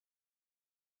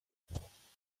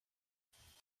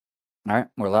All right,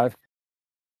 we're live.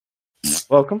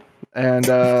 Welcome, and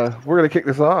we're gonna kick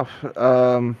this off.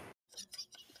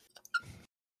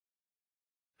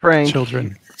 Frank,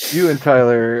 Children. you and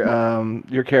Tyler,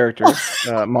 your characters,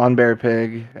 Mon Bear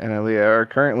Pig and Aaliyah, are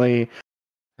currently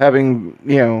having,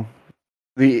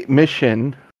 the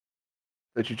mission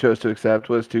that you chose to accept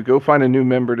was to go find a new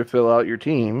member to fill out your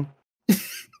team,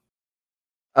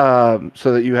 so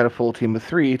that you had a full team of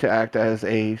 3 to act as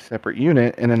a separate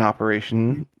unit in an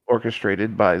operation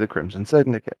orchestrated by the Crimson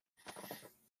Syndicate.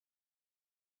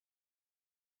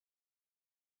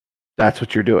 That's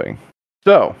what you're doing.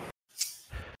 So,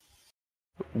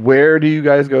 where do you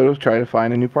guys go to try to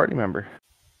find a new party member?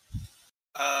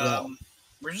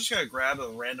 We're just gonna grab a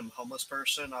random homeless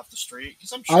person off the street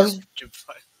because I'm sure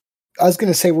I was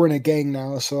gonna say we're in a gang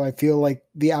now, so I feel like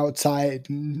the outside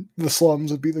and the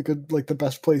slums would be the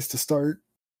best place to start.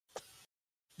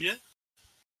 Yeah.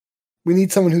 We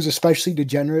need someone who's especially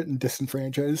degenerate and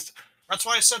disenfranchised. That's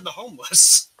why I said the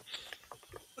homeless.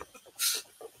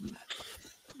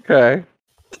 Okay.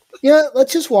 Yeah,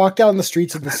 let's just walk down the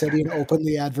streets of the city and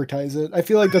openly advertise it. I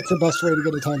feel like that's the best way to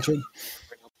get attention.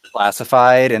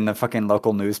 Classified in the fucking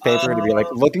local newspaper to be like,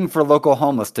 looking for local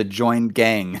homeless to join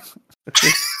gang.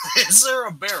 Is there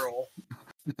a barrel?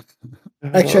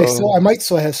 Actually, I might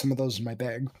still have some of those in my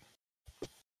bag.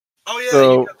 Oh yeah,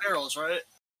 you got barrels, right?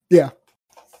 Yeah.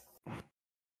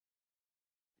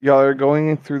 Y'all are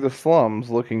going through the slums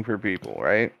looking for people,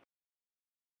 right?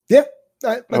 Yeah,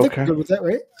 I think we're good with that,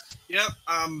 right? Yep,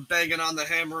 I'm banging on the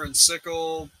hammer and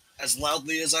sickle as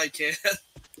loudly as I can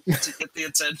to get the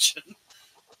attention.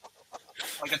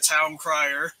 Like a town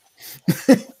crier.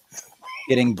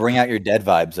 Getting bring out your dead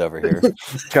vibes over here.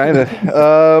 Kind of.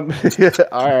 Yeah,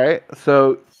 all right.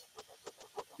 So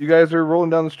you guys are rolling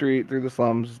down the street through the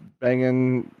slums,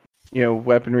 banging,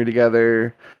 weaponry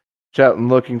together, shouting,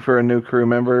 looking for a new crew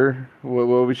member. What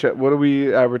are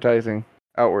we advertising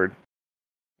outward?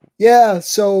 Yeah.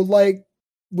 So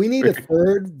we need a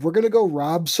third. We're gonna go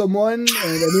rob someone, and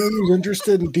anyone who's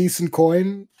interested in decent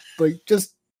coin,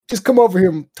 just come over here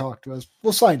and talk to us.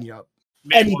 We'll sign you up.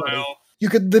 Anybody. You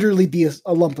could literally be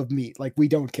a lump of meat. We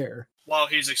don't care. While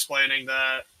he's explaining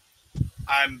that,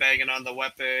 I'm banging on the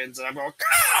weapons, and I'm going,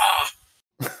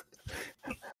 ah!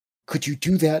 Could you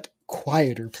do that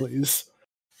quieter, please?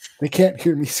 They can't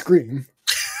hear me scream.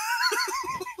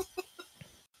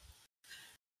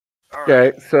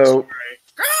 Okay, so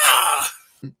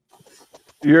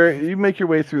you make your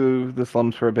way through the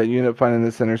slums for a bit. You end up finding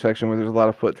this intersection where there's a lot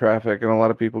of foot traffic and a lot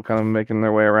of people kind of making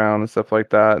their way around and stuff like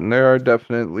that. And there are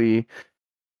definitely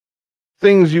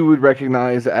things you would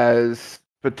recognize as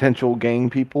potential gang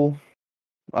people.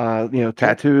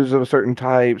 Tattoos of a certain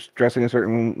type, dressing a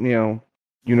certain,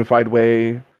 unified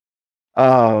way.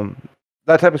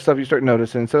 That type of stuff you start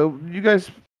noticing. So you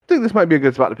guys think this might be a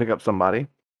good spot to pick up somebody.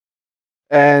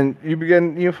 And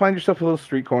you find yourself a little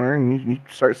street corner, and you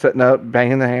start setting up,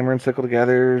 banging the hammer and sickle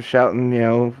together,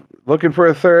 shouting, looking for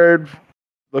a third,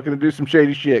 looking to do some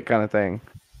shady shit kind of thing.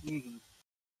 Mm-hmm.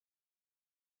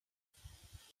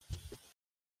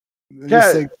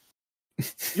 Yeah,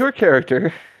 your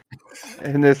character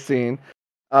in this scene,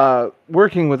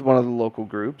 working with one of the local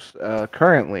groups,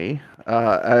 currently,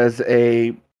 as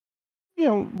a,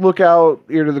 lookout,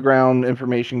 ear to the ground,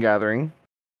 information gathering.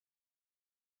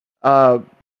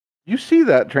 You see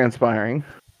that transpiring,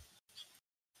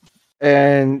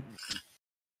 and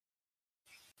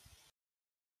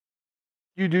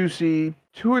you do see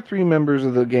 2 or 3 members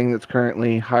of the gang that's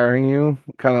currently hiring you,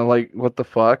 kind of like, what the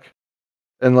fuck,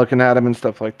 and looking at him and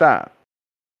stuff like that.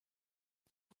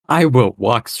 I will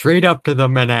walk straight up to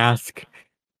them and ask,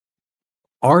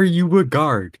 are you a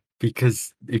guard?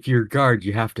 Because if you're a guard,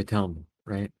 you have to tell me,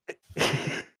 right?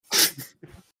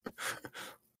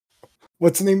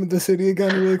 What's the name of the city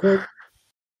again, really quick?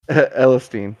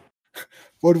 Elistine.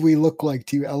 What do we look like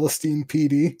to you, Elistine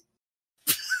PD?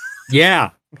 Yeah.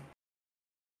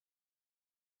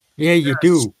 Yeah, you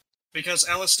do. Because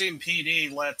Elistine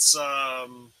PD lets,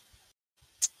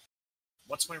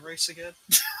 what's my race again?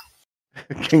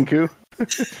 Kenku?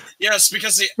 Yes,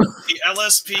 because the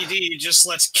LSPD just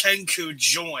lets Kenku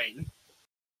join.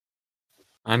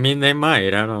 I mean, they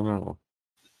might. I don't know.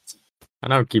 I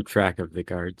don't keep track of the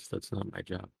guards. That's not my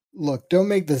job. Look, don't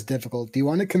make this difficult. Do you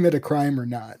want to commit a crime or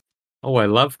not? Oh, I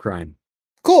love crime.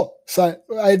 Cool. So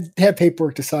I have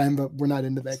paperwork to sign, but we're not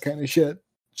into that kind of shit.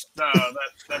 No,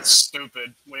 that's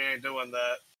stupid. We ain't doing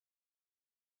that.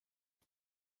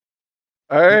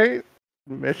 All right.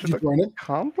 Mission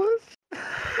accomplished?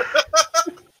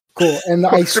 Cool. And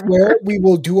I swear we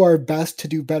will do our best to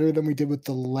do better than we did with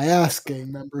the last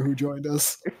gang member who joined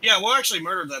us. Yeah, we'll actually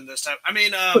murder them this time. I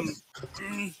mean,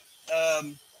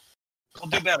 We'll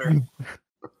do better.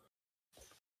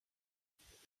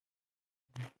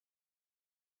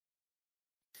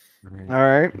 All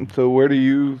right. So where do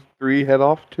you three head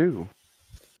off to?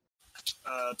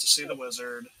 To see the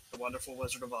wizard, the wonderful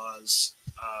Wizard of Oz.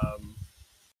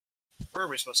 Where are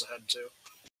we supposed to head to?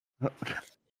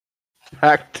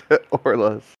 Back to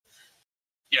Orla's.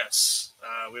 Yes,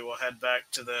 we will head back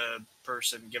to the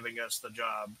person giving us the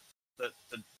job.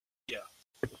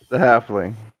 The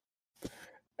halfling.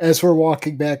 As we're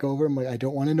walking back over, I'm like, I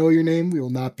don't want to know your name. We will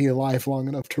not be alive long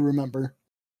enough to remember.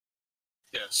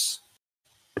 Yes.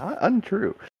 Not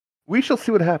untrue. We shall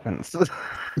see what happens.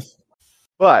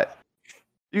 But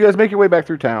you guys make your way back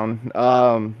through town,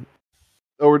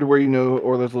 over to where you know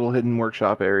Orla's little hidden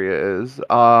workshop area is.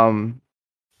 The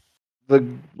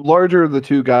larger of the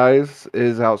two guys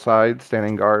is outside,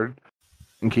 standing guard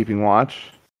and keeping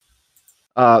watch.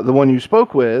 The one you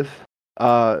spoke with,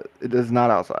 it is not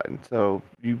outside. So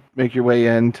you make your way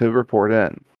in to report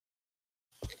in.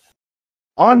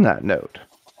 On that note,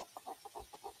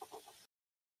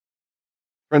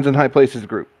 Friends in High Places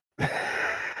group.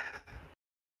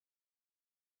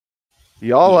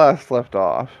 Y'all last left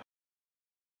off.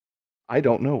 I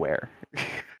don't know where.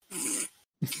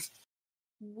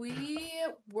 We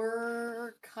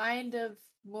were kind of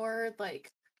more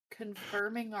like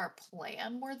confirming our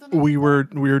plan more than We were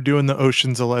anything. doing the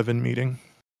Ocean's 11 meeting.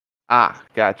 Ah,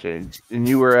 gotcha. And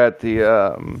you were at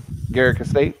the Garrick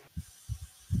Estate?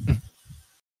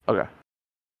 Okay.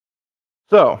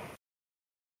 So,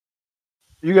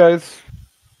 you guys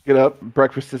get up.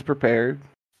 Breakfast is prepared.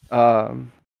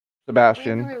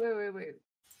 Sebastian. Wait.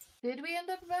 Did we end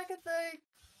up back at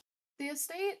the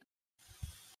estate?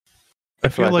 I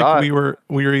That's what feel I like thought.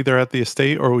 we were either at the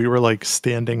estate or we were like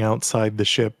standing outside the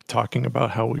ship talking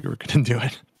about how we were going to do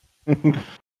it.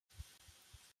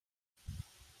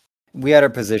 We had our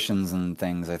positions and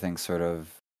things, I think, sort of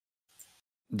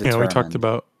Yeah, we talked determined.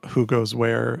 about who goes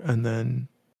where and then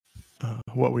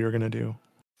what we were going to do.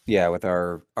 Yeah, with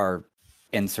our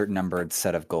insert numbered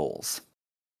set of goals.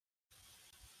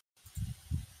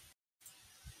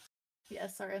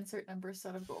 Yes, our insert number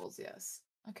set of goals, yes.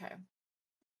 Okay.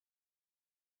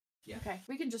 Yeah. Okay,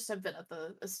 we can just have been at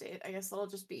the estate. I guess that'll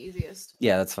just be easiest.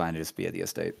 Yeah, that's fine to just be at the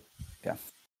estate. Yeah.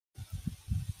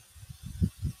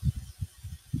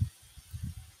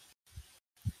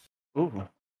 Ooh.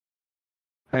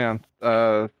 Hang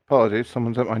on. Apologies.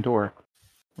 Someone's at my door.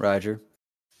 Roger.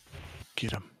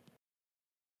 Get him.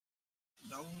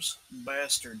 Those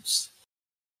bastards.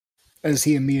 As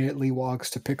he immediately walks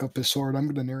to pick up his sword, I'm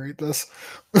going to narrate this.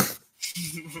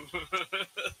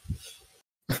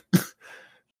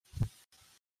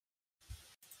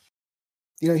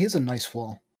 You know, he has a nice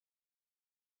wall.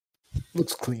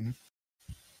 Looks clean.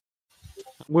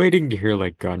 Waiting to hear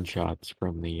like gunshots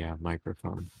from the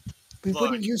microphone. We Look.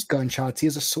 wouldn't use gunshots. He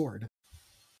has a sword.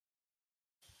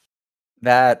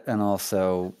 That, and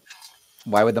also,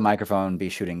 why would the microphone be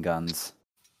shooting guns?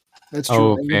 That's true.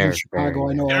 Oh, I live fair, in Chicago. fair,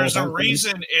 I know. all There's a about things.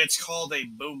 reason it's called a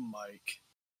boom mic.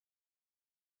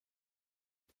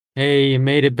 Hey, you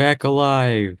made it back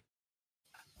alive.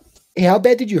 Hey, how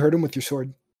bad did you hurt him with your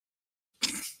sword?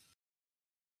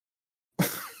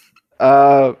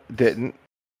 Didn't.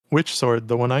 Which sword?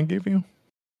 The one I gave you?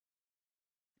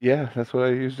 Yeah, that's what I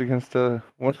used against one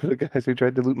of the guys who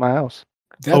tried to loot my house.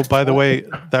 That's By the plot- way,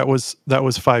 that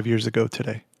was 5 years ago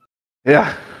today.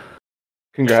 Yeah.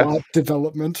 Congrats. plot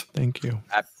development. Thank you.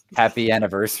 Happy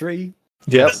anniversary.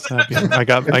 Yes, happy. I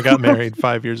got married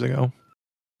 5 years ago.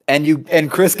 And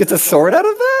Chris gets a sword out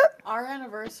of that? Our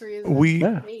anniversary is We- in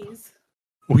Yeah. days.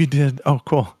 We did. Oh,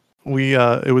 cool. We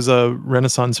it was a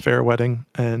Renaissance fair wedding,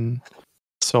 and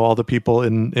so all the people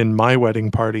in my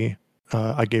wedding party,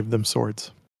 I gave them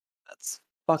swords. That's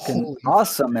fucking Holy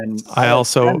awesome. And I all my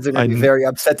also- friends are gonna be I- very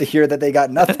upset to hear that they got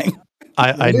nothing.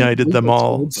 I didn't knighted leave them with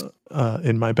all swords.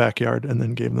 in my backyard and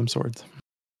then gave them swords.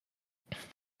 All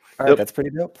right, Yep. that's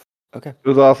pretty dope. Okay. It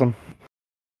was awesome.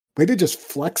 Way to just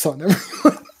flex on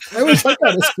everyone. I wish I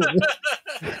got a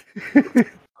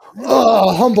sword.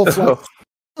 Oh, humble flex.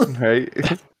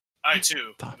 Right. I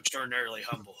too am extraordinarily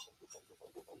humble.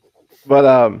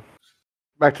 But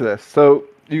back to this. So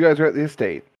you guys are at the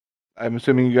estate. I'm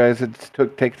assuming you guys had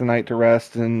take the night to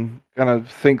rest and kind of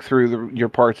think through your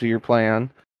parts of your plan.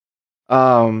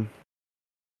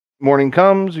 Morning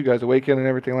comes, you guys awaken and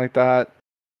everything like that.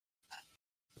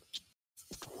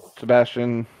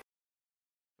 Sebastian,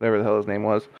 whatever the hell his name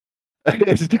was,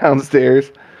 is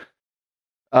downstairs,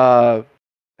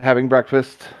 having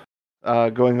breakfast,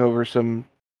 going over some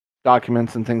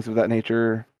documents and things of that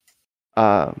nature,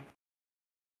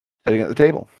 sitting at the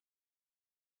table.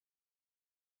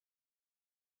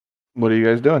 What are you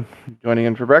guys doing? Joining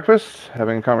in for breakfast?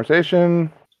 Having a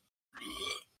conversation?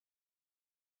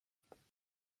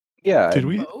 Yeah. Did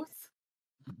we Both.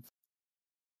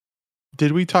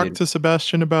 talk Did- to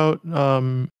Sebastian about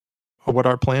what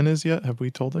our plan is yet? Have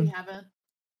we told We him? haven't.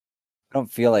 I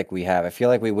don't feel like we have. I feel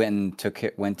like we went to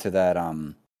that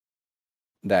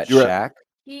that You're at- shack.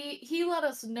 He let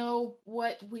us know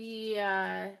what he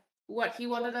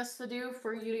wanted us to do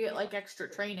for you to get like extra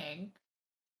training.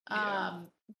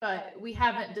 But we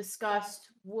haven't discussed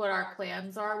what our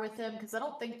plans are with him because I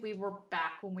don't think we were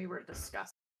back when we were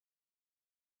discussing.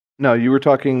 No, you were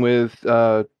talking with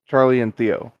Charlie and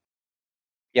Theo.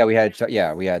 Yeah, we had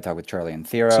talk with Charlie and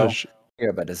Theo. So Hear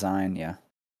about design. Yeah.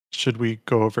 should we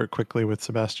go over it quickly with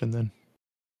Sebastian then?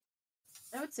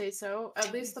 I would say so.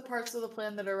 At least the parts of the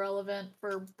plan that are relevant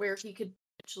for where he could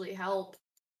actually help,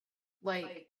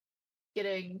 like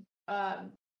getting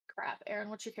crap. Aaron,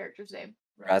 what's your character's name?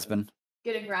 Rasbin.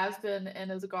 Getting Rasbin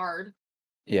in as a guard.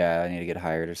 Yeah, I need to get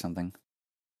hired or something.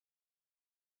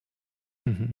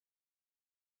 Hmm.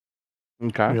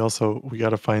 Okay. We got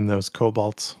to find those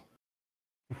cobalts.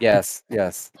 Yes,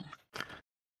 yes.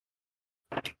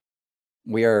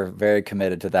 We are very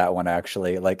committed to that one,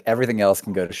 actually. Like, everything else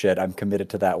can go to shit. I'm committed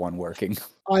to that one working.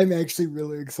 I'm actually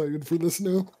really excited for this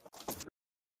now.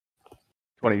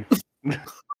 20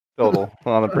 total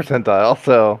on the percentile,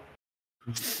 so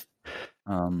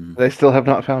they still have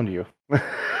not found you.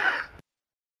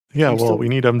 Yeah, I'm well, still- we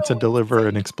need them to So deliver an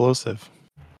insane. explosive.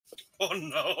 Oh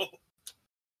no.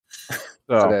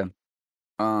 So, Okay.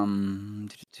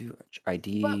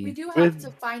 ID. But we do have With-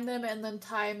 to find them and then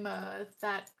time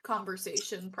that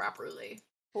conversation properly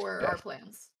for Yes. our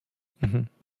plans.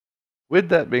 with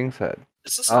that being said,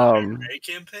 Is this an IRA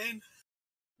campaign?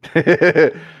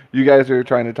 you guys are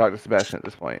trying to talk to Sebastian at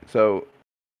this point. So,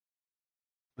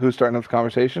 who's starting up the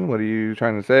conversation? What are you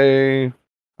trying to say?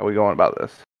 How are we going about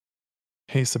this?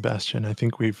 Hey, Sebastian, I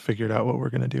think we've figured out what we're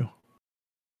going to do.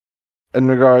 In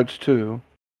regards to,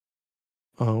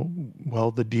 Oh, well,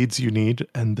 the deeds you need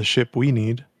and the ship we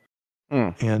need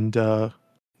and the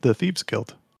Thieves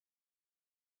Guild.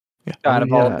 Yeah. Kind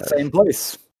of all in the yes. same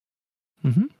place.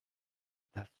 Hmm.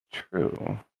 That's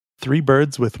true. 3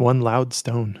 birds with 1 loud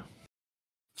stone.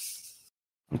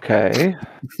 Okay.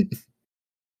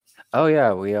 Oh,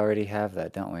 yeah, we already have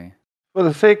that, don't we? For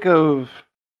the sake of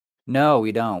No,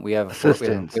 we don't. We have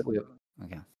Assistance.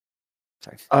 Okay.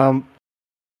 Sorry.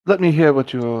 let me hear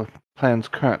what your plans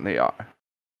currently are.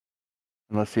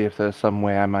 And let's see if there's some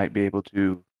way I might be able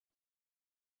to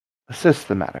assist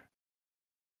the matter.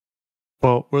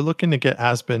 Well, we're looking to get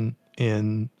Aspen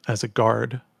in as a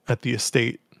guard at the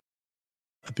estate.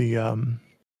 The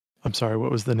I'm sorry, what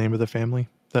was the name of the family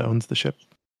that owns the ship?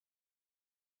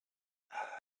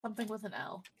 Something with an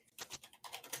L.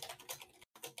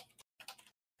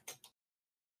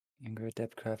 Younger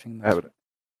adept crafting. I have it.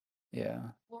 Yeah.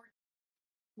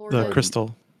 Lord The Dane.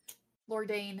 crystal.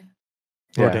 Lordane.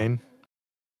 Yeah. Lordane.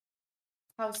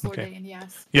 House Okay. Lordane,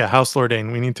 yes. Yeah, House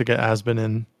Lordane. We need to get Aspen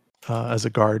in as a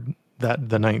guard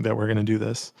the night that we're going to do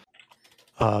this.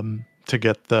 To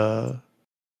get the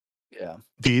Yeah.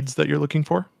 deeds that you're looking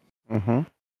for. Mm-hmm.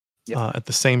 Yep. At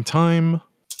the same time,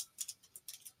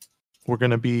 we're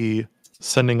going to be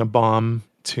sending a bomb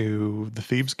to the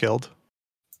Thieves Guild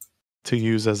to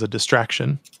use as a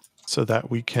distraction so that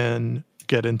we can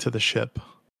get into the ship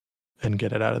and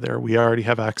get it out of there. We already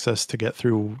have access to get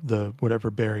through the whatever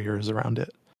barrier is around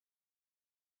it.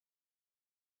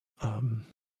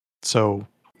 So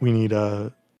we need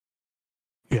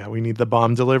we need the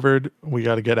bomb delivered. We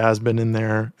got to get Asben in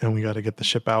there, and we got to get the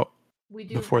ship out. We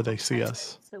do Before have a they see pilot,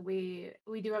 us. So we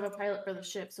do have a pilot for the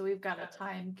ship, so we've got a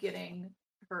time getting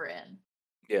her in.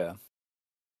 Yeah.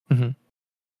 And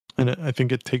I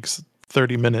think it takes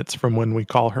 30 minutes from when we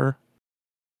call her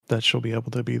that she'll be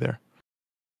able to be there.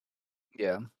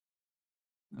 Yeah.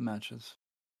 It matches.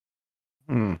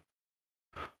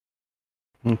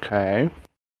 Okay.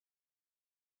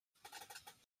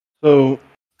 So,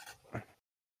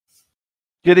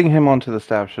 getting him onto the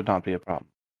staff should not be a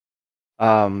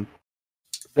problem.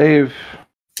 They've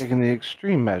taken the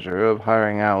extreme measure of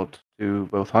hiring out to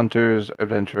both hunters,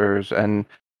 adventurers, and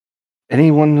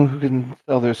anyone who can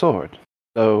sell their sword.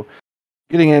 So,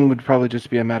 getting in would probably just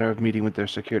be a matter of meeting with their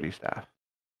security staff.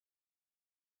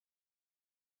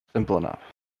 Simple enough.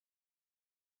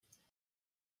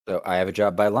 So I have a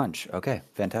job by lunch. Okay,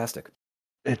 fantastic.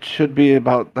 It should be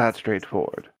about that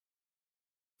straightforward.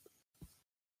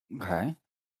 Okay.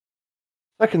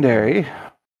 Secondary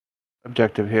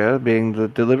objective here being the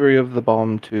delivery of the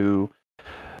bomb to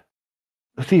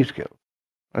the Thieves Guild.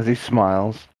 As he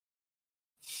smiles,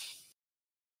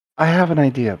 I have an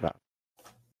idea about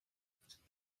it.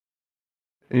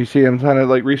 And you see him kind of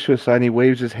like reach to his side, and he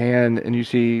waves his hand, and you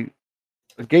see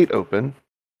a gate open.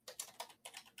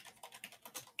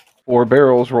 4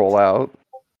 barrels roll out,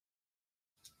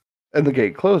 and the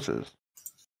gate closes.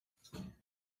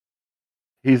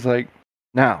 He's like,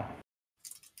 now,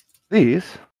 these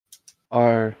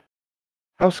are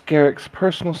House Garrick's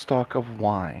personal stock of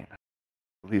wine.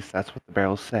 At least that's what the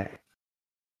barrels say.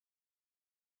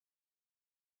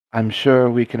 I'm sure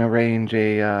we can arrange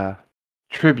a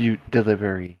tribute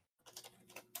delivery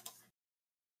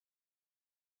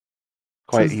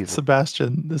quite easily.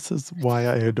 Sebastian, this is why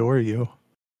I adore you.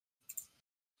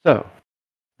 So,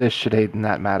 this should aid in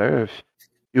that matter. If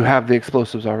you have the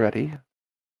explosives already,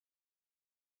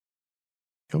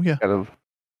 Oh yeah.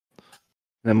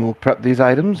 then we'll prep these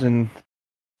items and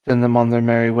send them on their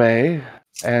merry way.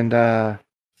 And I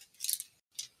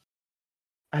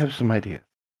have some ideas.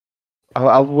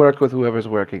 I'll work with whoever's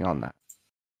working on that.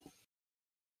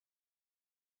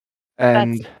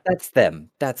 And That's them.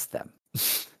 That's them.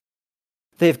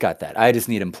 They've got that. I just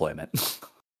need employment.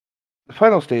 the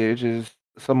final stage is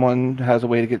someone has a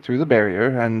way to get through the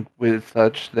barrier, and with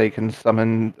such, they can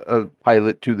summon a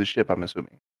pilot to the ship, I'm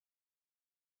assuming.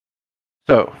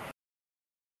 So,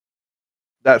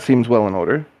 that seems well in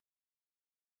order.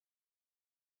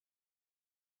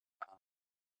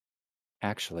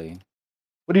 Actually,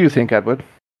 What do you think, Edward?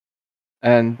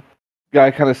 And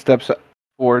guy kind of steps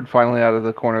forward, finally out of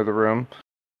the corner of the room.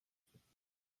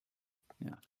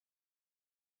 Yeah.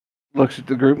 Looks at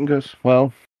the group and goes,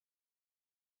 well,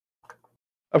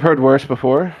 I've heard worse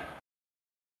before.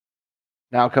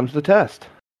 Now comes the test.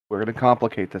 We're going to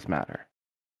complicate this matter.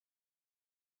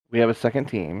 We have a second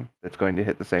team that's going to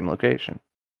hit the same location.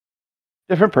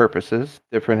 Different purposes,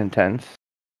 different intents.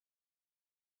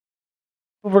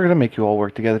 But we're going to make you all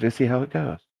work together to see how it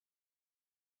goes.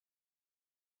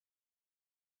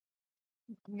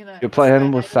 I'm gonna Your plan side was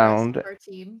eye the rest sound. of our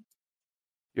team.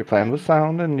 Your plan was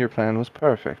sound, and your plan was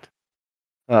perfect.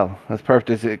 Well, as perfect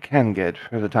as it can get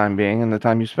for the time being and the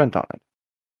time you spent on it.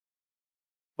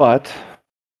 But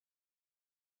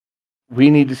we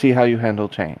need to see how you handle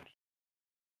change.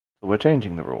 So we're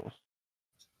changing the rules.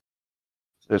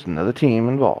 There's another team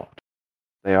involved.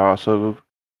 They are also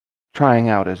trying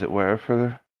out, as it were,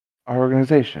 for our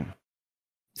organization.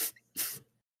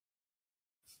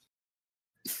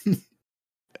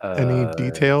 Any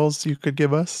details you could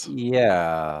give us?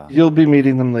 Yeah. You'll be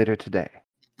meeting them later today.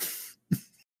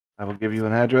 I will give you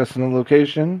an address and a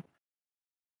location.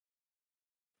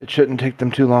 It shouldn't take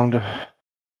them too long to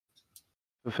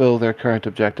fulfill their current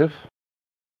objective.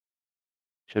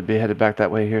 Should be headed back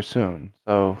that way here soon.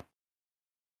 So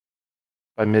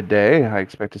by midday, I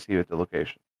expect to see you at the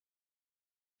location.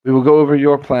 We will go over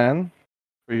your plan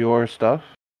for your stuff,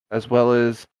 as well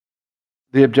as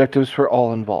the objectives for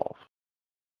all involved,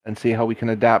 and see how we can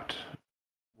adapt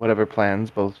whatever plans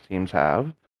both teams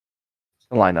have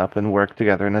to line up and work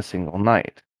together in a single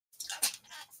night.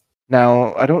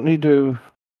 Now, I don't need to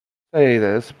say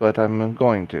this, but I'm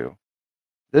going to.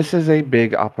 This is a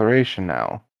big operation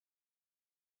now.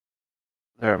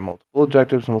 There are multiple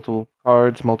objectives, multiple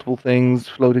cards, multiple things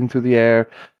floating through the air.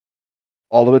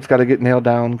 All of it's got to get nailed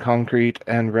down, concrete,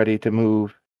 and ready to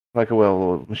move like a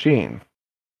well-oiled machine.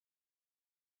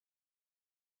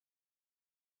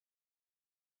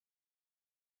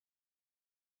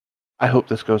 I hope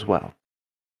this goes well.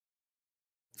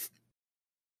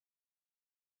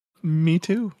 Me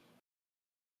too.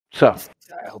 So,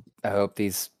 I hope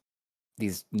these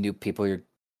new people you're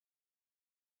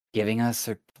giving us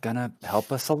are gonna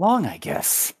help us along, I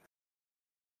guess.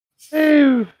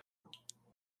 they've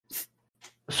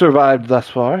survived thus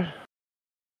far.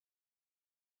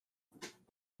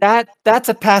 That's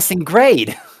a passing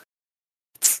grade.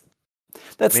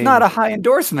 That's mean- not a high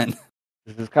endorsement.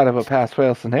 This is kind of a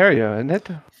pass-fail scenario, isn't it?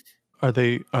 Are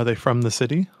they from the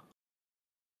city?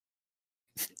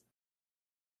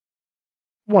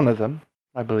 One of them,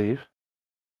 I believe.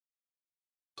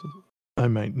 I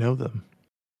might know them.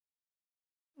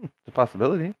 It's a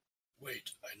possibility.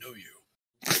 Wait, I know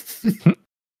you.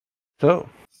 So,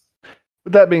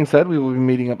 with that being said, we will be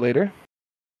meeting up later.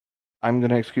 I'm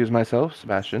going to excuse myself.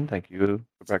 Sebastian, thank you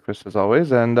for breakfast as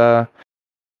always, and it's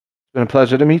been a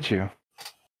pleasure to meet you.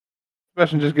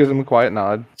 Sebastian just gives him a quiet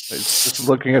nod. He's just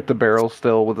looking at the barrel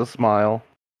still with a smile.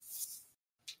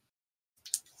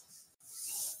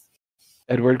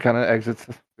 Edward kind of exits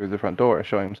through the front door,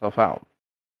 showing himself out.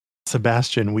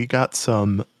 Sebastian, we got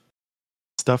some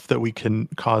stuff that we can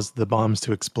cause the bombs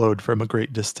to explode from a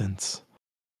great distance.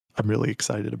 I'm really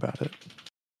excited about it.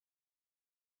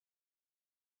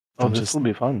 Oh, I'm this just- will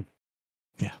be fun.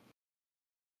 Yeah.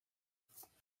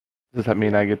 Does that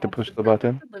mean I get to push the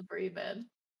button? Delivery man.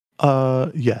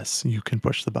 Yes, you can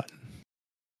push the button.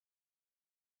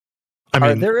 I Are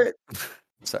mean, there?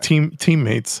 Sorry.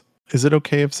 teammates. Is it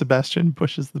okay if Sebastian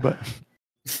pushes the button?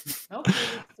 Okay,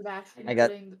 Sebastian I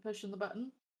got- pushing the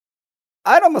button.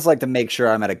 I'd almost like to make sure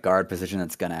I'm at a guard position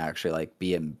that's gonna actually like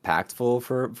be impactful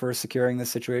for securing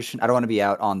this situation. I don't want to be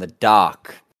out on the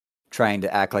dock trying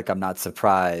to act like I'm not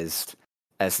surprised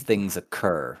as things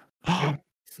occur. Fair.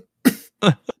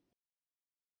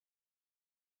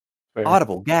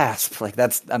 Audible gasp. Like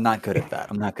I'm not good at that.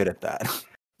 I'm not good at that.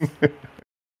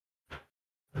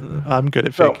 I'm good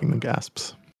at So- faking the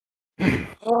gasps.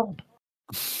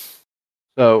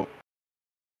 So,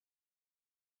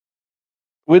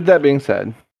 with that being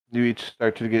said, you each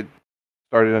start to get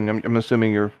started on, I'm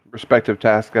assuming, your respective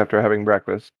tasks after having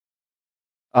breakfast.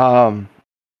 I'm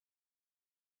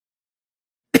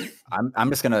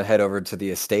just gonna head over to the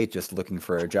estate, just looking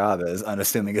for a job, as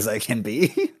unassuming as I can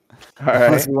be. All right.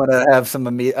 Unless we want to have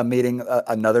a meeting,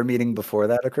 another meeting before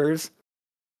that occurs.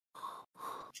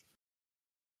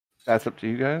 That's up to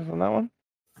you guys on that one.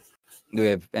 Do we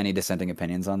have any dissenting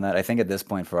opinions on that? I think at this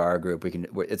point for our group,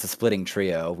 it's a splitting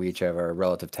trio. We each have our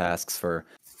relative tasks for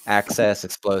access,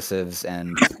 explosives,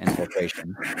 and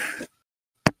infiltration.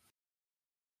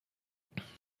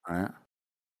 All right.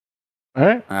 All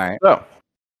right. All right. So,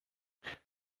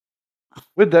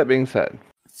 with that being said,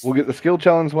 we'll get the skill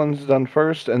challenge ones done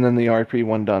first, and then the RP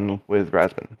one done with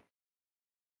Rasmus.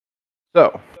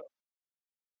 So,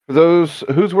 for those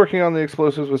who's working on the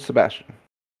explosives with Sebastian.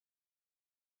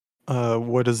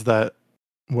 What is that?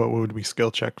 What would we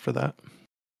skill check for that?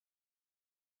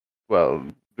 Well,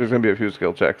 there's going to be a few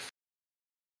skill checks.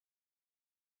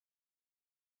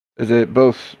 Is it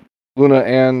both Luna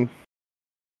and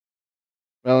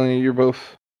Melanie? You're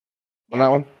both on that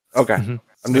one? Okay. Mhm.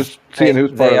 I'm just seeing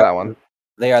who's part of that one.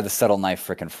 They are the subtle knife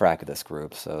frickin' frack of this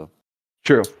group, so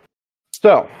True.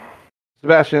 So,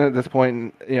 Sebastian, at this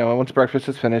point, once breakfast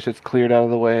is finished, it's cleared out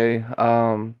of the way.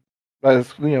 By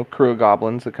this, crew of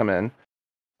goblins that come in.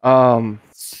 Clear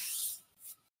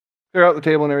out the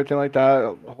table and everything like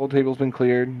that. The whole table's been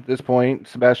cleared. At this point,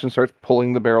 Sebastian starts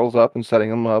pulling the barrels up and setting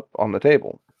them up on the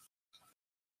table.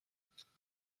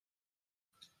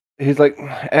 He's like,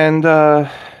 and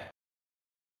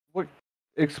what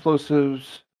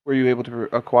explosives were you able to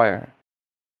acquire?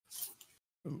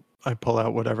 I pull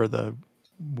out whatever the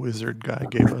wizard guy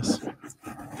gave us.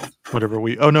 Whatever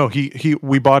we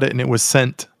we bought it and it was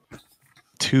sent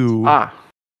to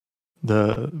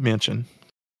the mansion.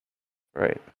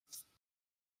 Right.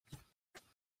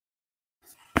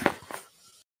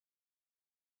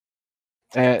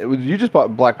 And you just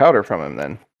bought black powder from him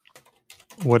then?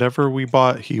 Whatever we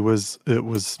bought, it was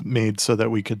made so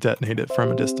that we could detonate it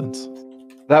from a distance.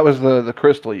 That was the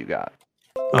crystal you got.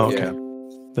 Oh, okay.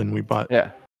 Yeah. Then we bought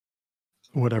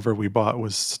whatever we bought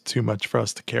was too much for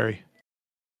us to carry.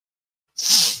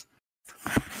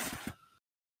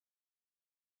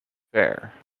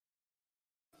 Fair.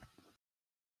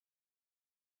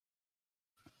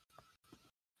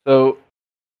 So,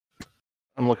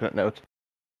 I'm looking at notes.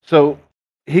 So,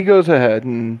 he goes ahead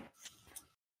and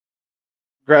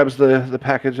grabs the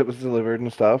package that was delivered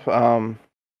and stuff.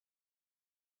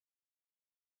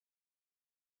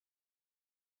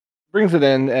 Brings it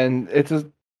in, and it's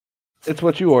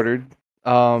what you ordered.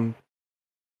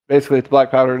 Basically, it's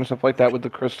black powder and stuff like that with the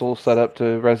crystal set up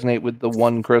to resonate with the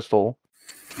one crystal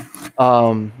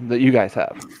that you guys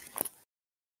have.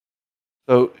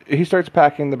 So he starts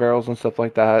packing the barrels and stuff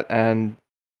like that and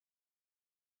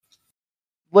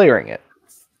layering it,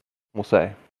 we'll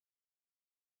say.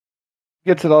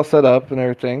 Gets it all set up and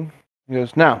everything. He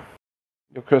goes, now,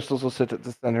 your crystals will sit at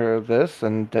the center of this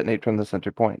and detonate from the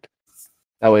center point.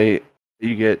 That way,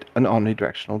 you get an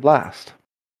omnidirectional blast.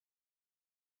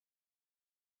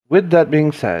 With that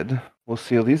being said, we'll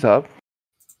seal these up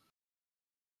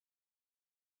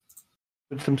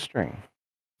with some string.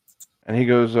 And he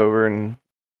goes over and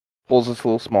pulls this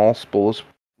little small spool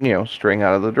of, string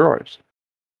out of the drawers.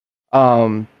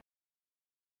 Starts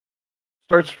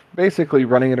basically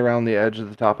running it around the edge of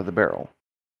the top of the barrel.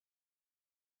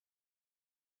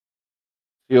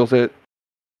 Seals it.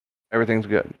 Everything's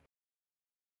good.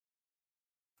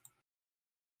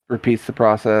 Repeats the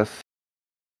process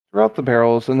throughout the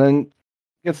barrels and then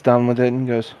gets done with it and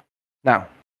goes, now.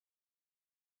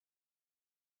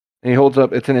 And he holds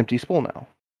up, it's an empty spool now.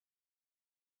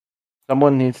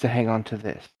 Someone needs to hang on to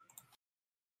this.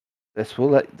 This will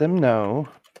let them know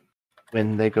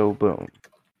when they go boom.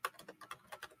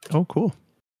 Oh, cool.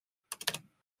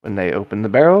 When they open the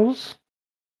barrels,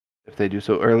 if they do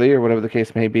so early or whatever the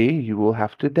case may be, you will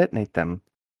have to detonate them.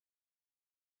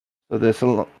 So this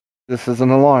is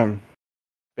an alarm.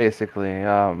 basically.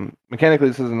 Mechanically,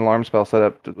 this is an alarm spell set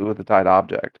up with a tied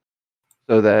object,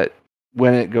 so that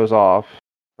when it goes off,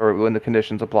 or when the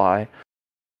conditions apply,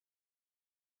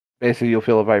 basically you'll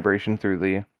feel a vibration through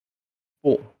the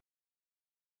pool.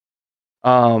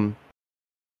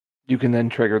 You can then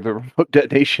trigger the remote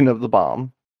detonation of the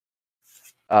bomb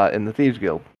in the Thieves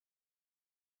Guild.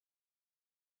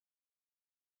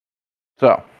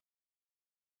 So,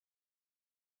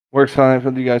 works fine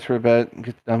with you guys for a bit,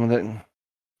 gets done with it, and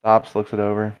stops, looks it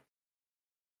over.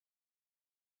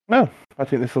 No, I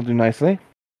think this will do nicely.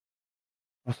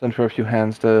 I'll send for a few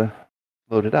hands to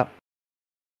load it up.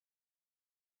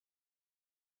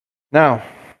 Now,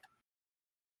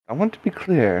 I want to be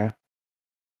clear,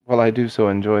 while I do so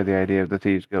enjoy the idea of the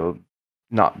Thieves Guild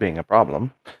not being a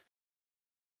problem,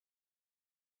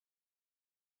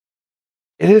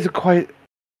 it is quite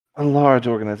a large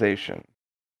organization.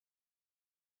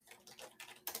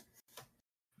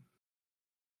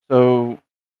 So,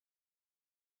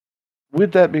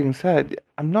 with that being said,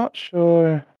 I'm not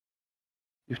sure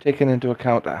you've taken into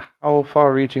account how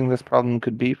far-reaching this problem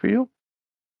could be for you.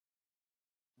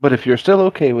 But if you're still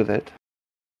okay with it,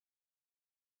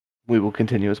 we will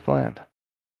continue as planned.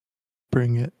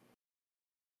 Bring it.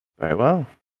 Very well.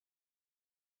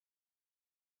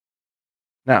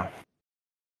 Now,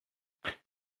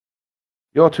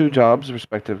 your two jobs,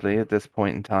 respectively, at this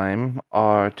point in time,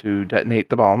 are to detonate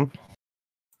the bomb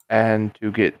and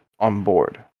to get on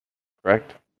board,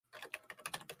 correct?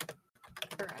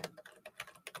 Correct.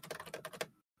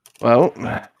 Well,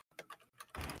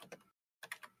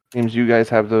 seems you guys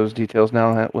have those details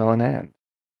now well in hand.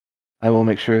 I will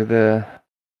make sure the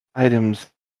items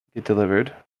get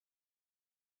delivered.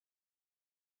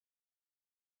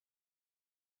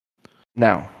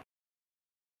 Now,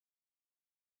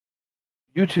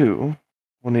 you two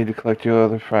will need to collect your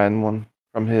other friend, one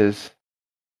from his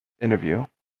interview.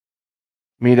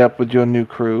 Meet up with your new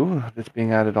crew that's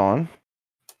being added on,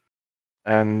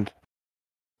 and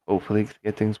hopefully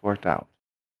get things worked out.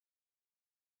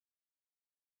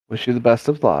 Wish you the best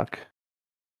of luck.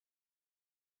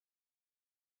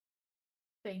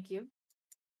 Thank you.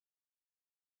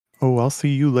 Oh, I'll see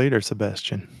you later,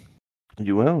 Sebastian.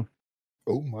 You will.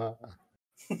 Oh my.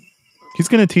 He's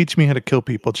going to teach me how to kill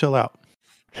people. Chill out.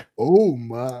 Oh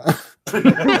my.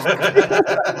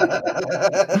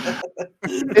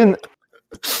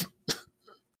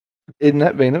 In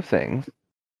that vein of things,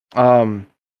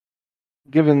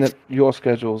 given that your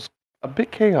schedule's a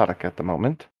bit chaotic at the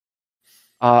moment,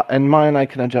 and mine I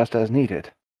can adjust as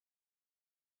needed,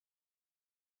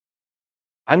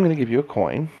 I'm going to give you a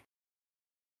coin.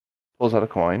 Pulls out a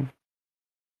coin,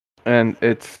 and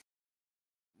it's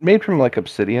made from like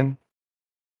obsidian.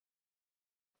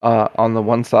 On the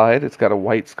one side, it's got a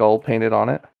white skull painted on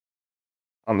it.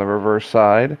 On the reverse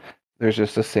side, there's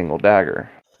just a single dagger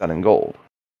done in gold.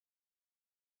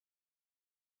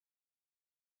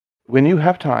 When you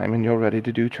have time and you're ready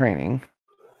to do training,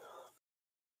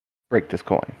 break this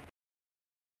coin.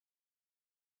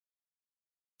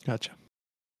 Gotcha.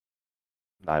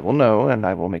 I will know, and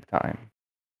I will make time.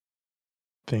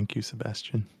 Thank you,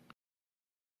 Sebastian.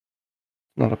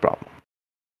 Not a problem.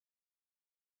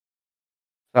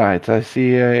 All right, I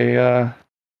see a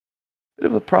bit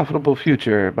of a profitable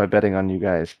future by betting on you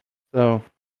guys. So,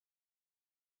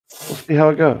 we'll see how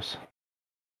it goes.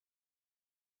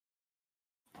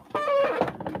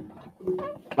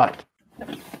 But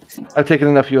I've taken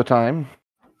enough of your time.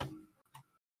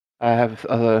 I have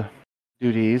other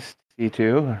duties to see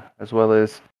to, as well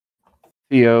as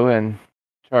Theo and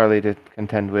Charlie to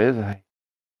contend with. I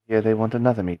hear they want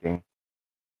another meeting.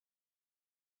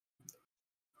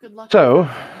 Good luck. So- with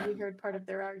that. We heard part of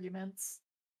their arguments.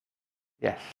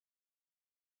 Yes.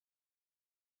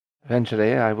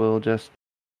 Eventually, I will just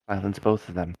silence both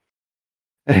of them.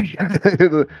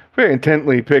 Very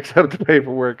intently picks up the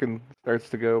paperwork and starts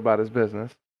to go about his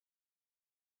business.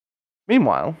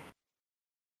 Meanwhile,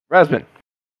 Rasmin,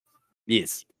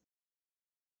 Yes.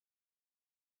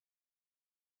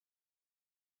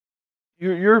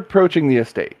 you're approaching the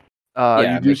estate.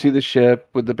 Yeah, You do make- see the ship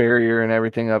with the barrier and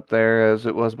everything up there as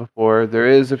it was before. There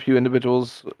is a few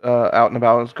individuals out and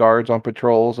about as guards on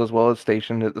patrols, as well as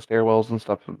stationed at the stairwells and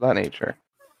stuff of that nature.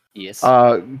 Yes.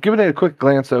 Giving it a quick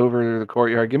glance over the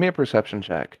courtyard, give me a perception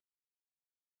check.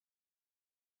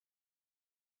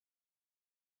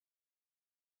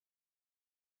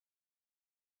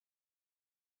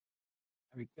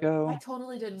 There we go. I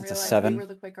totally didn't That's a realize 7. we were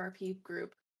the quick RP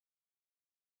group.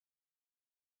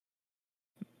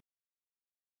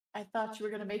 I thought you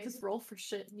were gonna make us roll for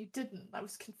shit, and you didn't. I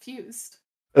was confused.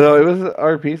 No, it was an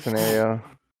RP scenario.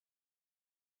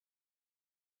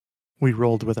 We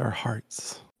rolled with our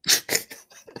hearts.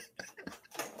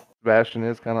 Sebastian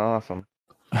is kind of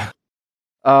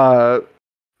awesome.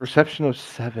 Perception of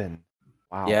 7.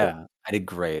 Wow. Yeah, I did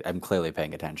great. I'm clearly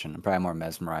paying attention. I'm probably more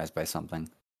mesmerized by something.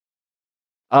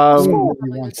 Someone Probably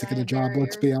really the wants to get a giant job,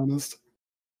 let's barrier. be honest.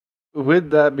 With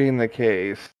that being the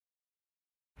case,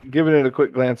 giving it a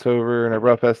quick glance over and a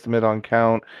rough estimate on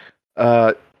count,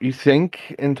 you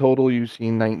think in total you've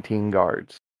seen 19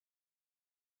 guards.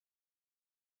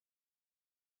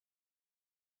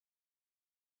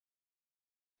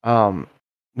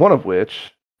 One of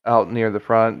which, out near the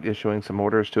front, issuing some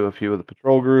orders to a few of the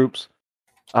patrol groups.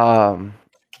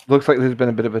 Looks like there's been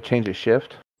a bit of a change of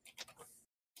shift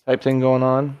type thing going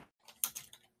on.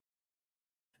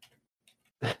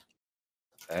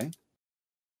 Okay.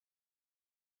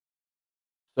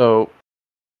 So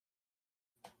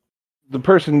the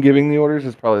person giving the orders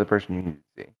is probably the person you need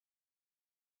to see.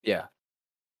 Yeah.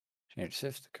 Change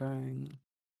shift occurring.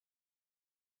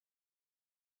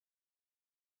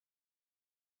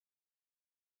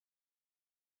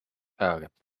 Oh, okay.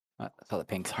 I saw the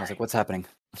pink. I was like, what's happening?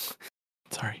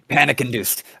 Sorry. Panic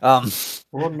induced. Oh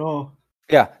no.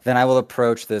 Yeah, then I will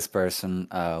approach this person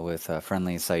with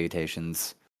friendly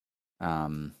salutations.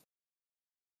 Hello,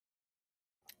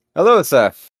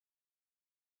 sir.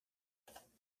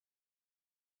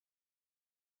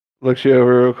 Looks you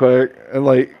over real quick, and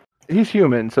like he's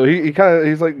human, so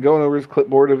he's like going over his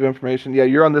clipboard of information. Yeah,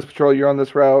 you're on this patrol. You're on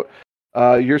this route.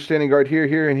 You're standing guard here,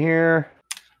 here, and here.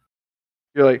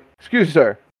 You're like, excuse me,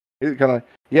 sir. He's kind of like,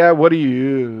 yeah. What do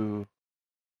you?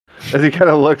 As he kind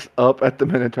of looks up at the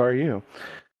Minotaur. You.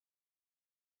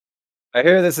 I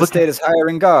hear this estate is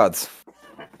hiring guards.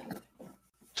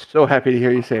 So happy to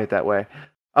hear you say it that way.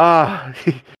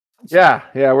 Yeah,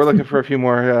 we're looking for a few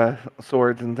more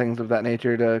swords and things of that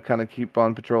nature to kind of keep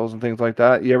on patrols and things like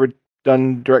that. You ever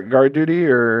done direct guard duty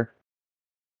or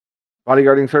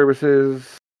bodyguarding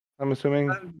services? I'm assuming.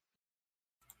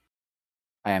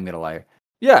 I am gonna lie.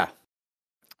 Yeah,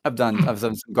 I've done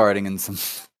some guarding and some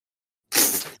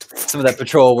of that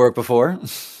patrol work before.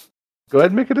 Go ahead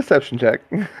and make a deception check.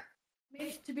 I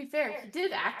mean, to be fair, he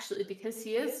did actually because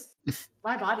he is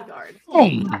my bodyguard.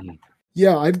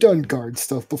 Yeah, I've done guard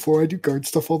stuff before. I do guard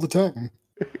stuff all the time.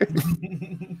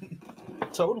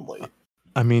 Totally.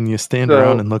 I mean, you stand So-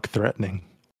 around and look threatening.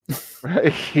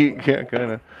 Right? Yeah,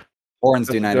 kind of. Horns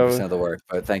do Just 90% go- of the work,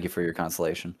 but thank you for your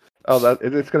consolation. Oh,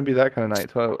 it's gonna be that kind of night.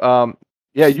 So,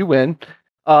 yeah, you win.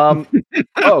 Oh,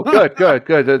 good.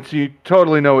 That's, you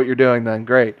totally know what you're doing then.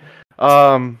 Great.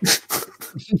 Let's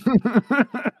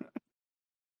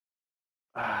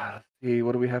see,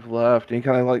 what do we have left? And he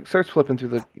kind of like starts flipping through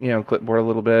the clipboard a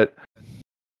little bit.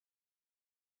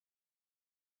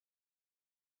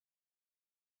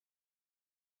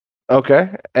 Okay,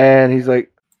 and he's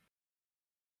like,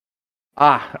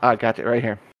 I got it right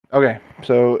here. Okay,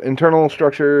 so internal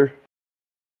structure,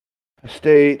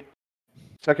 estate,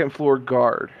 second floor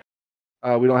guard.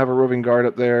 We don't have a roving guard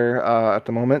up there at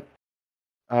the moment.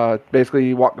 Basically,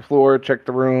 you walk the floor, check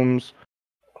the rooms.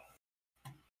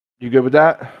 You good with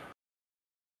that?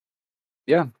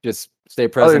 Yeah, just stay Other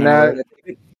present. than and that,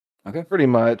 alert. Okay. pretty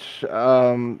much.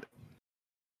 I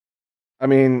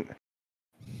mean,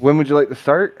 when would you like to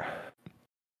start?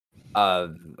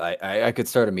 I could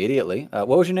start immediately. What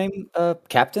was your name,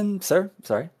 Captain, sir?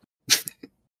 Sorry.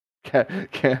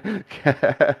 Captain,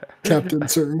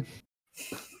 sir.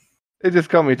 They just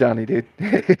call me Johnny, dude.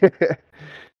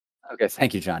 Okay,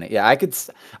 thank you, Johnny. Yeah, I could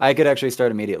actually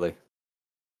start immediately.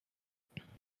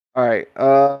 All right.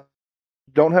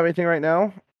 Don't have anything right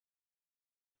now,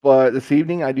 but this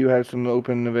evening I do have some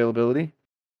open availability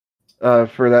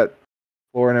for that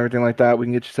floor and everything like that. We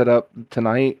can get you set up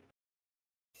tonight.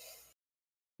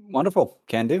 Wonderful,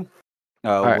 can do.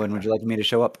 right. When would you like me to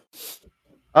show up?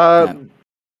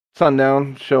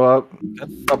 Sundown. Show up. A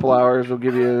couple hours. We'll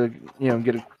give you,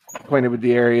 get acquainted with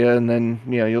the area, and then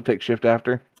you'll take shift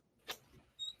after.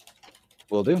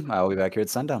 Will do. I will be back here at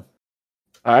sundown.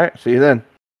 All right. See you then.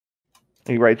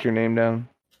 He writes your name down.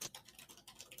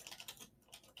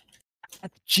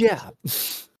 Yeah.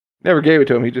 Never gave it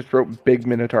to him. He just wrote "Big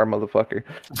Minotaur motherfucker."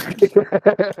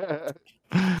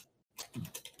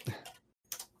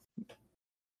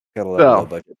 Got a lot So- of low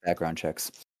budget background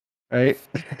checks. Right?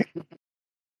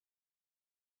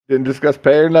 Didn't discuss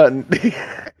pay or nothing.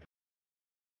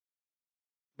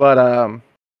 But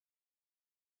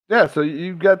yeah. So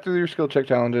you got through your skill check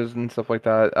challenges and stuff like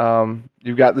that.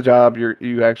 You got the job.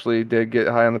 You actually did get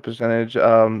high on the percentage.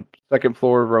 Second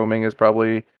floor roaming is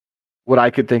probably what I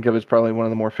could think of as probably one of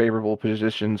the more favorable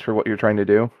positions for what you're trying to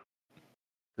do.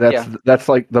 That's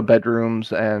like the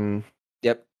bedrooms and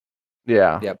Yep.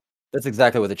 yeah. Yep. That's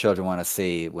exactly what the children want to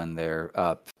see when they're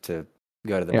up to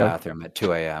go to the Yeah. bathroom at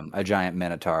 2 a.m. A giant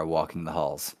minotaur walking the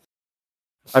halls.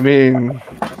 I mean,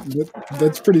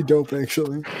 That's pretty dope,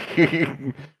 actually.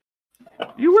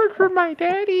 you work for my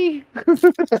daddy.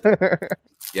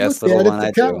 Yes, Look, little Dad, one, I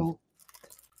it's a do.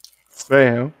 cow.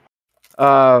 Anyhow,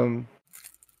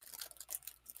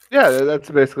 yeah, that's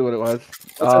basically what it was.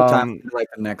 Let's have time for like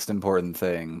the next important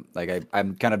thing. Like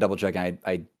I'm kind of double checking.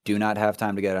 I do not have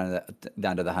time to get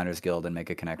down to the Hunters Guild and make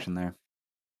a connection there.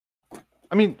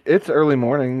 I mean, it's early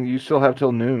morning. You still have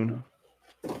till noon.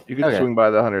 You can Okay. swing by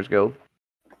the Hunters Guild.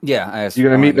 Yeah, I just You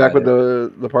gonna wanna meet go back with there.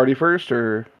 the party first,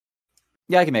 or?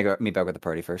 Yeah, I can meet back with the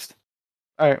party first.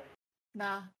 All right.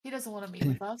 Nah, he doesn't want to meet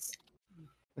with us.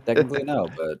 Technically, no,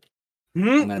 but I'm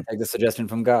Hmm? gonna take the suggestion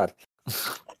from God.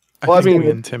 Well, I think mean- we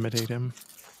intimidate him.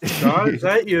 God, is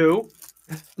that you?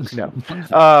 No.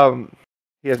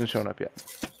 He hasn't shown up yet.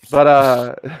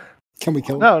 But Can we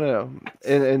kill him? no.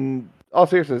 In all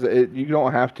seriousness, you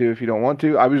don't have to if you don't want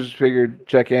to. I was just figured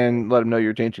check in, let them know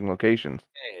you're changing locations.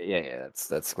 Yeah.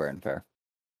 That's square and fair.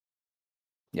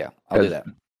 Yeah, I'll do that.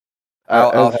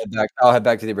 As- I'll head back. I'll head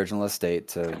back to the original estate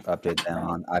to update them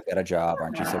on. I've got a job.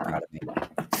 Aren't you so proud of me?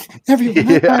 Everyone,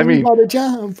 Yeah, I I mean- got a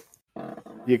job.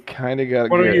 You kind of got to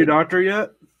What are get you, it. doctor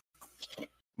yet?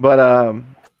 But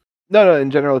no. In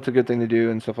general, it's a good thing to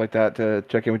do and stuff like that to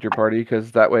check in with your party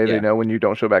because that way Yeah. they know when you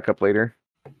don't show back up later.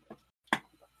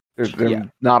 There's Yeah.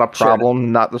 not a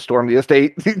problem, not to storm the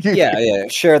estate. Yeah.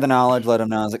 Share the knowledge. Let them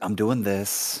know. I was like, I'm doing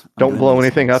this. Don't blow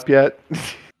anything up yet.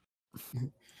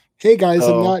 Hey guys,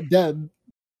 Oh. I'm not dead.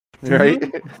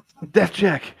 Right? Death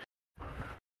check.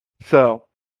 So,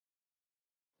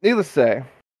 needless to say,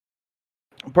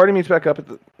 party meets back up at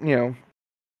the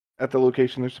at the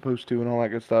location they're supposed to and all that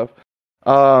good stuff.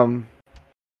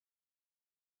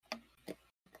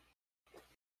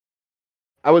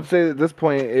 I would say at this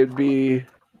point it'd be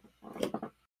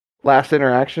last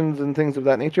interactions and things of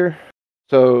that nature.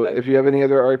 So if you have any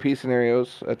other RP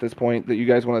scenarios at this point that you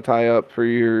guys want to tie up for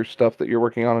your stuff that you're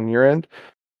working on your end,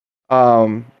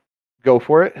 go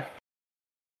for it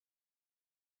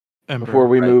Ember, before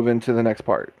we Right. move into the next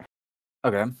part.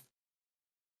 Okay.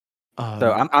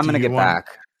 So um, I'm do gonna you get want- back.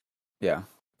 Yeah,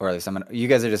 or at least I'm gonna. You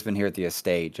guys have just been here at the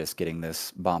estate, just getting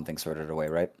this bomb thing sorted away,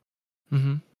 right?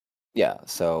 Mhm. Yeah.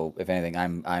 So if anything,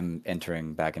 I'm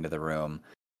entering back into the room.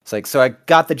 It's like, so I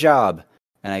got the job,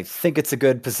 and I think it's a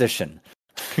good position.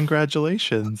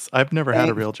 Congratulations! I've never had a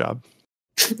Thank- real job.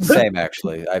 Same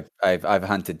actually. I've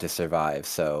hunted to survive,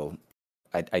 so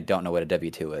I don't know what a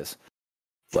W-2 is,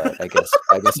 but I guess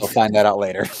I'll find that out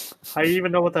later. How do you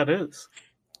even know what that is?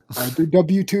 Are there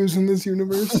W-2s in this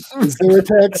universe? Is there a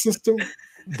tax system?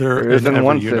 They're There is in in every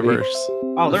one city. universe.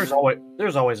 Oh,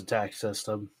 there's always a tax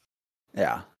system.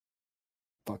 Yeah.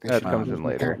 Fuck, I That should comes have in been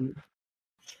later. accountant.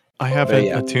 I haven't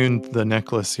yeah. attuned the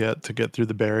necklace yet to get through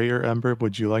the barrier, Ember.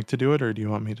 Would you like to do it, or do you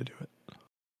want me to do it?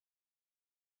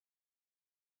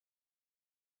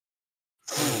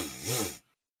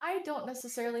 I don't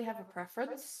necessarily have a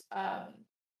preference.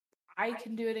 I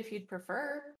can do it if you'd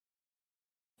prefer.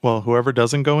 Well, whoever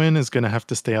doesn't go in is going to have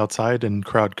to stay outside and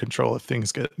crowd control if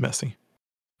things get messy.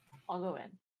 I'll go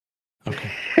in.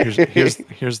 Okay.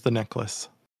 Here's the necklace.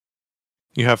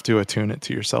 You have to attune it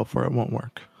to yourself, or it won't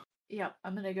work. Yep,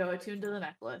 I'm gonna go attuned to the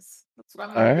necklace. That's what I'm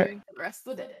All gonna be right. doing for the rest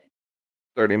of the day.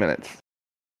 30 minutes.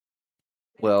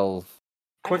 Well,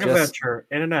 Quick Just- adventure,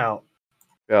 in and out.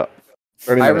 Yeah.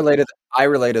 30 I minutes.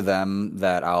 related them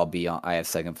that I'll be on. I have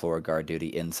second floor guard duty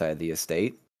inside the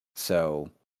estate, so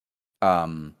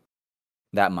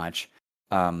that much.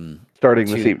 Starting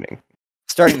this to- evening.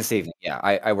 Starting this evening. Yeah,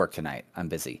 I work tonight. I'm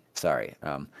busy. Sorry.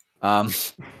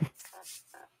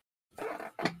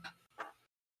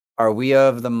 Are we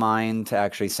of the mind to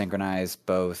actually synchronize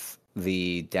both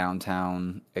the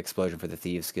downtown explosion for the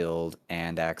Thieves Guild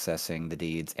and accessing the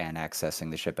deeds and accessing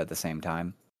the ship at the same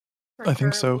time? I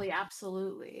think so. Preferably,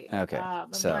 absolutely. Okay,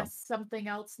 so- Unless something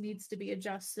else needs to be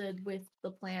adjusted with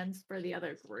the plans for the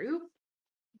other group,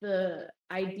 the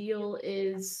ideal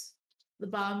is the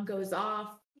bomb goes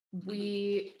off,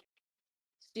 we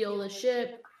steal the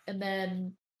ship, and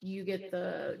then you get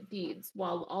the deeds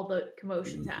while all the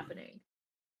commotion's happening.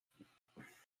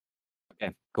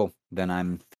 Okay, cool. Then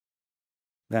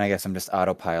I guess I'm just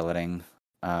autopiloting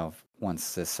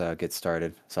once this gets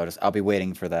started. So I'll be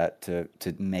waiting for that to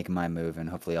make my move, and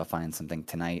hopefully I'll find something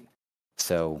tonight.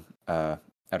 So I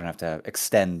don't have to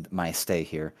extend my stay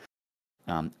here.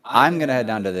 I'm gonna head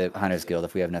down to the Hunters Guild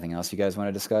if we have nothing else you guys want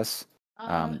to discuss.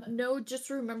 No, just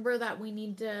remember that we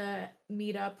need to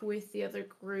meet up with the other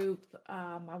group.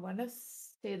 I want to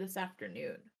say this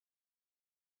afternoon.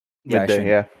 Yeah, I Midday, shouldn't-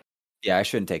 yeah. Yeah, I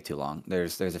shouldn't take too long.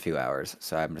 There's a few hours,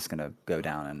 so I'm just gonna go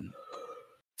down and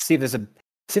see if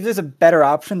there's a better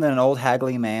option than an old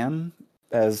haggling man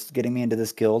as getting me into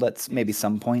this guild at maybe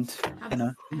some point, you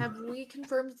know, Have we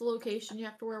confirmed the location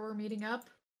yet for where we're meeting up?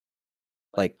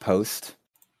 like post.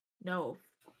 No,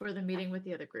 for the meeting with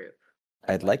the other group.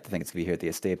 I'd like to think it's gonna be here at the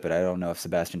estate, but I don't know if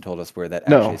Sebastian told us where that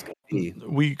No. actually is gonna be.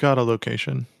 We got a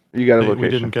location. You got a We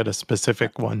location. didn't get a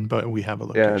specific one, but we have a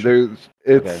Yeah, location.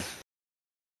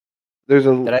 there's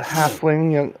a Did I-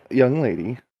 halfling young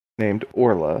lady named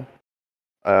Orla.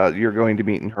 You're going to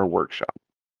meet in her workshop.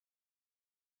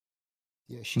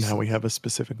 Yeah, Now we have a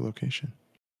specific location.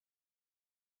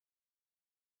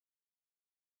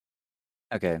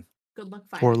 Okay, Good luck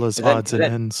finding. Orla's Is that- odds is and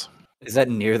that- ends. is that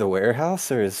near the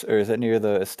warehouse or is it near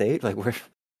the estate? Like where?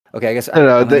 Okay, I guess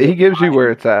No, I'm gonna he go gives you find-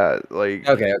 where it's at. Like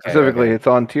Okay, specifically, okay. it's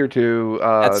on tier 2,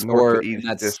 That's north for- to east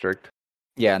that's- district.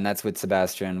 Yeah, and that's with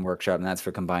Sebastian workshop, and that's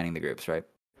for combining the groups, right?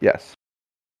 Yes.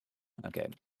 Okay.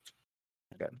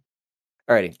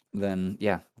 Alrighty, then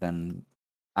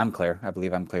I'm clear. I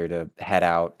believe I'm clear to head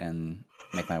out and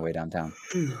make my way downtown.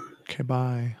 Okay,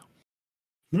 bye.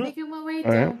 Making my way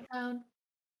All right. downtown.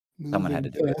 Someone had to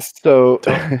do it. Fast. So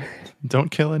Don't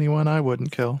kill anyone I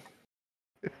wouldn't kill.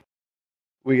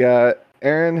 we got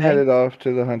Aaron Hey. headed off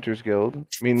to the Hunters Guild.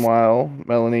 Meanwhile,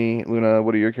 Melanie, Luna,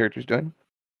 what are your characters doing?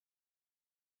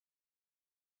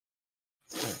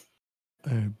 Uh,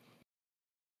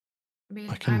 I mean,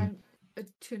 I can- I'm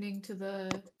attuning to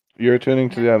the. You're tuning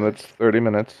to them. That's 30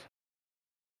 minutes.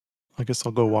 I guess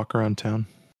I'll go walk around town.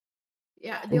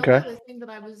 Yeah, the Okay. only other thing that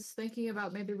I was thinking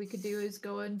about maybe we could do is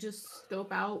go and just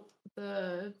scope out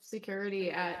the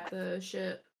security at the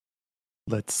ship.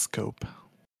 Let's scope.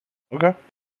 Okay.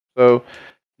 So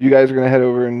you guys are gonna head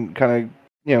over and kind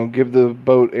of, give the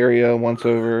boat area once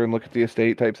over and look at the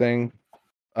estate type thing.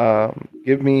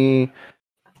 Give me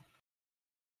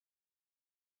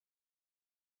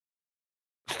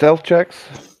stealth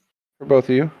checks for both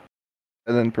of you,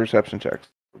 and then perception checks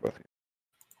for both of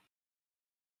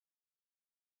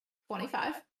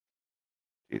 25.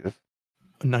 you. Jesus,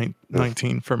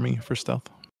 19 for me for stealth.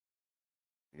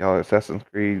 y'all are Assassin's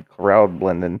Creed crowd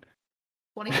blending.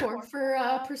 24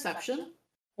 for perception.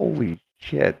 Holy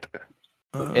shit!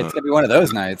 It's gonna be one of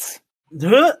those nights.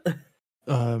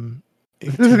 Um,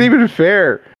 This isn't 18. even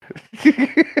fair.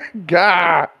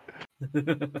 God.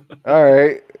 All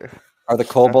right. Are the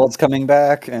kobolds coming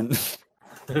back? And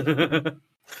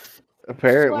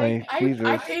Apparently, Like, I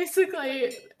Jesus.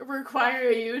 basically require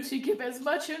you to give as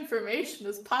much information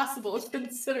as possible,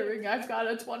 considering I've got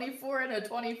a 24 and a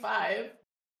 25.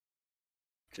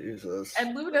 Jesus.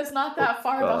 And Luna's not that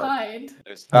far God. behind.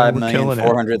 there's Oh, we're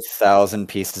 5,400,000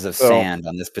 pieces of So- sand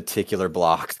on this particular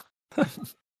block.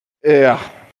 Yeah.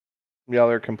 Y'all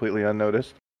are completely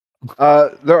unnoticed.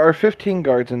 There are 15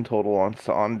 guards in total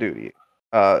on duty.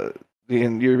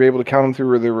 And you're able to count them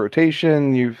through their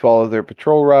rotation. You follow their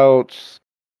patrol routes.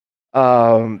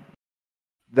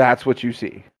 That's what you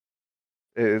see.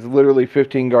 It is literally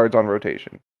 15 guards on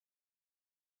rotation.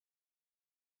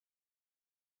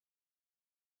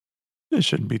 It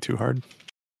shouldn't be too hard.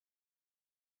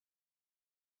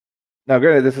 Now,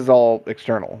 granted, this is all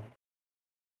external.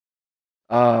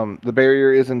 The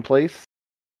barrier is in place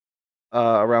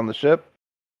around the ship.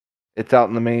 It's out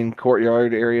in the main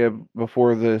courtyard area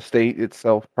before the estate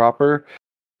itself proper.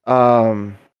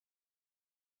 Good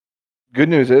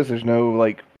news is there's no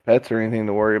pets or anything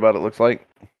to worry about. It looks like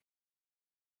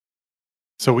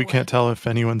So we can't tell if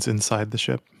anyone's inside the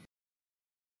ship.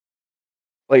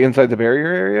 inside the barrier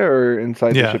area or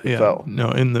inside the ship itself. No,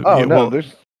 in the. Oh yeah, no, well,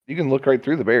 you can look right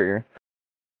through the barrier.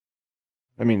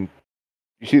 I mean,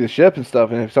 you see the ship and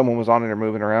stuff, and if someone was on it or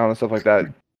moving around and stuff like that,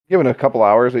 given a couple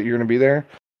hours that you're going to be there,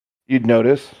 you'd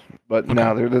notice. But no,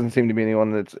 Okay. there doesn't seem to be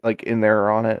anyone that's in there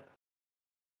or on it.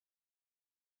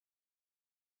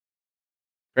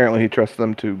 Apparently, he trusts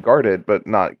them to guard it, but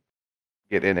not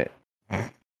get in it.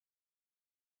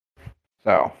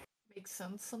 So, Makes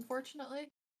sense, unfortunately.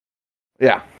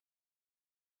 yeah.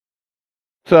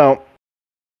 So,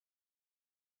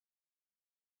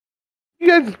 you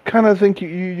guys kind of think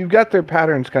you've got their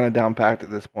patterns kind of down packed at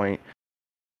this point.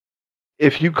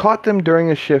 If you caught them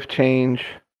during a shift change,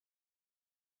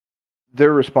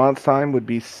 their response time would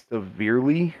be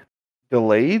severely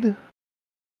delayed,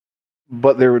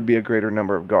 but there would be a greater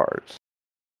number of guards.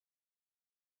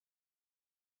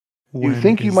 when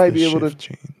think you is might the be able to- shift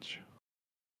change?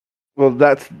 Well,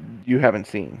 that's you haven't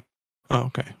seen. Oh,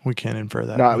 okay. We can't infer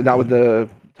that. Not with the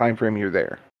time frame you're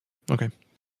there. Okay.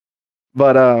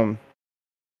 But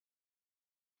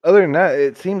Other than that,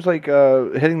 it seems like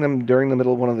hitting them during the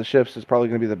middle of one of the shifts is probably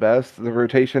going to be the best. The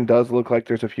rotation does look like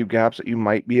there's a few gaps that you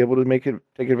might be able to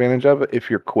take advantage of if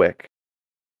you're quick.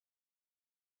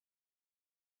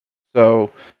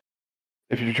 So,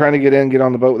 if you're trying to get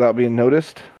on the boat without being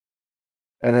noticed,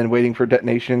 and then waiting for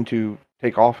detonation to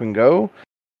take off and go,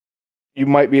 you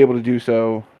might be able to do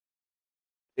so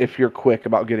if you're quick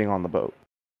about getting on the boat.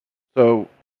 So,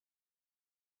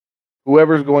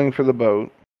 whoever's going for the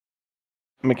boat,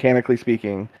 mechanically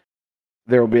speaking,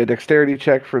 there will be a dexterity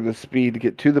check for the speed to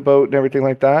get to the boat and everything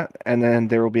like that, and then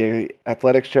there will be a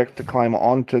athletics check to climb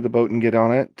onto the boat and get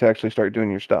on it to actually start doing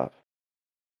your stuff.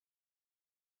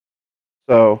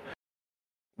 So,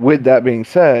 with that being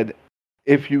said,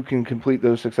 if you can complete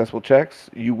those successful checks,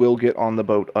 you will get on the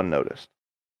boat unnoticed,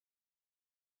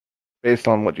 based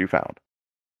on what you found.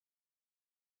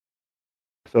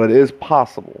 So it is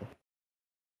possible.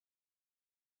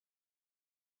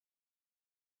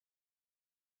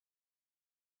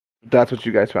 That's what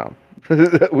you guys found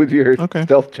with your Okay.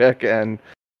 stealth check and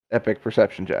epic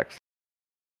perception checks.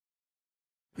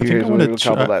 I You think I guys wanna will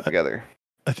couple try- that together.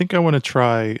 I think I want to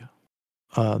try.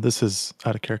 This is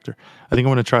out of character. I think I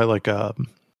want to try like a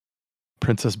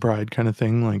Princess Bride kind of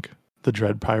thing, like the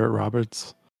Dread Pirate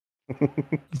Roberts.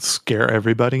 Scare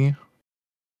everybody.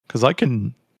 Because I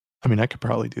could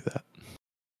probably do that.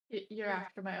 You're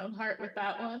after my own heart with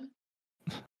that one.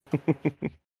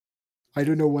 I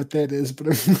don't know what that is, but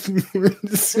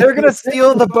They're gonna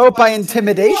steal the boat by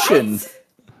intimidation.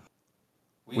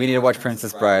 We need to watch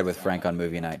Princess Bride with Frank on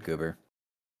movie night, Goober.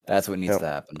 That's what needs Yep. to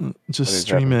happen. Just That is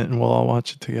stream happening. it and we'll all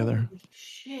watch it together.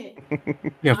 Shit.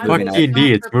 Yeah, I fuck was night. D&D,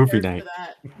 not it's movie prepared night. for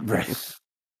that. Right.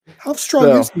 How strong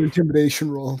So- is the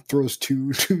intimidation roll? Throws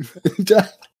 2.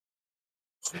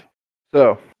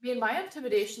 So, I mean, my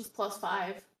intimidation's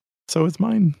 +5. So it's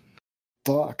mine.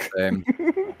 Fuck. Same.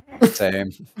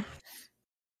 Same.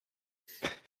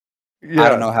 yeah. I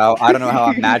don't know how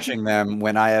I'm matching them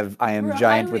when I am We're a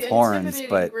giant highly with horns, intimidating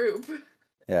but group.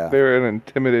 yeah. They're an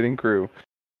intimidating crew.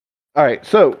 All right.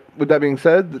 So, with that being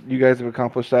said, you guys have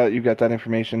accomplished that. You've got that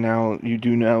information now. You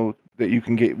do know that you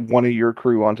can get one of your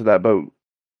crew onto that boat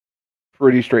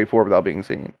pretty straightforward without being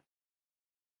seen.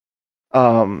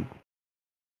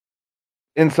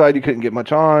 Inside you couldn't get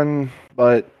much on,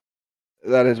 but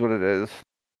that is what it is.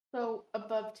 So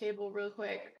above table, real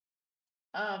quick.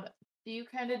 Do you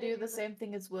kind of do the same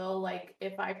thing as Will? Like,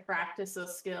 if I practice a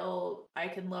skill, I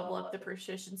can level up the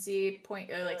proficiency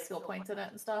point, or like skill points in it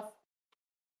and stuff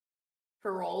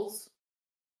for rolls.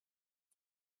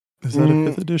 Is that a Mm.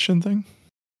 5th edition thing?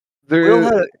 There Will is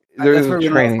had- there that's is where a we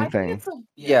training I think thing. it's a-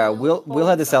 Yeah, Will both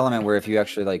had this of them. element where if you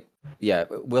actually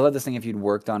Will had this thing if you'd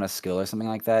worked on a skill or something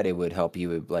like that, it would help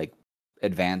you like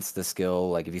advance the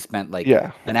skill. Like if you spent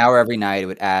Yeah. an hour every night, it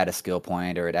would add a skill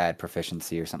point or it'd add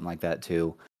proficiency or something like that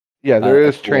too. Yeah, there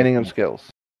is cool. training of skills.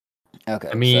 Okay.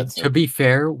 I so mean, that's to be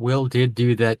fair, Will did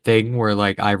do that thing where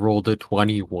like I rolled a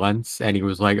 20 once and he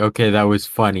was like, okay, that was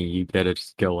funny. You get a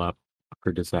skill up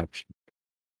for deception.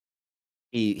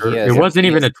 he Or has, it wasn't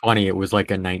he even has- a 20, it was like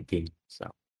a 19. So,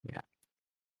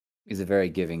 he's a very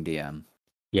giving DM.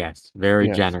 yes, very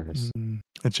Yes. generous.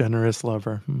 A generous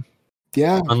lover.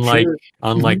 Yeah. Unlike sure.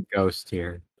 unlike Ghost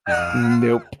here.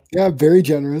 Nope. Yeah, very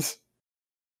generous.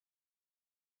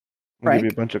 I'll give you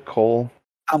a Frank? bunch of coal.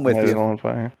 I'm with light it you. all on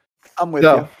fire. I'm with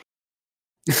So,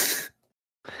 you.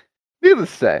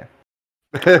 needless to say,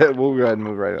 we'll go ahead and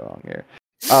move right along here.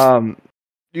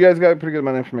 You guys got a pretty good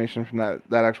amount of information from that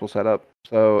actual setup.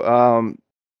 So,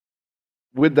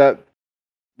 with that,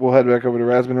 we'll head back over to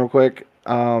Rasmus real quick.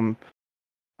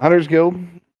 Hunters Guild,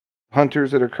 hunters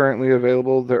that are currently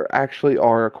available, there actually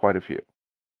are quite a few.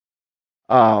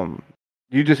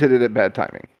 You just hit it at bad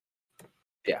timing.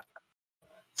 Yeah.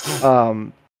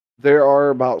 There are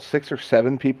about 6 or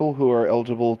 7 people who are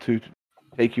eligible to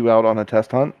take you out on a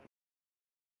test hunt.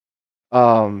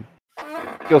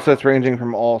 Skill sets ranging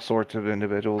from all sorts of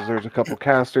individuals. There's a couple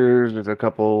casters. There's a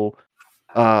couple.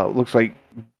 Looks like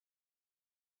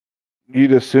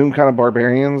you'd assume kind of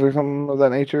barbarians or something of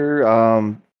that nature.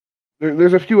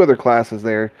 There's a few other classes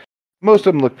there. Most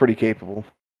of them look pretty capable.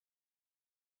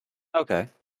 Okay.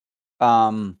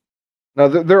 Now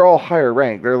they're all higher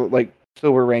rank. They're like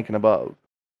silver rank and above.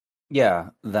 Yeah,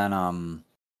 then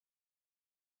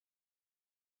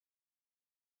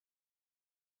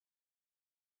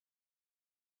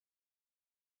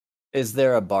is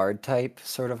there a bard type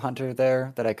sort of hunter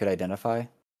there that I could identify?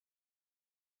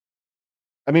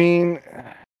 I mean,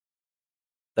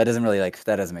 That doesn't really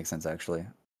that doesn't make sense actually.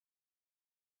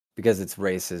 Because it's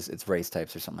race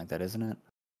types or something like that, isn't it?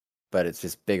 But it's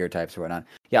just bigger types or whatnot.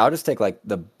 Yeah, I'll just take like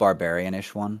the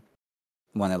barbarian-ish one.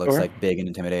 One that looks Sure. like big and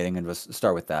intimidating, and just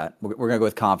start with that. We're gonna go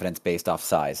with confidence based off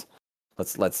size.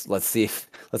 Let's see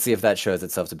if that shows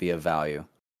itself to be of value.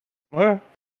 Okay.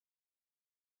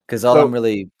 Because all So- I'm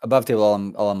really above table,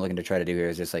 all I'm looking to try to do here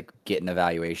is just like get an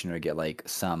evaluation or get like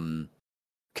some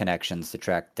connections to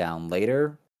track down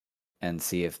later, and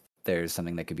see if there's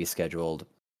something that could be scheduled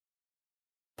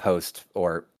post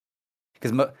or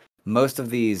because most of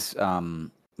these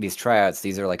tryouts,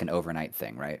 these are like an overnight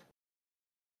thing, right?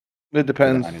 It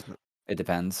depends. It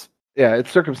depends. Yeah,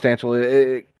 it's circumstantial.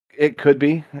 It could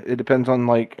be. It depends on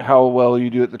like how well you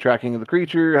do at the tracking of the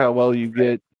creature, how well you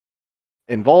get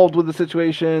involved with the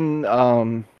situation.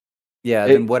 Yeah,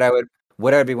 It- then what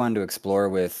I'd be wanting to explore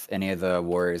with any of the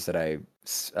warriors that I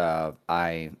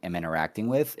am interacting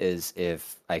with is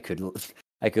if I could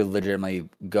legitimately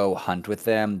go hunt with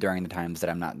them during the times that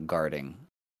I'm not guarding.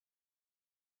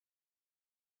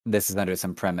 This is under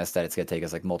some premise that it's gonna take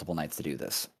us like multiple nights to do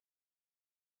this,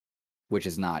 which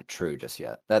is not true just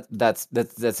yet. That's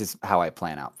just how I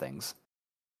plan out things.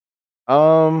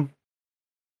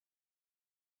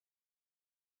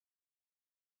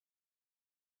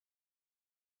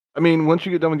 I mean, once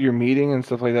you get done with your meeting and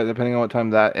stuff like that, depending on what time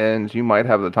that ends, you might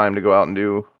have the time to go out and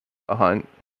do a hunt.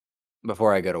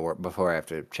 Before I go to work, before I have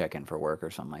to check in for work or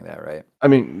something like that, right? I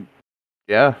mean,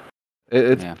 yeah,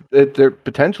 Yeah. there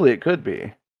potentially it could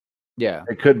be. Yeah.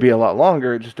 It could be a lot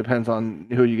longer. It just depends on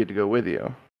who you get to go with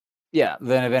you. Yeah.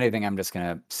 Then if anything, I'm just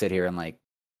gonna sit here and like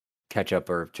catch up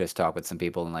or just talk with some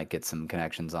people and like get some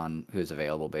connections on who's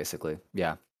available, basically.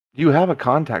 Yeah. You have a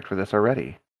contact for this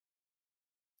already.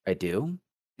 I do.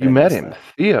 You Did I met miss him, that?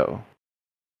 Theo.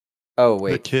 Oh The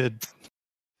wait. kid,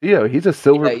 Theo, he's a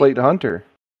silver Yeah, plate hunter.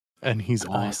 and he's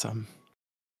Nice. awesome.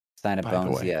 Sign of by the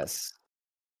bones, way. yes.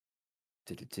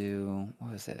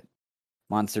 What was it?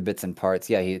 Monster bits and parts.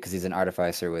 Yeah, because he's an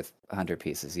artificer with 100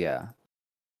 pieces. Yeah.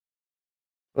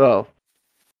 Well,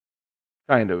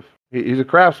 kind of. He's a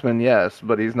craftsman, yes,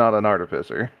 but he's not an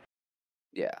artificer.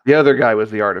 Yeah. The other guy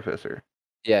was the artificer,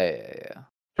 Yeah.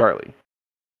 Charlie.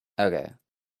 Okay.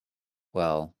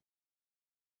 Well,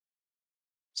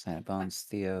 sign of bones,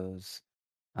 Theo's.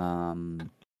 Let me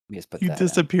just put You that in.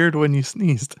 disappeared when you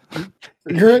sneezed.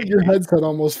 Your headset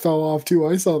almost fell off too.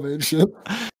 I saw that shit.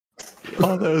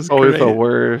 Oh, that was Always the great.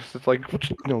 worst. It's like,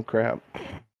 no crap.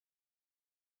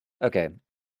 Okay.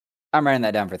 I'm writing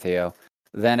that down for Theo.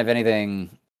 Then, if anything,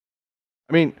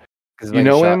 I mean, because you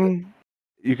know him.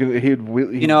 You can. He'd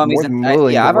You know him, he's more than an-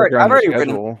 willing yeah, to I've work already- around I've your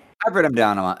already written- schedule. I've written him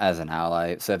down as an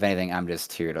ally. So if anything, I'm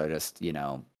just here to just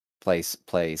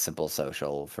play simple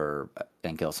social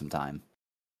and kill some time.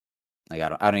 Like I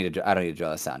don't need to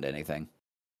draw this sound to anything.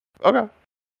 Okay.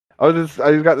 I just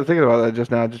got to thinking about that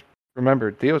just now. I just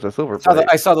remembered Theo's a silver plate.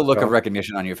 I saw the look so- of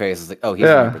recognition on your face. It's like, oh, he's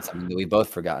Yeah. remembered something that we both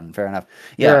forgotten. Fair enough.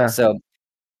 Yeah. Yeah. So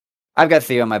I've got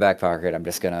Theo in my back pocket. I'm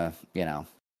just gonna, Yeah,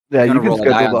 gonna you can roll an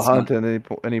eye schedule on the hunt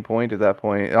at any point at that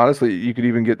point. Honestly, you could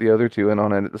even get the other two in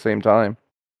on it at the same time.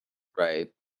 right.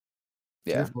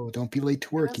 Yeah. Careful, don't be late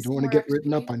to work. us You don't want to more get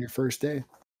written up XP. on your first day.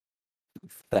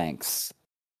 Thanks,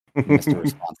 Mr.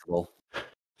 Responsible.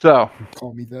 So,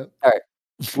 Call me that.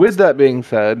 with that being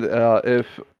said, if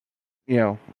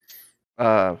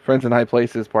Friends in High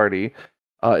Places party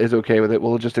is okay with it,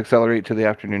 we'll just accelerate to the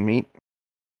afternoon meet.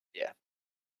 Yeah.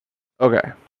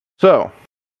 Okay. So,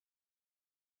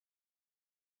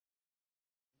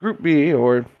 Group B,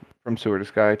 or from Sewer to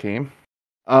Sky team,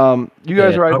 you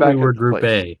guys Yeah, ride but back we were into Group place.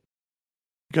 A.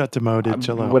 Got demoted.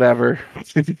 Chill out. Whatever.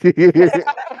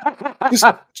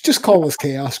 Just call us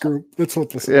Chaos Group. That's what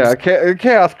this Yeah, is.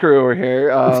 Chaos Crew over here.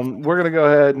 We're gonna go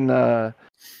ahead and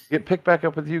get picked back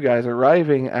up with you guys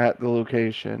arriving at the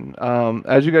location.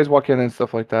 As you guys walk in and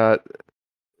stuff like that,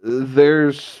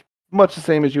 there's much the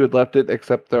same as you had left it,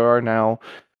 except there are now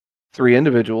 3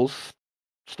 individuals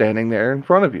standing there in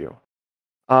front of you.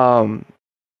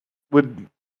 Would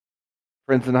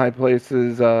Friends in High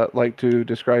Places like to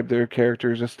describe their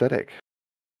character's aesthetic?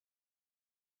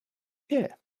 Yeah.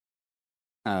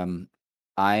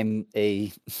 I'm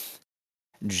a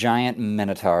giant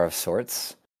minotaur of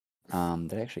sorts.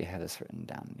 Did I actually have this written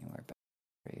down anywhere?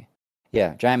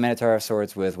 Yeah, giant minotaur of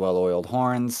sorts with well-oiled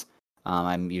horns.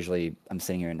 I'm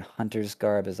sitting here in hunter's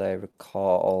garb, as I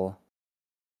recall.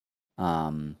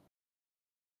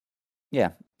 Yeah,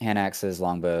 hand axes,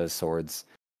 longbows, swords,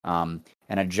 and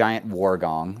a giant war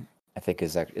gong. I think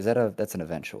that's an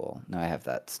eventual. No, I have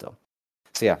that still.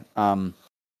 So yeah,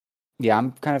 yeah,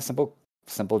 I'm kind of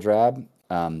simple drab,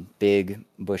 big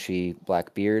bushy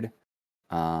black beard,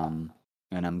 and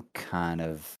I'm kind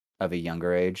of a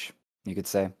younger age, you could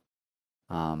say.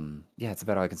 Yeah, it's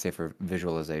about all I can say for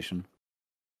visualization.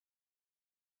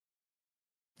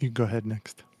 You go ahead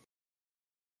next.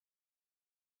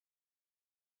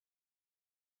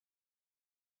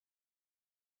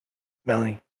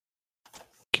 Melanie.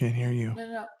 Can't hear you.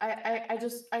 No. I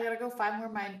gotta go find where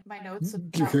my notes.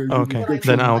 Okay, about Okay, what I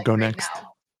then look I'll like go right next.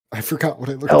 now. I forgot what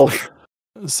I looked Elf.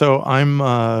 like. So I'm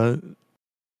a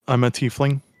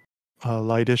tiefling,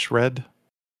 lightish red,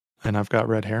 and I've got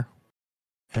red hair,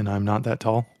 and I'm not that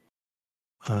tall.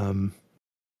 And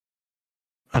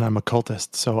I'm a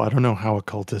cultist, so I don't know how a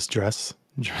cultist dresses.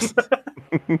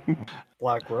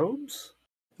 Black robes?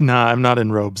 Nah, I'm not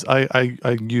in robes. I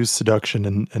use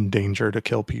seduction and danger to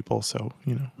kill people, so,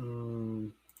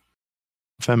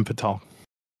 femme fatale.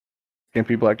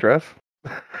 Skimpy black dress.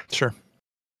 Sure.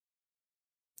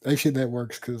 Actually, that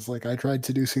works because like I tried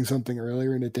seducing something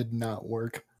earlier and it did not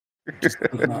work. Just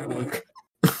did not work.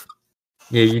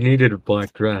 Yeah, you needed a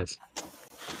black dress. It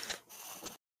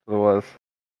was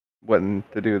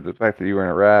wasn't to do with the fact that you were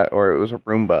in a rat or it was a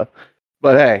Roomba.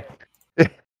 But hey.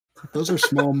 Those are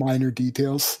small, minor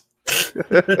details.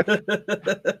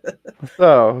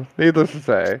 So, needless to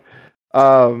say,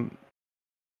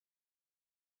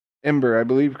 Ember, I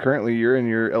believe currently you're in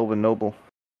your Elven Noble.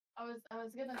 I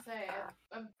was gonna say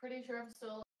I'm pretty sure I'm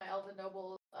still in my Elven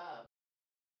Noble.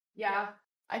 Yeah,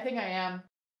 I think I am.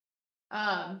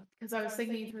 Because I was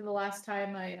thinking through the last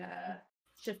time I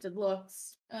shifted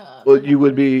looks. Well, you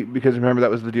would be, because remember that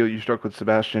was the deal you struck with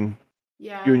Sebastian.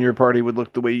 Yeah. You and your party would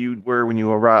look the way you were when you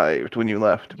arrived, when you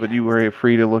left, but you were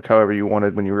free to look however you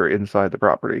wanted when you were inside the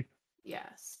property.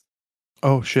 Yes.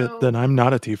 Oh shit, So- then I'm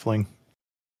not a tiefling.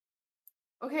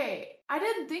 Okay, I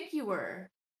didn't think you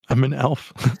were. I'm an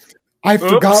elf. I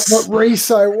forgot Oops. what race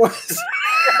I was.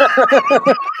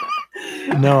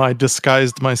 No, I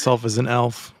disguised myself as an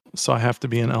elf, so I have to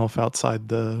be an elf outside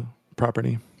the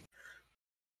property.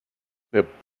 Yep.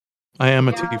 I am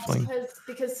a Yeah, tiefling.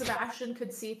 because Sebastian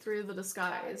could see through the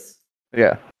disguise.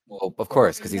 Yeah. Well, of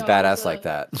course, because he's No, badass the- like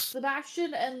that.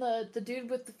 Sebastian and the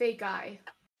dude with the fake eye.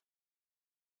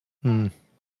 Hmm.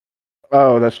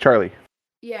 Oh, that's Charlie.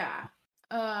 Yeah.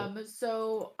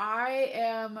 So I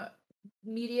am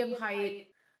medium height.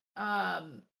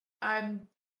 I'm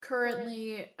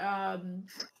currently I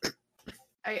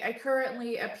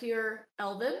currently appear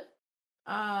elven,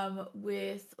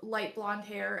 with light blonde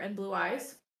hair and blue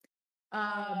eyes.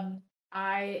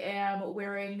 I am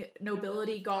wearing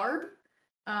nobility garb.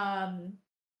 And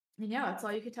yeah, that's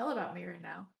all you can tell about me right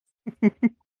now.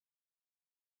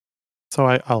 So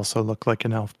I also look like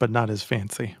an elf, but not as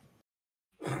fancy.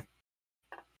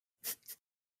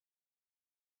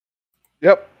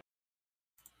 Yep.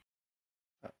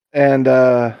 And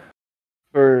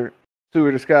for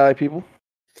Sewer to Sky people,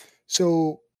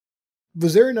 So,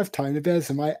 was there enough time to pass?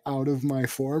 Am I out of my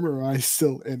form or am I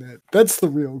still in it? That's the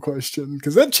real question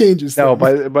because that changes. no,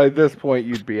 things. by this point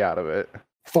you'd be out of it.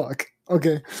 Fuck.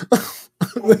 Okay.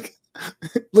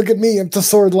 look at me. I'm the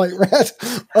sword light rat.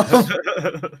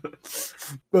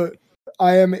 But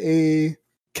I am a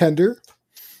Kender.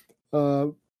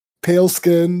 Pale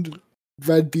skinned,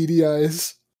 red beady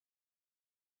eyes.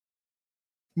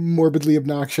 Morbidly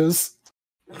obnoxious.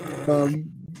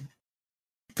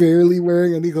 Barely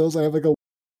wearing any clothes. I have like a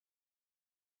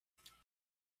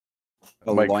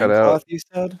Might cut out. loincloth, you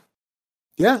said?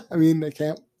 yeah. I mean, I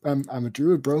can't. I'm a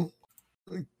druid, bro.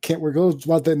 I can't wear clothes.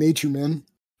 Want that nature, man.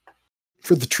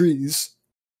 For the trees.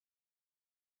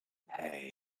 Hey.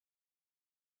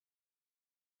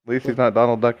 At least he's not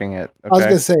Donald Ducking it. I was Okay.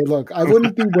 gonna say, look, I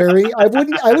wouldn't be wearing. I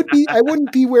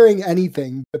wouldn't be wearing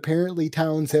anything. Apparently,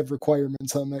 towns have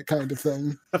requirements on that kind of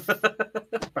thing.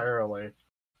 Apparently.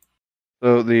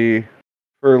 So the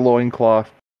fur loincloth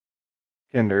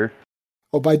Kinder.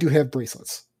 Oh, but I do have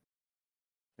bracelets.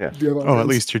 Yeah. Do you have Oh, at others?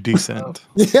 least you're decent.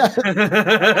 Yeah,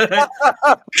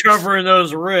 Covering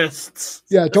those wrists.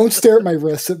 yeah. Don't stare at my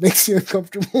wrists. It makes me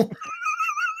uncomfortable.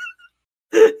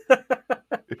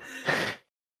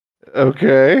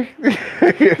 Okay.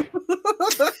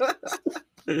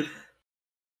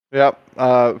 Yep.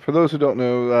 For those who don't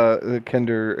know, the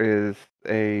Kinder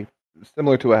is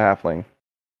similar to a halfling.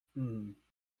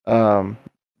 A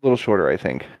little shorter, I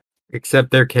think.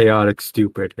 Except they're chaotic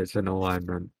stupid as an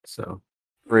alignment, so.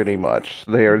 Pretty much.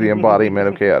 They are the embodiment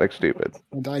of chaotic stupid.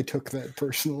 And I took that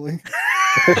personally.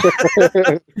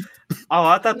 Oh,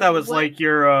 I thought that was like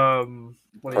your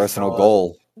what do you Personal call it?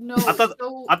 goal. No,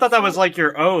 I thought that was like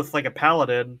your oath, like a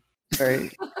paladin. Right.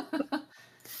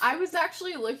 I was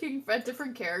actually looking at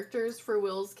different characters for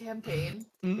Will's campaign,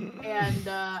 and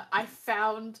I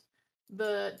found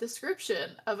the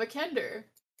description of a Kender.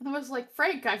 And I was like,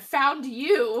 Frank, I found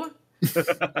you!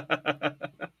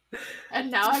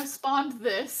 And now I've spawned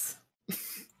this.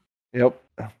 Yep.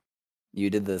 You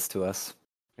did this to us.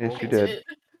 Yes, I you did.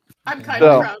 I'm kind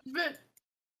So- of proud of it.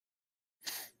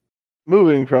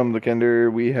 Moving from the Kinder,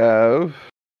 we have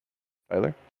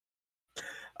Tyler?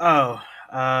 Oh,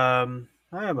 I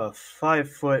am a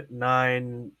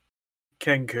 5'9"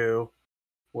 Kenku,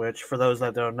 which for those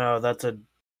that don't know, that's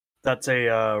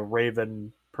a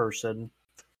raven person.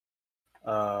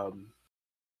 I'm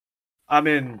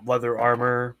in leather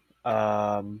armor.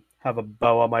 Have a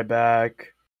bow on my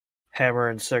back, hammer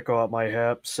and sickle at my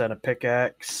hips, and a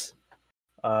pickaxe.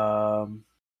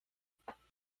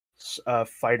 A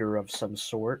fighter of some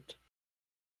sort,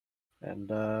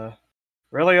 and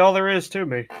really all there is to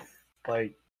me.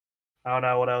 Like, I don't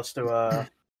know what else to.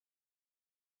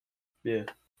 Yeah.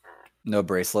 No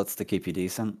bracelets to keep you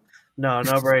decent. No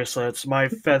bracelets. My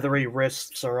feathery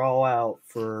wrists are all out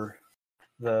for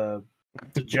the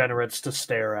degenerates to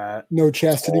stare at. No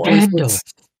chastity Scandalous.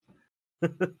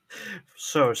 bracelets.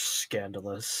 So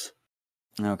scandalous.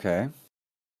 Okay.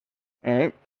 All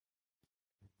right.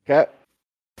 Cat.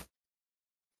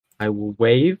 I will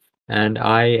wave, and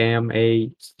I am a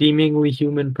seemingly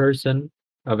human person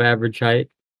of average height,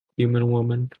 human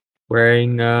woman,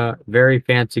 wearing very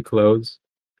fancy clothes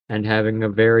and having a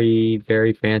very,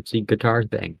 very fancy guitar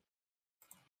thing.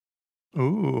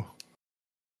 Ooh.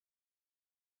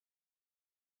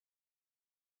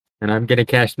 And I'm gonna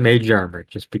cast Mage Armor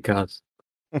just because.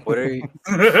 What are you?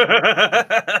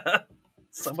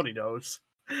 Somebody knows.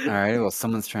 All right. Well,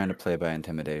 someone's trying to play by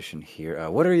intimidation here.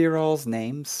 What are your all's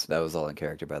names? That was all in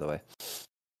character, by the way.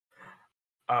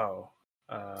 Oh,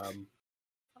 I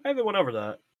haven't went over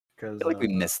that I because feel like we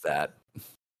missed that.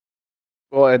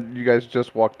 Well, and you guys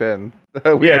just walked in.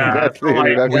 We Yeah, hadn't so,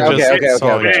 like, okay, we okay, just okay,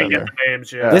 saw okay, each okay. we didn't other. get the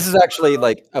names yet. Yeah. This is actually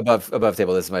like above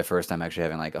table. This is my first time actually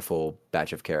having like a full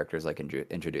batch of characters like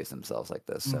introduce themselves like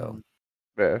this. So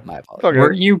Yeah. my It's all apologies. good.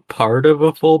 Were you part of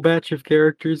a full batch of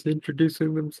characters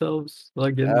introducing themselves,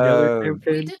 like in the other We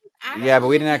campaign? didn't Yeah, but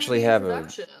we didn't do actually the have a.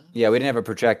 introduction. Yeah, we didn't have a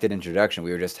projected introduction.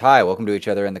 We were just hi, welcome to each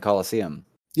other in the Coliseum.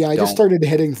 Yeah, I Don't- just started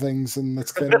hitting things, and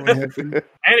that's kind of what happened.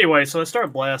 Anyway, so I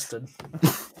started blasting.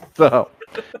 So,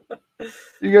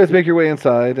 you guys make your way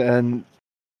inside, and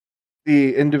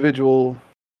the individual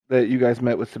that you guys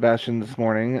met with Sebastian this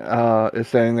morning is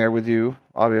standing there with you,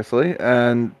 obviously,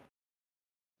 and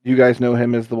you guys know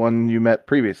him as the one you met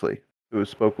previously, who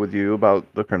spoke with you about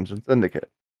the Crimson Syndicate.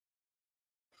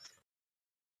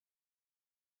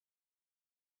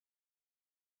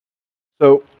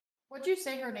 So, What'd you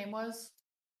say her name was?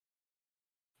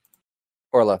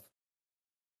 Orla.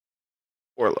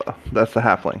 Orla, that's the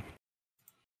halfling.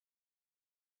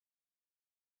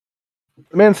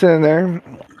 The man standing there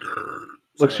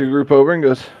looks your group over and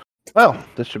goes, well,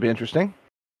 this should be interesting.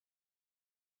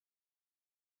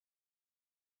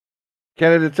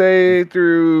 Candidates A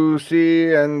through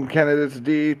C and candidates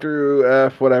D through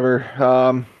F,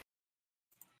 whatever.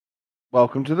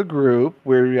 Welcome to the group.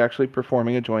 We're actually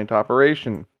performing a joint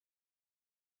operation.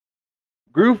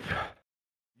 Group,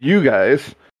 you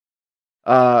guys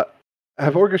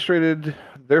have orchestrated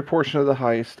their portion of the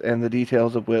heist and the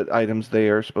details of what items they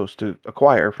are supposed to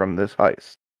acquire from this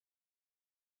heist.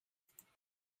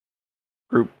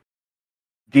 Group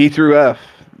D through F,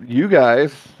 you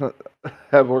guys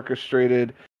have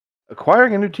orchestrated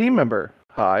acquiring a new team member.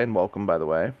 Hi, and welcome, by the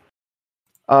way.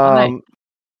 Hi.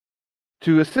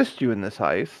 To assist you in this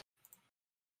heist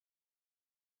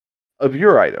of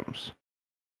your items.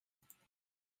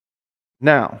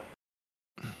 Now,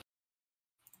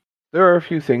 there are a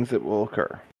few things that will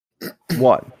occur.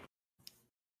 One,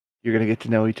 you're going to get to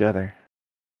know each other.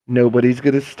 Nobody's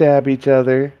going to stab each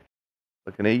other.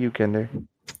 Looking at you, Kinder.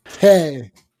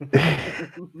 Hey,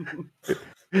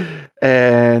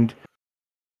 And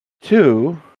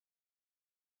two,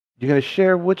 you're going to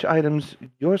share which items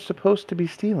you're supposed to be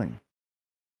stealing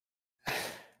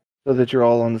so that you're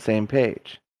all on the same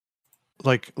page.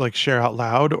 Like share out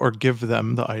loud or give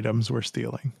them the items we're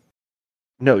stealing.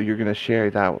 No, you're going to share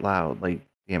it out loud, like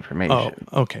the information,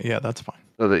 Oh, okay, yeah, that's fine.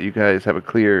 so that you guys have a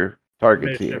clear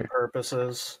target Mission here.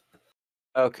 purposes.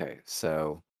 Okay,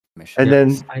 so mission. And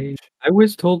then I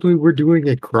was told we were doing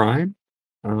a crime.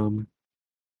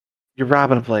 you're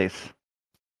robbing a place.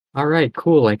 All right,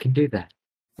 cool. I can do that.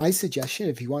 my suggestion,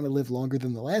 if you want to live longer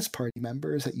than the last party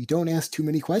member, is that you don't ask too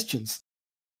many questions.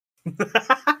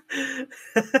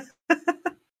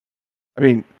 I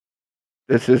mean,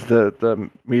 this is the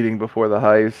meeting before the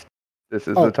heist. This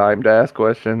is Oh. the time to ask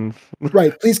questions.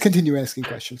 Right. Please continue asking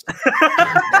questions.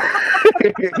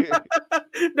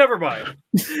 Never mind.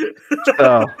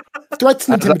 So, Threats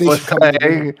and as I was intimidation come later.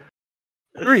 saying,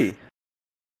 3.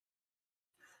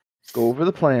 Go over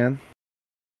the plan.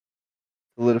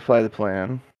 Solidify the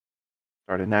plan.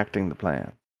 Start enacting the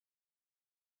plan.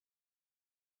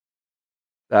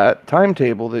 That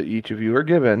timetable that each of you are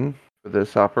given for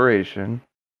this operation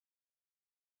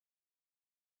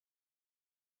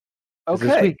is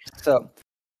this Okay. week. So,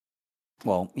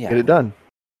 well, yeah. Get it done.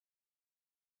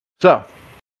 So,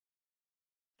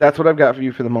 that's what I've got for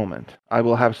you for the moment. I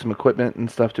will have some equipment and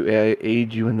stuff to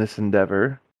aid you in this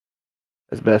endeavor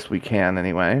as best we can,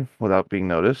 anyway, without being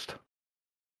noticed.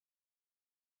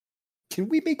 Can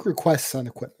we make requests on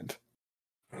equipment?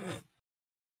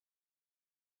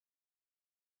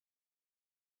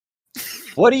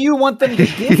 What do you want them to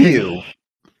give you?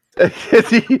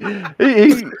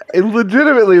 he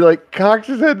legitimately like cocks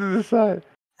his head to the side.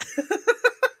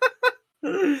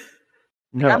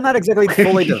 No. I'm not exactly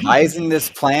fully devising this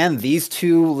plan. These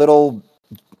two little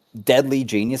deadly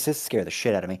geniuses scare the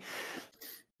shit out of me.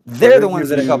 They're the ones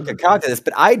that have helped concoct this,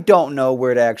 but I don't know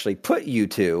where to actually put you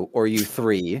two or you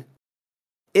three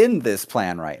in this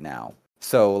plan right now.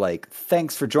 So, like,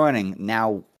 thanks for joining.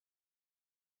 Now,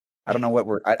 I don't know what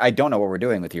I don't know what we're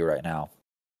doing with you right now.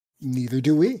 Neither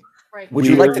do we. Right. Would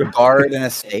you like to guard an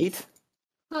estate?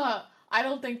 Huh. I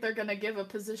don't think they're gonna give a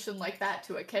position like that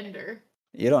to a Kender.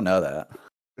 You don't know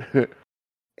that.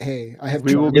 Hey, I have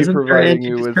We will jobs. be Isn't there providing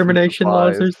you with some anti-discrimination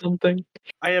laws or supplies. something?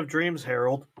 I have dreams,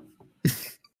 Harold.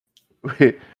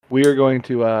 We are going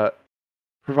to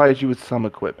provide you with some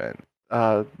equipment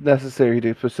necessary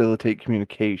to facilitate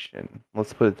communication.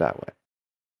 Let's put it that way.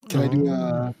 Can I do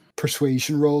a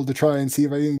persuasion roll to try and see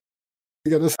if I can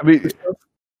get us? I mean,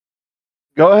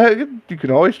 go ahead. You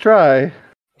can always try.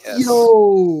 Yes. Yo,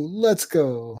 let's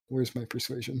go. Where's my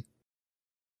persuasion?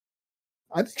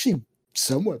 I'm actually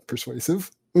somewhat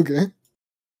persuasive. Okay.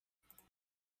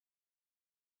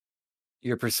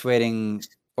 You're persuading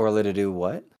Orla to do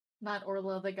what? Not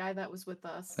Orla, the guy that was with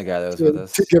us. The guy that was with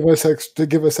us. To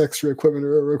give us extra equipment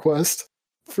or a request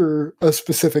for a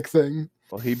specific thing.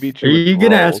 Well, he beat Are you. with you the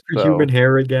gonna roll, ask for so- human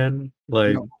hair again?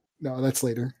 Like, No, that's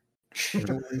later. Don't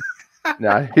worry.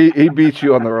 Nah, he beat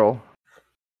you on the roll.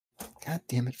 God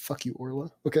damn it! Fuck you, Orla.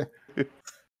 Okay.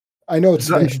 I know it's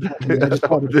this Spanish. I just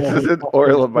wanted to call her isn't fucking-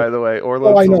 Orla, by the way.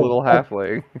 Orla's I a know. little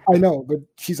halfling. I know, but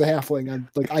she's a halfling.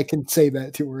 I can say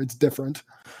that to her. It's different.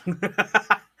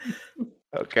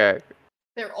 Okay.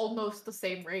 They're almost the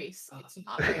same race. It's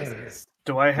not racist.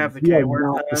 Do I have the You are K word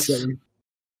not the pass? same.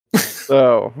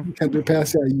 So, Kender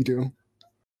pass, yeah, you do.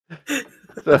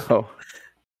 so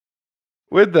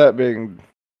with that being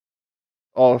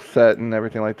all set and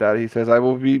everything like that, he says, I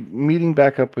will be meeting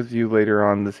back up with you later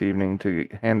on this evening to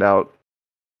hand out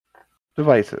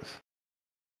devices.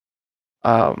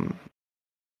 Brasman,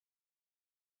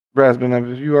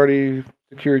 have you already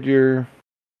secured your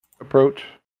approach?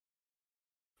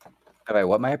 Have I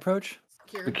what my approach?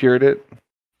 Secured it?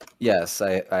 Yes,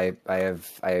 I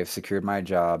have secured my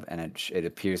job, and it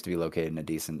appears to be located in a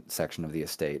decent section of the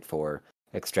estate for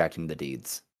extracting the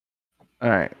deeds. All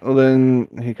right. Well, then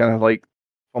he kind of like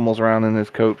fumbles around in his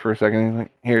coat for a second. He's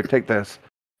like, "Here, take this,"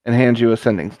 and hands you a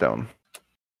sending stone.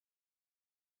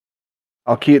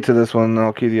 I'll key it to this one, and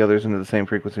I'll key the others into the same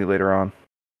frequency later on.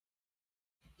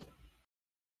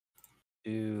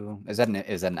 Is that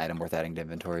an item worth adding to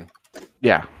inventory?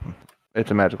 Yeah,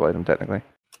 it's a magical item technically.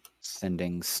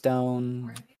 Sending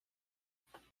stone.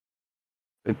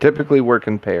 They typically work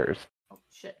in pairs. Oh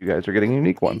shit. You guys are getting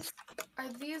unique ones. Are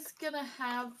these gonna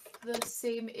have the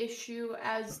same issue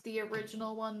as the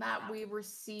original one that we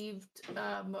received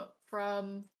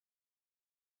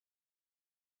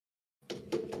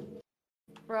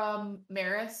from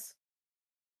Maris?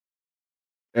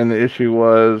 And the issue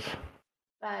was,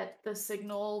 That the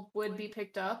signal would be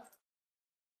picked up?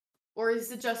 Or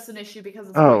is it just an issue because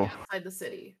it's Oh. going outside the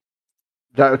city?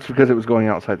 that's because it was going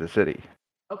outside the city.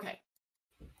 Okay.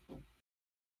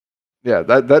 Yeah,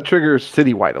 that triggers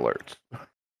citywide alerts.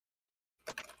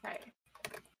 Okay.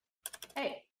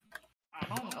 Hey,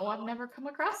 I don't know. I've never come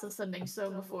across a sending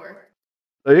stone before.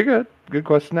 So you're good. Good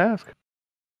question to ask.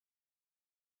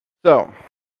 So,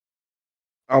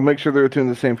 I'll make sure they're attuned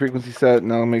to the same frequency set,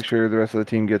 and I'll make sure the rest of the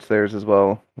team gets theirs as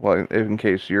well, in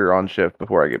case you're on shift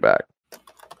before I get back.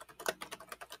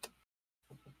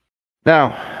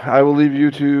 Now, I will leave you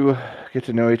to get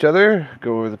to know each other,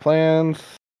 go over the plans,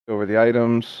 go over the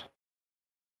items,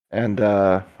 and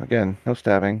again, no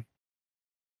stabbing.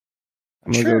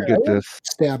 I'm gonna Sure, go I get won't this.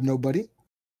 stab nobody.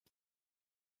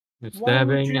 Why would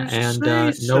stabbing you and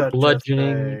say such no a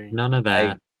bludgeoning, thing? none of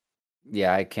that.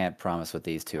 Yeah, I can't promise what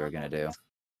these two are gonna do.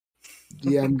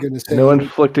 Yeah, I'm gonna say No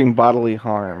inflicting bodily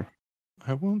harm.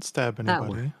 I won't stab That one.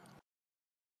 anybody.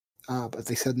 but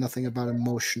they said nothing about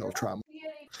emotional trauma.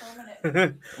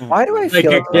 Why do I feel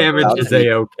Psychic like I'm damage about is to be-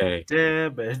 a-okay.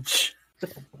 Damage.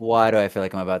 Why do I feel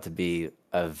like I'm about to be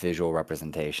a visual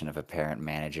representation of a parent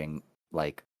managing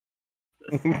like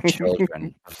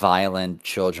children, violent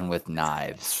children with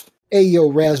knives? Hey,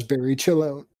 yo, Raspberry, chill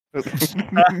out. Did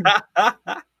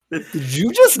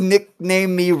you just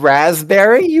nickname me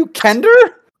Raspberry, you Kender?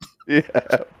 Yeah.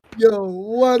 Yo,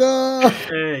 what up?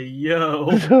 Hey,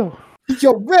 yo. So,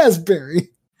 Yo, Raspberry.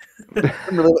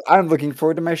 I'm looking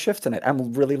forward to my shift tonight.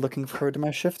 I'm really looking forward to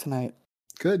my shift tonight.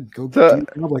 Good. Go So- do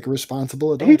your job like a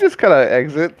responsible adult. he just kind of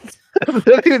exits.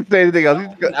 Doesn't even say anything else.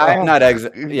 He's just I'm not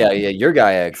exit. Yeah, your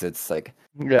guy exits. Like,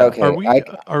 yeah. okay, Are we I-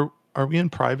 are we in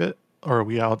private or are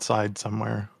we outside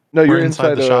somewhere? No, you're We're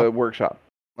inside inside the the shop? workshop.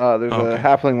 There's Oh, a okay.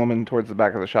 halfling woman towards the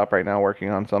back of the shop right now working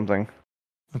on something.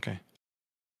 Okay.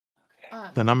 Um,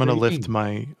 Then I'm gonna What do you lift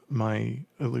my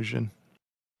illusion.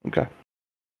 Okay.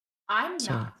 I'm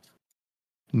So- not.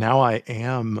 Now I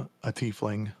am a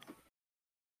tiefling.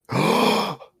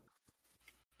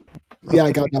 Yeah,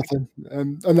 I got nothing.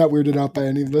 I'm not weirded out by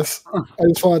any of this. I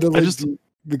just wanted to like just-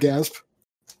 the gasp.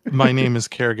 My name is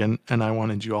Kerrigan, and I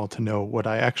wanted you all to know what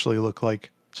I actually look like,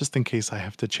 just in case I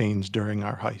have to change during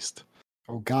our heist.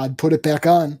 Oh God, put it back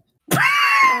on.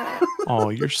 Oh,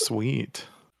 you're sweet.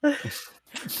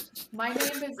 My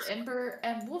name is Ember,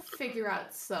 and we'll figure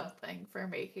out something for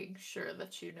making sure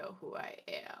that you know who I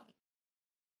am.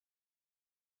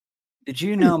 did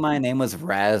you know my name was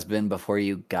Rasbin before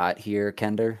you got here,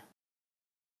 Kender?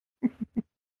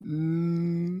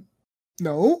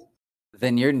 No.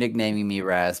 Then your nicknaming me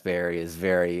Raspberry is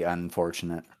very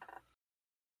unfortunate.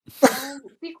 Oh,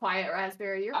 be quiet,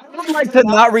 Raspberry. You're I would like to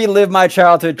not relive my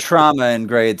childhood trauma in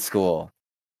grade school.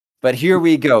 But here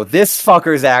we go. This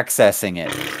fucker's accessing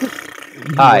it.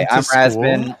 You Hi, went to I'm school?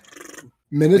 Rasbin.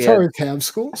 Minotaur have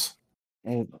schools?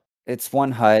 It's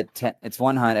one hut. It's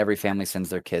one hut. Every family sends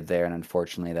their kid there, and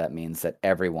unfortunately, that means that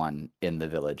everyone in the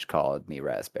village called me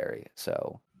Raspberry.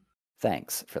 So,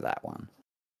 thanks for that one.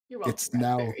 You're welcome, It's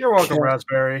now. Raspberry. You're welcome, Yeah.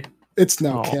 Raspberry. It's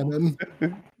now Oh. canon.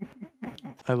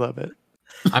 I love it.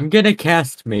 I'm gonna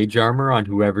cast mage armor on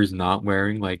whoever's not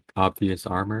wearing like obvious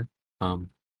armor.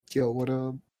 Yo, what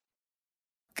up?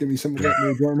 Give me some of that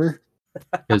mage armor.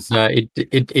 Because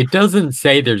it doesn't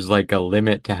say there's like a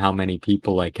limit to how many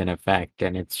people I can affect,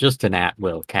 and it's just an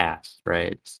at-will cast,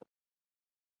 right?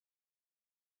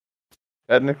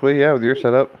 Technically, yeah, with your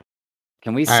setup.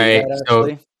 Can we see Alright, that so-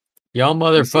 actually? Y'all you see the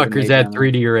motherfuckers mage add armor?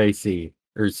 3 to your AC,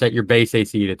 or set your base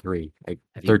AC to 3, like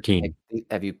Have you 13.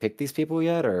 Have you picked these people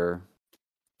yet, or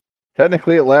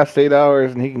Technically, it lasts 8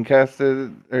 hours, and he can cast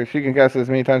it, or she can cast it as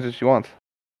many times as she wants.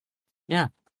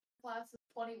 Class of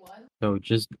 21. So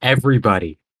just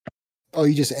everybody. Oh,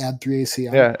 you just add 3 AC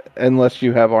on. Yeah, unless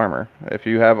you have armor. If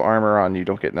you have armor on, you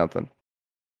don't get nothing.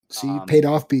 So you paid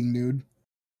off being nude.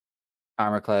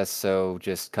 armor class? So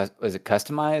just is it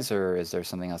customized, or is there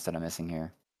something else that I'm missing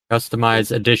here?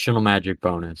 Customize additional magic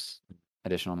bonus.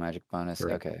 Additional magic bonus.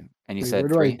 Correct. Okay, and you Wait, said where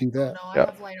do I 3. do Oh, that? no, I Yeah.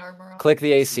 have light armor on. Click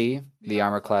the AC, the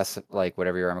armor class, like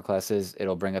whatever your armor class is.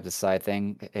 It'll bring up the side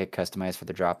thing. Hit customize for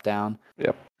the drop down.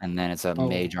 Yep. And then it's a Oh.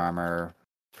 mage armor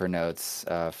for notes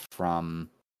from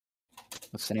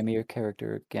what's the name of your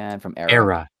character again? From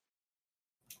Era.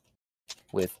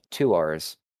 with 2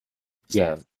 R's.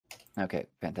 Yeah. So, okay,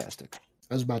 fantastic.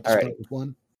 I was about to All start right. with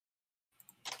one.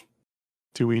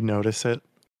 Do we notice it?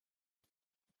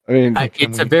 I mean, Can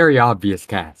It's a we- very obvious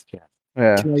cast. Yeah.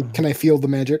 yeah. Can I feel the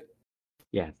magic?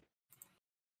 Yes.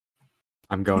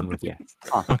 I'm going with yes.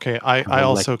 Okay, I I'll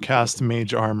also let you cast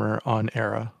mage armor on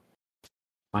Era.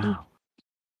 Wow.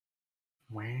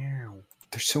 Wow.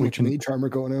 There's so We much can- mage armor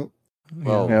going out.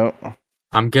 Well, Yeah.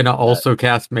 I'm gonna also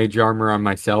cast mage armor on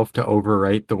myself to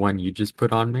overwrite the one you just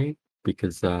put on me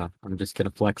because I'm just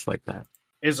gonna flex like that.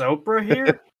 Is Oprah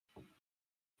here?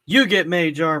 You get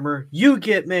mage armor. You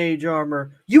get mage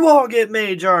armor. You all get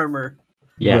mage armor.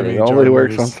 Yeah. But it mage only armor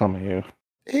works on is- some of you.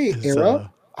 Hey, is,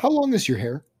 Era, how long is your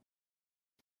hair?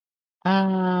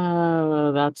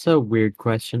 That's a weird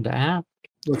question to ask.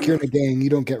 Look, you're in a gang. You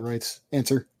don't get rights.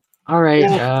 Answer. All right.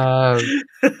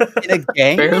 in a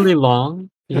gang? Fairly long.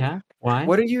 Yeah. Why?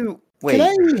 What are you? Wait, Can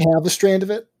I have a strand of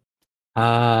it? Do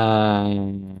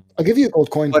I'll give you a gold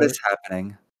coin. what for is it.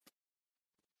 happening?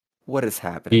 What is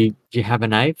happening? do you have a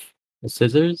knife? A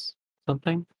scissors?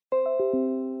 Something?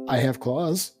 I have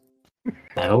claws.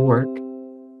 That'll work.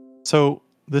 So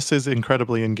this is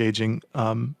incredibly engaging,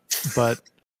 but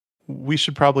we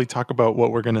should probably talk about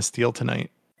what we're going to steal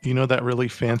tonight. You know that really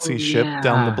fancy Oh, ship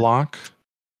down the yeah. block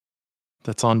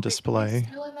that's on Wait, we're display?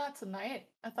 stealing that tonight?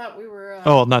 I thought we were.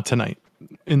 Oh, not tonight.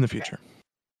 In the future.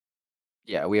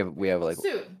 Yeah, we have like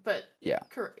soon, but yeah.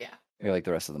 yeah. we have like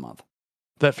the rest of the month.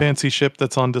 That fancy ship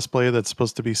that's on display that's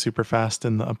supposed to be super fast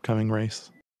in the upcoming race.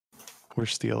 We're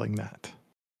stealing that.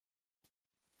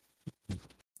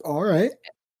 All right.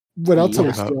 What else are we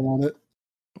Yeah. stealing on it?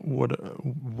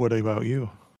 What about you?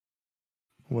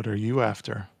 What are you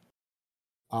after?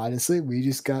 honestly, we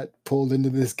just got pulled into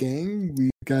this gang. We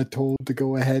got told to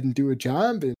go ahead and do a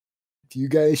job, and you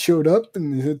guys showed up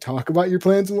and talk about your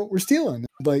plans and what we're stealing.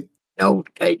 Like, No,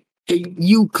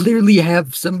 you clearly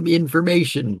have some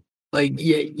information. Like,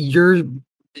 you're.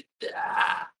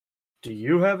 Do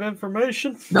you have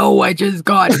information? No, I just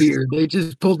got here. They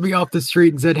just pulled me off the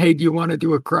street and said, "Hey, do you want to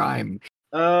do a crime?"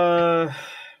 Uh,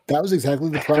 that was exactly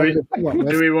the do problem.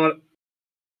 we want?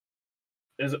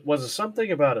 Was it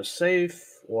something about a safe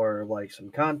or like some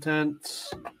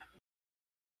contents?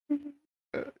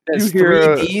 Does You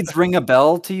hear Three Deeds ring a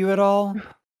bell to you at all?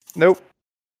 Nope.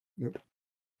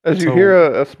 As you So-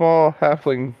 hear a small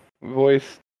halfling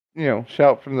voice,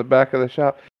 shout from the back of the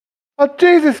shop. Oh,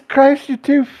 Jesus Christ, you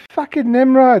two fucking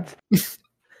Nimrods.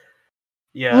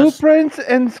 Yes. Blueprints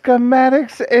and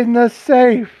schematics in the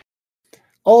safe.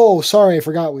 Oh, sorry, I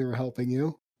forgot we were helping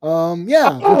you.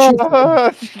 Yeah.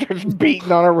 what you- She starts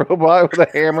beating on a robot with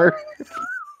a hammer.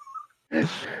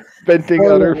 Venting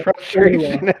utter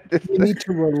frustration at this. you need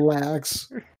to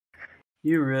relax.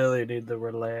 You really need to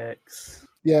relax.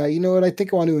 Yeah, you know what? I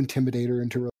think I want to intimidate her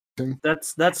into relaxing.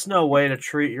 That's no way to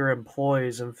treat your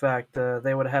employees. In fact,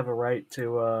 they would have a right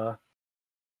to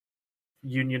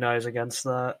unionize against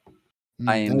that. I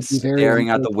That am would be very staring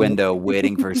out the unfortunate. window,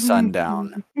 waiting for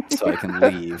sundown so I can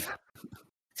leave.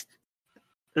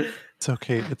 It's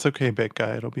okay. It's okay, big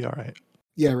guy. It'll be all right.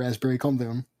 Yeah, Raspberry, calm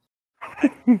down.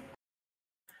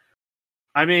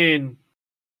 I mean,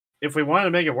 if we wanted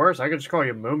to make it worse, I could just call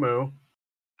you Moo Moo.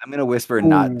 I'm gonna whisper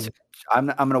Ooh. I'm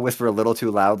gonna whisper a little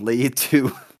too loudly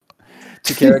to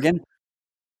Kerrigan.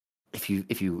 If we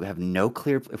have no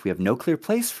clear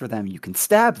place for them, you can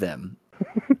stab them.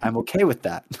 I'm okay with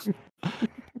that.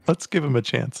 Let's give him a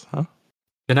chance, huh?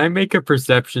 Can I make a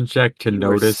perception check to You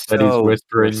were notice that he's so-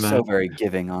 whispering you were that? so very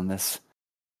giving on this.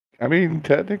 I mean,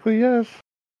 technically, yes.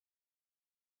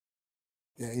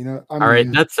 Yeah, you know. All right,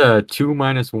 that's a 2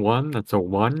 minus 1. That's a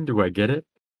 1. Do I get it?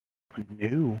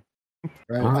 No.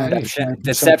 right. all I right. have my Deception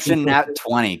perception nat check.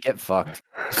 20. Get fucked.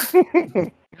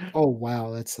 Oh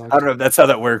wow, that sucks. I don't know if that's how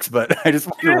that works, but I just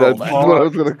want to roll That's that. what I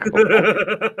was gonna call.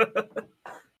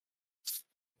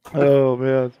 Oh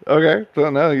man. Okay. So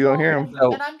no, you don't hear him.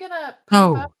 So- And I'm gonna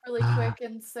Oh. pop up really quick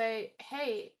and say,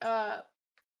 hey, a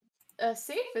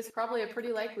safe is probably a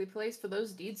pretty likely place for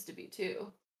those deeds to be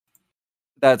too.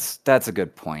 That's a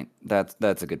good point. That's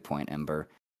a good point, Ember.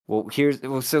 Well, here's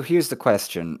the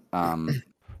question.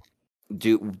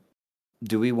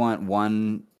 Do we want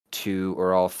one, two,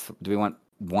 or all? Do we want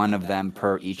one of them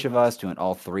per each of us? Do we want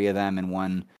all three of them in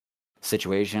one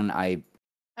situation? I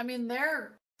mean,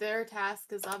 their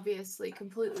task is obviously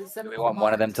completely Do separate. we want from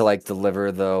one of them ours. to like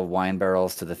deliver the wine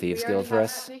barrels to the We thieves already guild for have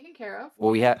us? that taken care of.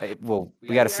 Well, we got to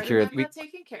already secure. have that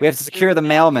taken care We have to secure the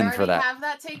mailman we for already that. have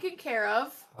that taken care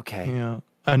of. Okay. Yeah,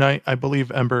 and I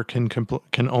believe Ember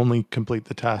can only complete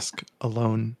the task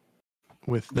alone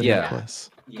with the Yeah. necklace.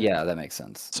 Yeah, that makes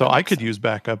sense. So That I makes could sense. use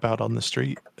backup out on the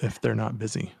street if they're not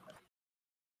busy.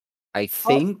 I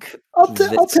think. I'll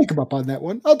this- take him up on that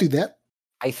one. I'll do that.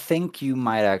 I think you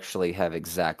might actually have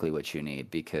exactly what you need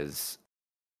because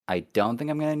I don't think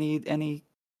I'm gonna need any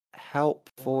help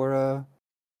for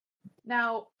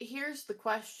Now, here's the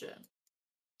question.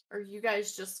 Are you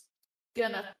guys just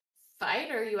gonna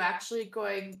fight? Or are you actually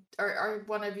going, or are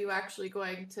one of you actually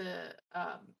going to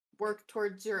work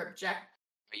towards your objective?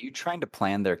 Are you trying to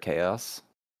plan their chaos?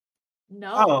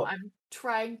 No, Oh. I'm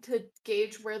trying to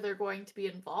gauge where they're going to be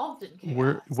involved in chaos.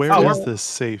 Where Oh, is well- this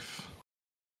safe?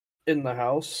 In the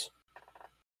house.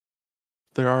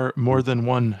 There are more than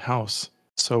one house.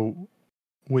 So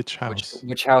which house?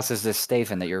 Which house is this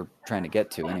safe in that you're trying to get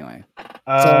to anyway?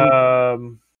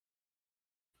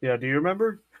 Yeah, do you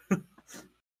remember?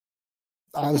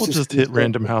 I was We'll just gonna hit say-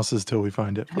 random houses till we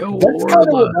find it. Yo, That's kind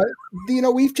of Orla.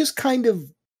 what we've just kind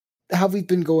of how we've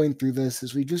been going through this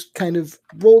is we just kind of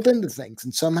rolled into things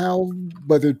and somehow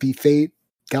whether it be fate,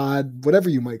 God, whatever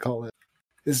you might call it,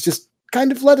 is just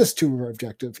kind of led us to our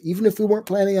objective, even if we weren't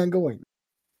planning on going.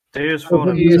 He is Well, full of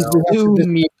then you- himself.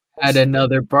 Assume you had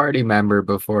another party member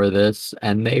before this,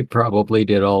 and they probably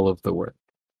did all of the work.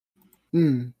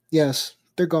 Yes,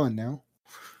 they're gone now.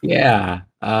 Yeah.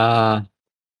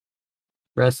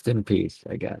 Rest in peace,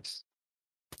 I guess.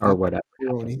 Or whatever.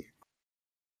 Roni.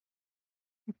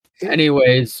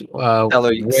 Anyways, Stellar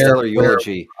where-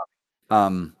 eulogy.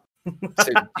 Okay,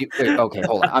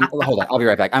 hold on. Hold on. I'll be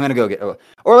right back. I'm gonna go get.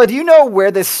 Orla, do you know where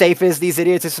this safe is? These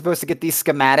idiots are supposed to get these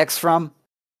schematics from.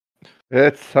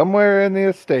 It's somewhere in the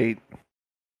estate.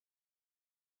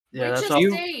 Yeah, Which that's all.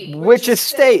 estate? Which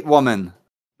estate, woman?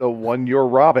 The one you're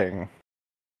robbing.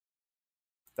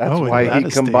 That's Oh, in why that he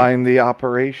estate. combined the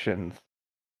operations.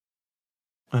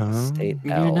 State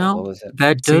You L. know, What was it?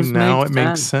 that See, does now make it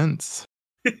makes sense.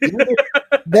 sense.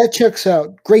 That checks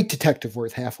out. Great detective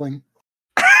worth, Halfling.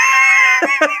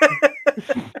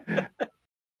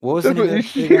 What was the name of that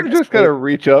shit You again? just gotta State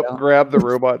reach up, L? grab the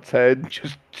robot's head,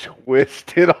 just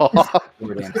twist it off.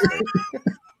 Gordian State.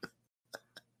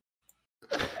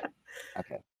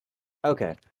 Okay.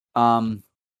 Okay.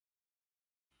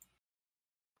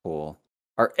 Cool.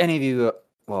 Are any of you?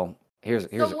 Well, here's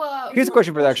So, here's a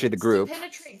question for actually the to group.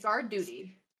 penetrate guard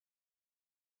duty,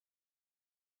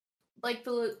 like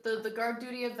the guard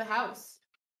duty of the house.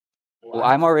 Well,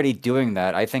 I'm already doing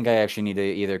that. I think I actually need to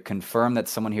either confirm that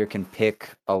someone here can pick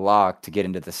a lock to get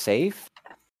into the safe,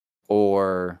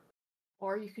 or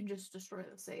Or you can just destroy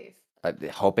the safe.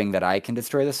 hoping that I can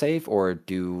destroy the safe, or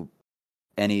do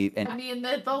any. I mean,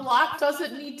 the lock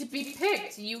doesn't need to be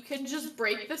picked. You can just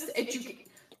break this.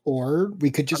 Or we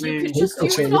could just I mean, You can take just the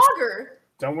use safe. an auger.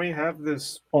 Don't we have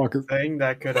this Auger. thing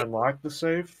that could unlock the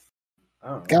safe?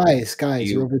 Oh. Guys, You-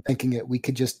 you're overthinking it. We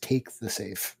could just take the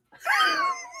safe.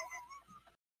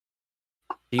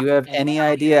 Do you have any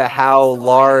idea how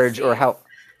large or how?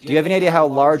 Do you have any idea how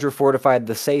large or fortified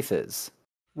the safe is?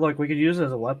 Look, we could use it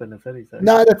as a weapon, if anything.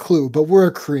 Not a clue, but we're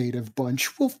a creative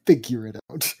bunch. We'll figure it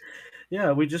out.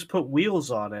 Yeah, we just put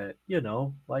wheels on it,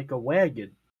 like a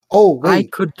wagon. Oh I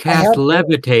wait, could I cast have-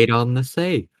 levitate on the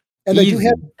safe. and Easy.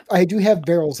 I do have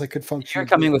barrels that could function. You're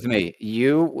coming with me.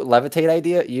 You levitate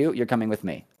idea. You're coming with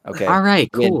me. Okay. All right,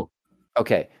 When- cool.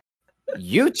 Okay.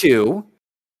 You two,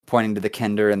 pointing to the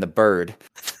Kender and the bird.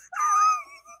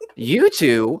 You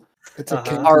two It's a Uh-huh.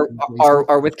 king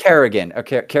are with Kerrigan.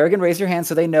 Okay, Kerrigan, raise your hand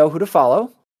so they know who to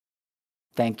follow.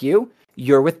 Thank you.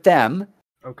 You're with them.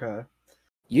 Okay.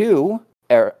 You,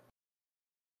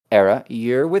 Era,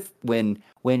 you're with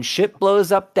when shit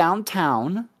blows up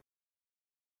downtown.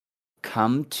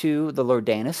 Come to the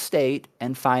Lordain estate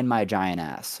and find my giant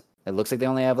ass. It looks like they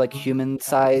only have like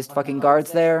human-sized fucking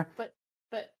guards there. But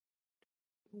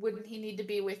wouldn't he need to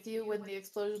be with you when the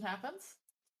explosion happens?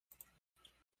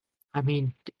 I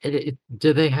mean,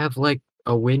 do they have like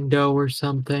a window or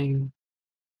something?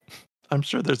 I'm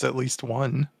sure there's at least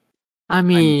one. I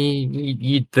mean,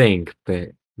 you'd think,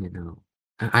 but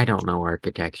I don't know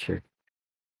architecture.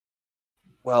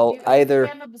 Well, You either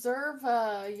can observe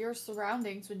your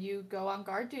surroundings when you go on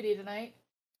guard duty tonight.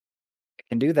 I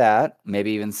can do that.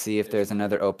 Maybe even see if there's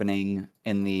another opening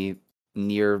in the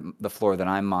near the floor that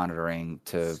I'm monitoring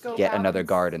to Scope get out another and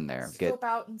guard in there. Get Scope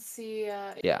out and see.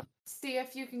 Yeah. See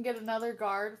if you can get another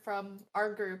guard from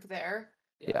our group there.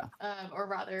 Yeah. Or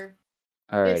rather,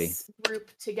 Alrighty. this group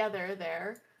together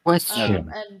there. Question.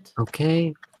 And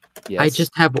Okay. Yes. I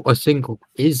just have a single.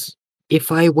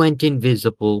 If I went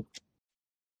invisible,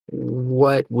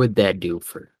 what would that do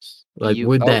for us? Like,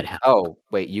 would that help? Oh,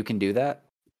 wait, you can do that?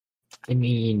 I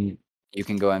mean, You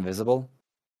can go invisible?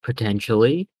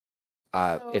 potentially.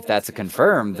 If that's a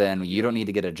confirm, then you don't need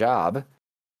to get a job.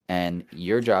 And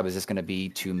your job is just going to be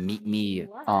to meet me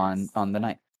on the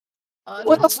night.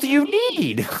 What else do you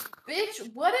need? Bitch,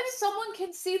 what if someone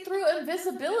can see through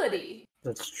invisibility?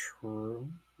 That's true,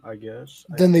 I guess.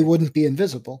 Then they wouldn't be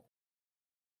invisible.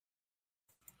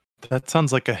 That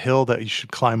sounds like a hill that you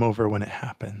should climb over when it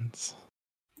happens.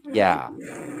 Yeah.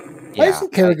 Why Yeah.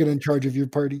 isn't Kerrigan in charge of your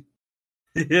party?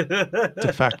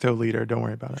 De facto leader. Don't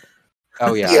worry about it.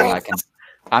 Oh yeah,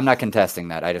 I'm not contesting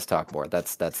that. I just talk more.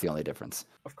 That's the only difference.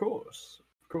 Of course.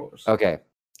 Of course. Okay.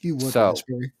 You would, So-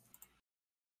 Raspberry.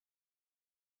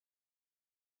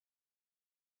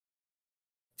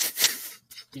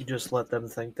 You just let them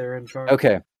think they're in charge.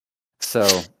 Okay. So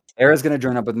Era's gonna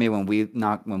join up with me when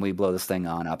we blow this thing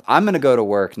on up. I'm gonna go to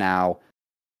work now.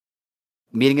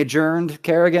 Meeting adjourned,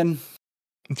 Kerrigan.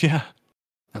 Yeah.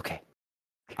 Okay.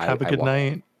 Have a I good won't.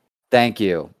 night. Thank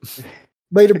you.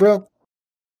 Later, bro.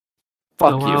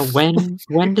 Fuck So, you.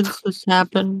 when does this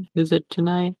happen? Is it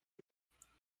tonight?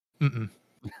 Mm-mm.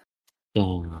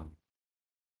 Damn.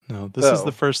 No, this is So-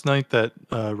 the first night that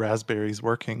Raspberry's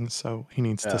working, so he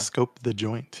needs Yeah. to scope the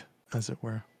joint, as it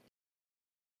were.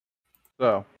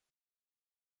 So,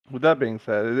 with that being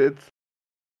said, it's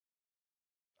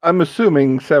I'm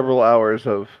assuming several hours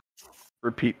of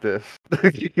repeat this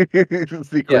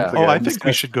sequence Yeah. Oh, I again. think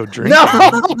we should go drink.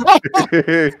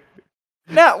 No!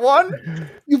 Not one.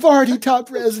 You've already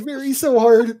topped Raspberry so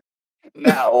hard.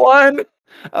 Not one.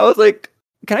 I was like,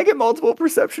 can I get multiple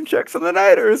perception checks on the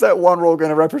night, or is that one roll going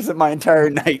to represent my entire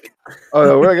night? Oh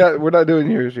no, we're not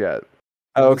doing yours yet.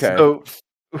 Okay. So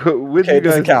with Okay, you it doesn't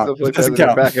guys and count. stuff It like doesn't that,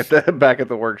 count. back at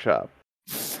the workshop.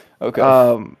 Okay.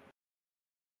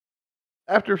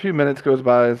 After a few minutes goes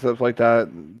by and stuff like that,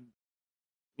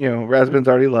 Rasbin's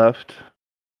already left.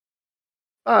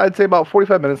 I'd say about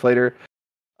 45 minutes later,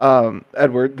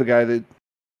 Edward, the guy that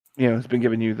has been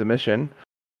giving you the mission,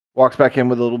 walks back in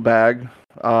with a little bag,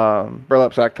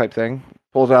 burlap sack type thing,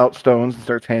 pulls out stones and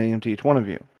starts handing them to each one of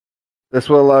you. This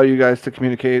will allow you guys to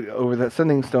communicate over that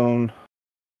sending stone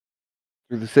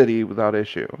through the city without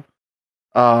issue.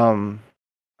 I'm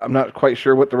not quite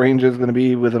sure what the range is going to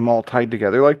be with them all tied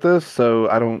together like this, so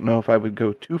I don't know if I would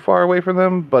go too far away from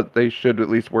them, but they should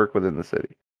at least work within the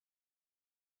city.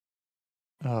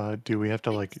 Do we have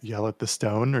to like yell at the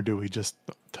stone, or do we just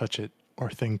touch it, or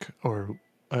think, or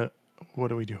what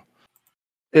do we do?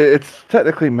 It's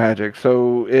technically magic,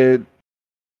 so you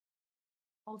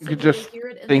Also, could do they just hear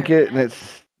it in think their it, and head?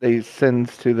 they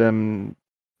sends to them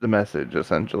the message.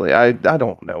 Essentially, I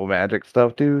don't know magic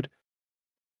stuff, dude.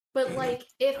 But like,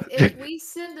 if we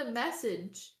send a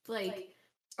message, like,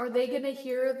 are they gonna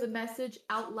hear the message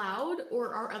out loud,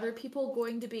 or are other people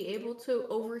going to be able to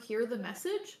overhear the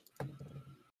message?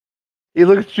 He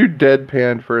looks at you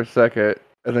deadpan for a second,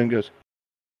 and then goes,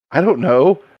 "I don't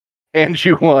know." Hands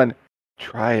you one.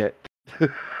 Try it,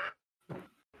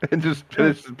 and just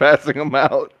finishes passing them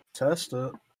out. Test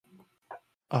it.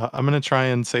 I'm gonna try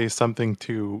and say something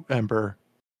to Ember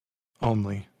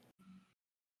only.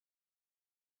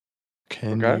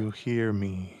 Can Okay. you hear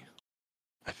me?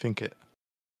 I think it.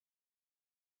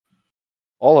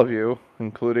 All of you,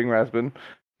 including Raspin,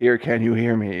 here. Can you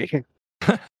hear me?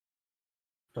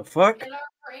 The fuck? In our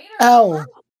brain or Ow, out loud?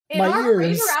 In my our brain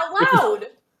ears. or out loud?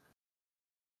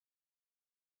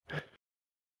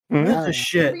 Hmm? What Ow. the Do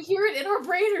shit? we hear it in our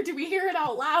brain or do we hear it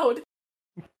out loud?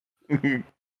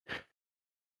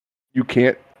 You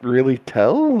can't really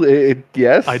tell.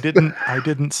 Yes. I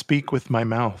didn't speak with my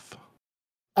mouth.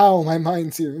 Ow, my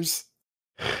mind's ears.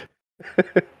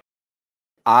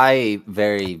 I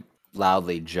very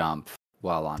loudly jump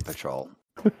while on patrol,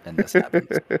 and this happens.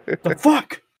 The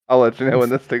fuck? I'll let you know when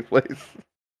this takes place.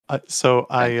 So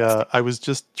I was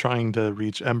just trying to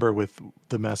reach Ember with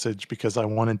the message because I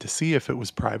wanted to see if it was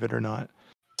private or not.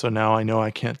 So now I know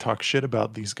I can't talk shit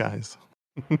about these guys.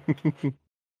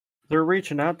 They're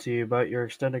reaching out to you about your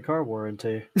extended car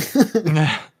warranty.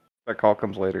 That call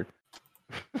comes later.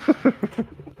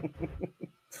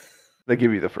 They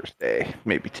give you the first day,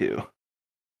 maybe two.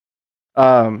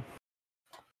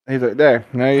 He's like, there.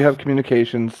 Now you have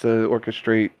communications to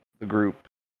orchestrate the group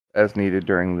as needed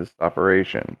during this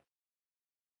operation.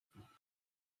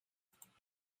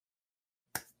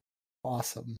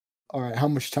 Awesome. All right, how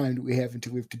much time do we have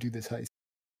until we have to do this heist?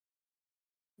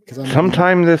 Because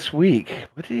Sometime this week.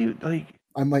 What do you like?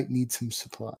 I might need some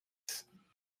supplies.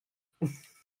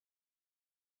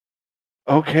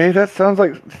 Okay, that sounds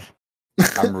like.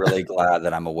 I'm really glad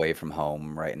that I'm away from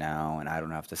home right now, and I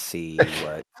don't have to see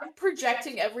what. I'm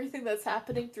projecting everything that's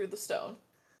happening through the stone.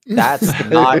 That's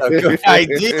not a good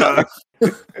idea.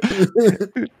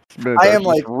 I am,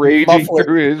 like, raging muffling.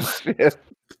 through his shit.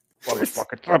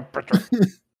 Motherfucking temperature.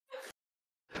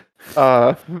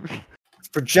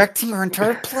 Projecting our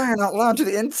entire plan out loud to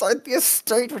the inside the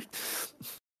estate.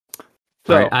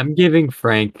 So, Right, I'm giving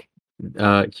Frank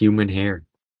human hair.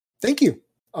 Thank you.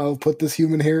 I'll put this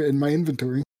human hair in my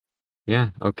inventory. Yeah,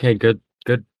 okay, good.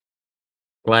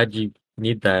 Glad you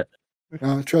need that.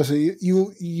 Trust me,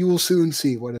 you will soon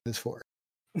see what it is for.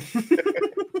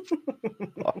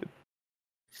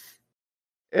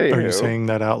 Are you anywho. saying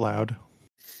that out loud?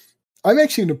 I'm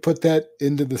actually going to put that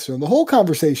into the stone. The whole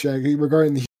conversation actually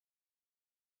regarding the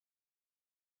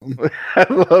I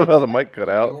love how the mic cut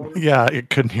out. Yeah, I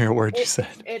couldn't hear a word you said.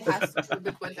 It has to do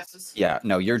with Windows. Yeah,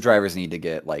 no, your drivers need to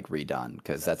get like redone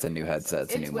because that's a new headset,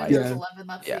 it's a It's new mic. Windows Yeah. 11.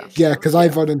 That's Yeah. the issue. yeah, because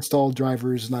I've uninstalled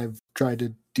drivers and I've tried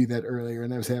to do that earlier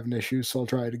and I was having issues, so I'll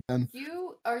try it again.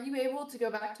 Are you able to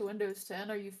go back to Windows 10?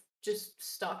 Or are you just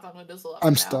stuck on Windows 11?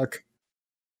 I'm now? stuck.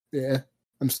 Yeah,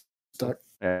 I'm stuck.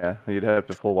 Yeah, you'd have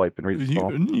to full wipe and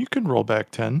reinstall. You can roll back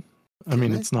 10. I mean,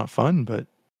 Can I? it's not fun, but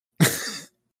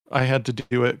I had to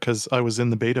do it because I was in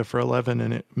the beta for 11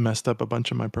 and it messed up a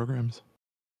bunch of my programs.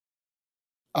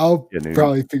 I'll Yeah, dude.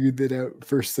 probably figure that out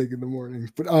first thing in the morning.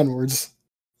 But onwards,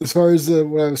 as far as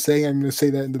what I was saying, I'm going to say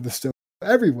that into the stone.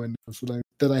 Everyone knows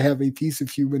that I have a piece of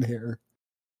human hair.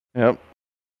 Yep.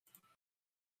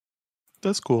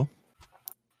 That's cool.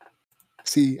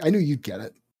 See, I knew you'd get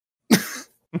it.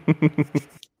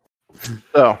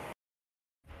 So,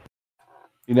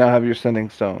 you now have your sending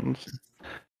stones.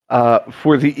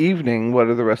 For the evening, what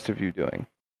are the rest of you doing?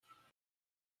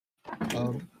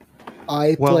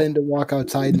 I Well- plan to walk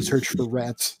outside and search for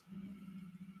rats.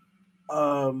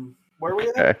 Where were we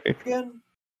at Okay. again?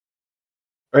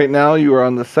 Right now, you are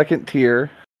on the second tier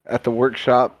at the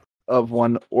workshop of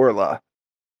one Orla.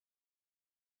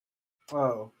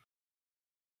 Oh.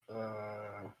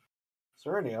 Is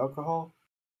there any alcohol?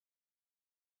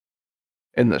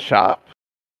 In the shop?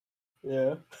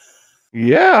 Yeah.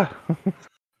 Yeah.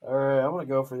 All right, I'm gonna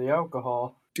go for the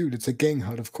alcohol. Dude, it's a gang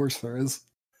hut. Of course there is.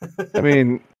 I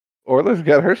mean, Orla's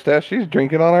got her stash. She's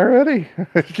drinking on already.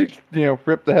 She,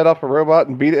 ripped the head off a robot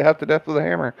and beat it half to death with a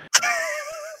hammer.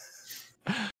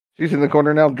 She's in the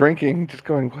corner now drinking, just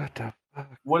going, what the fuck?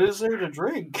 What is there to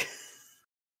drink?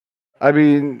 I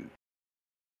mean,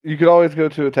 you could always go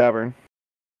to a tavern.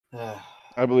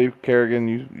 I believe, Kerrigan,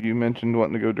 you mentioned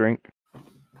wanting to go drink.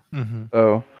 Mm-hmm.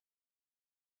 So,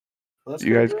 Let's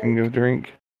you go guys drink. can go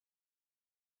drink.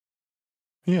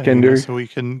 Yeah, Kinder. so we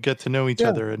can get to know each Yeah.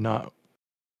 other and not.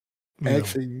 you know.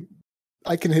 Actually,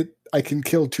 I can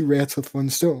kill 2 rats with 1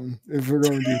 stone if we're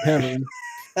going to a tavern.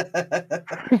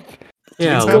 Do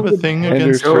Yeah, you go have a with- thing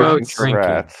Kinder's against Go out searching for drinking.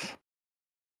 rats.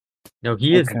 no,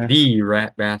 he is Okay. the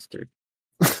rat bastard.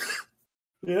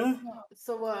 Yeah.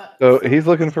 So, he's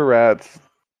looking for rats.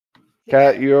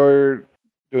 Kat, yeah. you're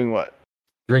doing what?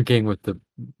 Drinking with the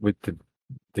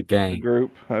The gang.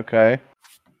 group. Okay.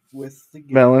 With the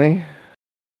Melanie?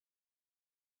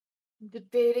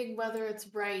 Debating whether it's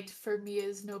right for me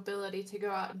as nobility to go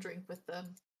out and drink with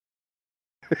them.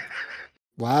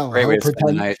 Wow. Great I'll way to spend the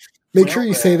pretend. night. Make Well, sure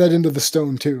you say that into the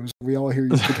stone too, so we all hear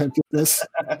your pretentiousness.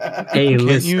 Hey, Can't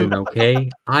listen, you- okay?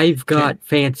 I've got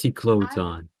fancy clothes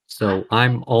on, so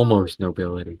I'm almost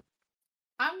nobility.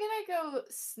 I'm gonna go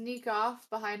sneak off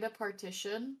behind a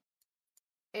partition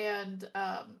and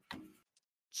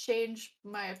change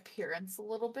my appearance a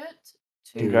little bit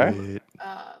to Okay.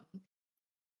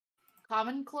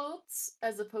 common clothes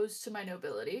as opposed to my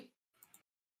nobility.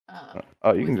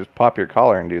 Oh, you can just pop your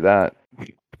collar and do that.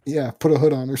 Yeah, put a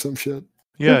hood on or some shit.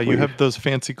 Yeah, you Please. have those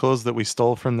fancy clothes that we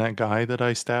stole from that guy that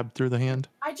I stabbed through the hand.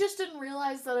 I just didn't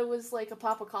realize that it was like a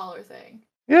pop a collar thing.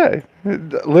 Yeah,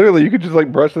 literally, you could just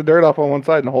like brush the dirt off on one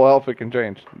side and the whole outfit can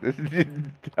change.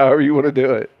 However you want to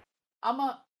do it. I'm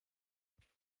a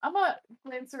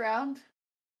glance around,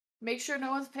 make sure no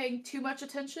one's paying too much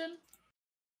attention.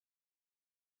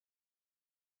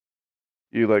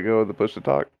 You let go of the push to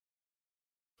talk.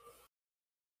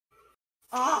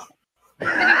 Ah,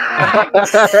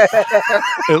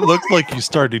 It looked like you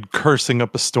started cursing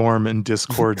up a storm and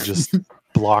Discord just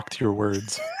blocked your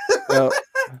words. Well,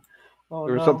 Oh,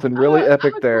 there was no. something really I'm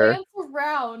epic a there. glance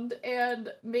around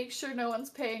and make sure no one's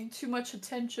paying too much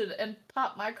attention and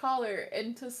pop my collar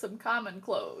into some common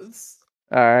clothes.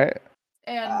 All right.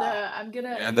 And I'm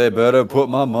gonna And they better put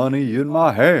my money in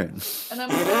my hand. and I'm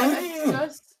gonna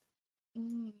adjust.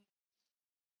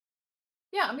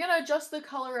 Yeah, I'm gonna adjust the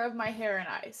color of my hair and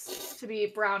eyes to be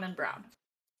brown and brown.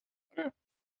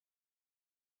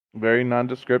 Very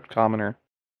nondescript commoner.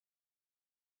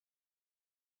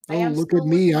 I Oh, am look still at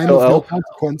me. looking I'm Still of no elf?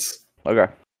 consequence.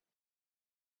 Okay.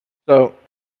 So,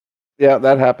 yeah,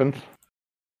 that happens.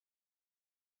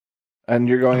 And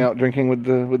you're going out drinking with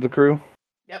the crew?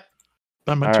 Yep.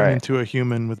 I'm gonna All turn right. into a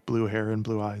human with blue hair and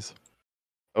blue eyes.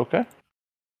 Okay.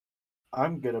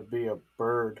 I'm gonna be a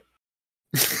bird.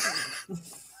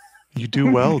 You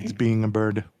do well being a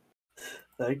bird.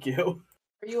 Thank you.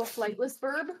 Are you a flightless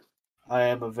bird? I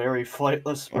am a very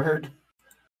flightless bird.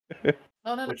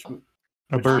 No. Which, A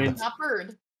which bird means Not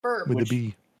bird. Bird. with a which-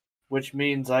 bee. which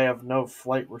means I have no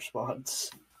flight response.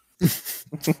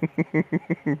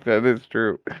 That is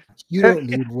true. You don't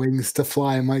need wings to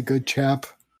fly, my good chap.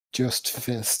 Just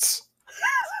fists.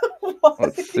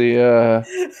 Let's see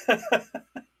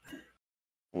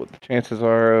what the chances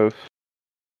are of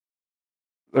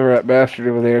the rat bastard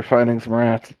over there finding some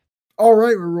rats. All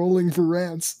right, we're rolling for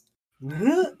rats.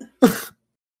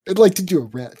 I'd like to do a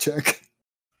rat check.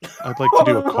 I'd like to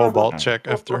do a cobalt check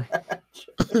after.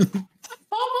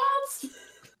 Almost.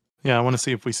 Yeah, I want to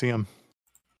see if we see him.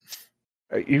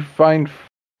 You find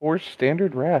 4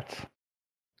 standard rats.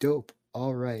 Dope.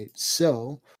 All right.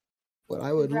 So, what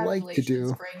I would like to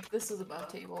do. Congratulations, Frank. This is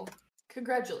above table.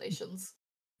 Congratulations.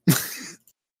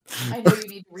 I know you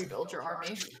need to rebuild your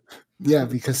army. Yeah,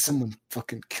 because someone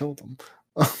fucking killed them.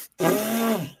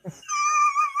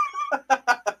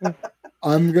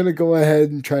 I'm gonna go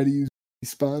ahead and try to use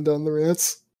Respond on the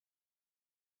rats.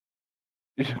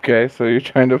 Okay, so you're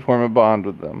trying to form a bond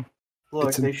with them. Look,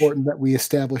 It's important that we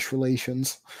establish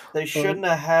relations. they shouldn't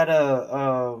have had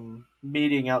a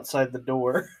meeting outside the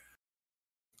door.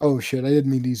 Oh shit, I didn't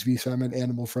mean to use Visa. I meant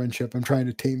animal friendship. I'm trying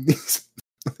to tame these.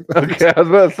 Okay, I was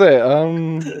about to say, all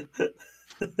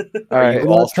Are right. you I'm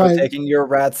not also trying- taking your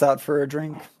rats out for a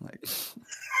drink? Like,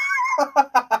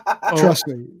 Oh, Trust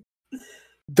me.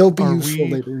 They'll be Are useful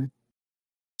we- later.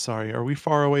 sorry. Are we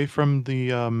far away from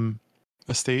the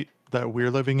estate that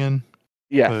we're living in?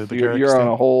 Yes, the you're Garrick on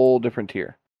state? a whole different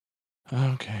tier.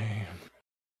 Okay.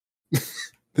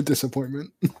 The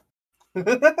disappointment.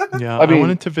 Yeah, I I mean-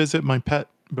 wanted to visit my pet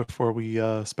before we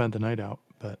spend the night out,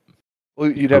 but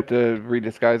Well, you'd have to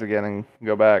redisguise again and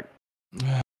go back.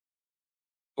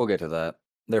 We'll get to that.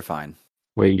 They're fine.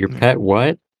 Wait, your Yeah. pet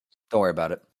what? Don't worry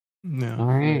about it. yeah, All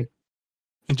right.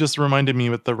 it just reminded me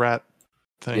with the rat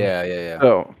thing. Yeah.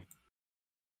 So,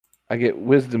 I get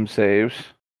wisdom saves,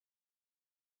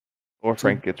 or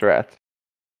Frank gets rats.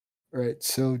 Right.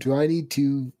 So do I need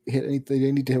to hit anything? Do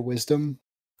I need to hit wisdom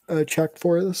check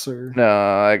for this, or No,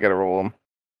 I gotta roll them.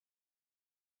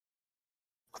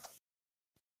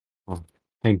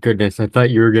 Thank goodness. I thought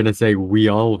you were gonna say we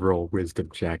all roll wisdom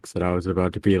checks, and I was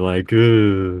about to be like,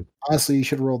 ugh. honestly, you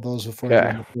should roll those before Okay.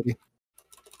 I roll the 40.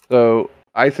 So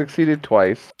I succeeded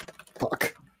twice.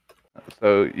 Fuck.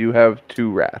 So you have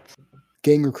 2 rats.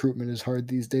 Gang recruitment is hard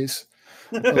these days.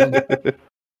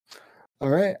 All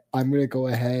right, I'm gonna go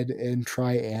ahead and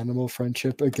try animal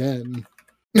friendship again.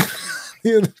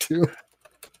 The other two.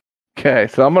 Okay,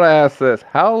 so I'm gonna ask this: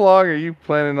 how long are you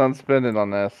planning on spending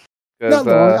on this? Not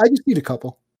long. I just need a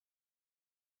couple.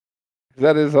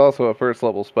 That is also a first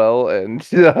level spell, and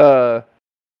spell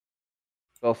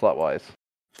slot wise.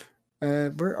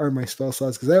 Where are my spell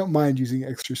slots? Because I don't mind using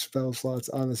extra spell slots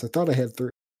on this. I thought I had 3.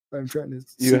 I'm trying to.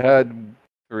 You see. had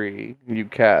 3. You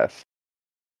cast.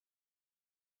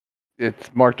 It's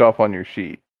marked off on your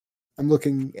sheet. I'm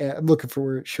looking for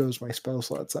where it shows my spell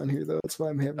slots on here, though. That's why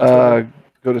I'm having trouble.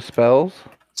 Go to spells,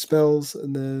 Spells,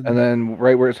 and then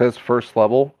right where it says first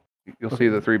level, you'll see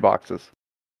the 3 boxes.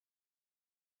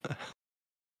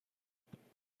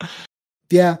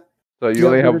 yeah, So you Yeah,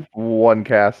 only have we're- 1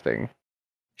 casting.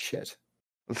 shit.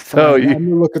 So Fine, you I'm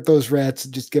gonna look at those rats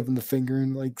and just give them the finger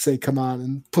and like say, "Come on,"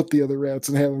 and put the other rats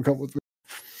and have them come with me.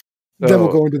 Then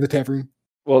we'll So- go into the tavern.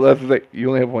 well, that's the thing. You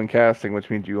only have 1 casting, which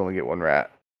means you only get 1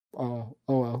 rat. Oh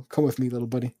well, come with me, little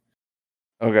buddy.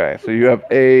 Okay, so you have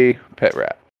a pet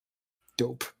rat.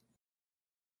 Dope.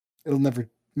 It'll never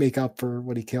make up for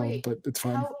what he killed, Wait, but it's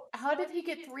fine. How did he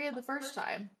get 3 the first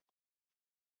time?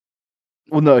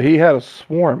 Well, no, he had a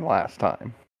swarm last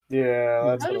time. Yeah,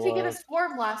 that's How what did it he get a was.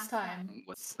 swarm last time?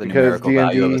 What's the Because numerical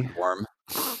value of D&D a swarm?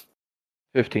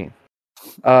 15.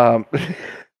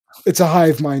 It's a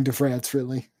hive mind of rats,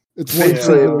 really. It's one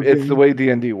Basically, singular it's the being. way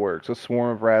D&D works. A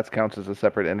swarm of rats counts as a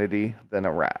separate entity than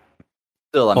a rat.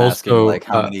 Still, I'm asking Also, like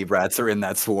how many rats are in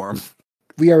that swarm.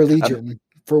 We are legion,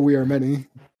 for we are many.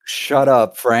 Shut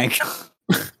up, Frank.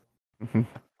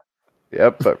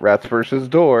 Yep, but rats versus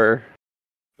door.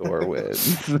 Door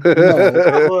wins. No.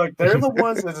 Look, they're the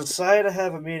ones that decide to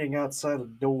have a meeting outside the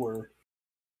door.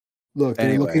 Look, they're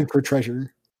Anyway. looking for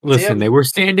treasure. Listen, Damn. they were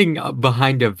standing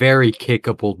behind a very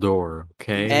kickable door.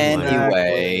 Okay.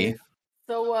 Anyway,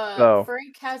 So So-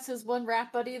 Frank has his one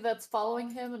rat buddy that's following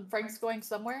him, and Frank's going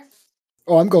somewhere.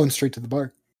 Oh, I'm going straight to the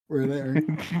bar. We're there.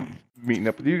 Meeting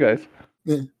up with you guys.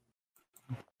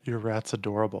 Your rat's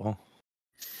adorable.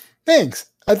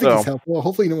 Thanks. I think he's So- helpful.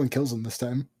 Hopefully, no one kills him this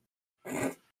time.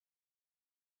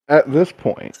 At this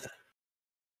point,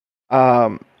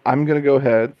 I'm gonna go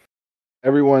ahead.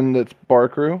 Everyone that's bar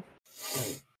crew,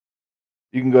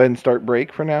 you can go ahead and start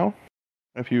break for now,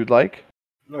 if you would like.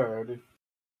 Alrighty.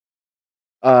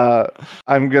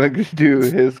 I'm gonna do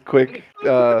his quick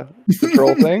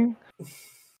patrol thing.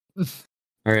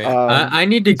 All right. Um, I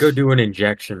need to go do an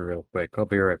injection real quick. I'll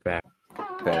be right back.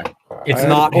 okay. It's I-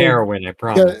 not oh, heroin, I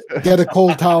promise. Get a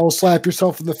cold towel, slap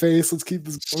yourself in the face. Let's keep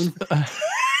this going.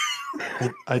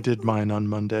 I did mine on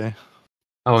Monday.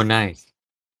 Oh, nice.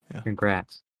 Yeah.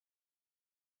 Congrats.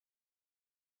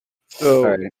 So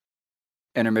All right.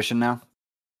 Intermission now.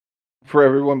 for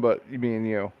everyone but me and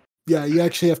you, Yeah, you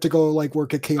actually have to go like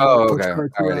work at Kmart, Oh, push okay.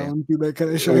 carts Alrighty. around, do that kind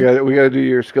of we shit. got to do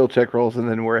your skill check rolls, and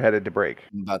then we're headed to break.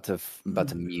 I'm about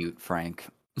to mute Frank.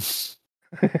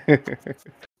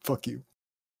 Fuck you.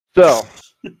 So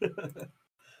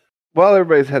while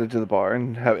everybody's headed to the bar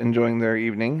and enjoying their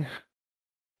evening,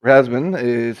 Rasmus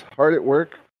is hard at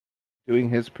work doing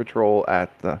his patrol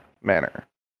at the manor.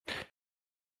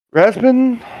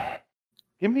 Rasmus,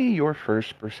 give me your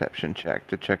first perception check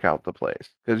to check out the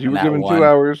place, because you were Nat given 2 one.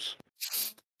 hours.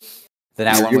 Then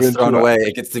that You're one was given thrown 2 away.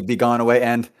 It gets to be gone away.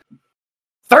 And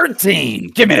 13.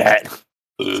 Give me that.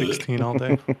 16 all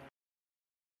day.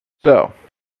 So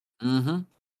Mm-hmm.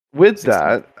 with 16.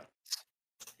 that,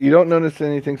 you don't notice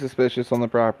anything suspicious on the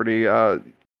property.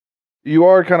 You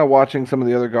are kind of watching some of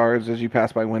the other guards as you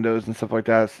pass by windows and stuff like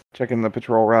that, checking the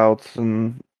patrol routes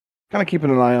and kind of keeping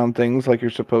an eye on things like you're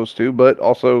supposed to, but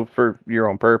also for your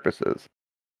own purposes.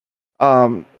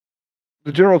 The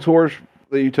general tours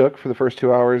that you took for the first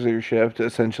 2 hours of your shift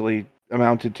essentially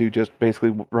amounted to just basically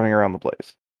running around the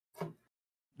place.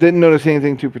 didn't notice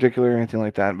anything too particular or anything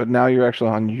like that. But now you're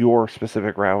actually on your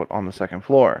specific route on the second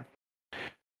floor.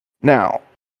 Now,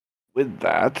 with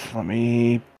that, let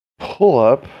me pull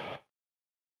up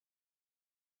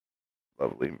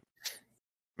lovely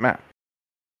map.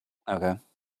 Okay.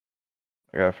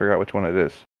 I gotta figure out which one it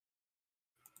is.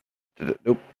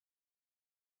 Nope.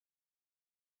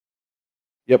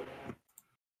 Yep.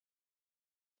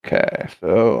 Okay,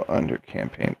 so under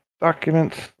campaign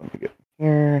documents, let me get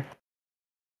here.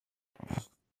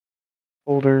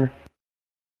 Folder.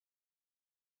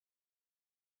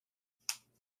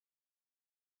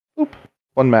 Oop.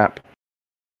 One map.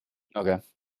 Okay.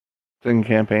 In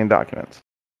campaign documents.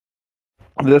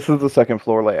 This is the second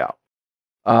floor layout.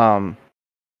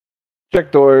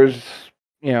 Check doors,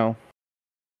 go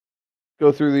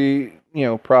through the,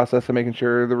 process of making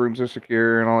sure the rooms are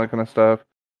secure and all that kind of stuff.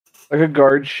 Like a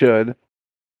guard should.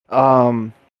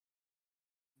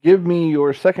 Give me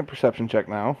your second perception check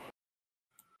now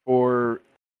for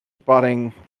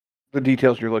spotting the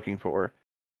details you're looking for.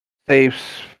 Safes,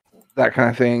 that kind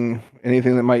of thing.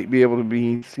 Anything that might be able to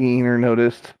be seen or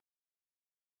noticed.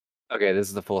 Okay, this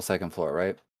is the full second floor,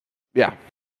 right? Yeah.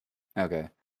 Okay.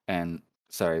 And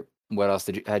sorry, what else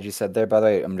had you said there, by the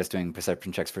way? I'm just doing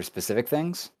perception checks for specific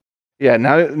things. Yeah,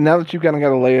 now that you've kind of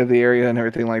got a lay of the area and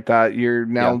everything like that, you're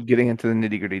now getting into the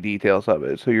nitty-gritty details of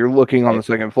it. So you're looking on the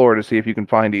second floor to see if you can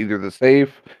find either the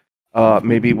safe,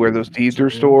 maybe where those deeds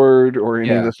are stored, or any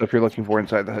of the stuff you're looking for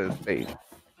inside the safe.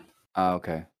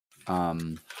 Okay.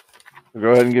 So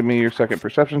go ahead and give me your second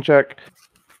perception check.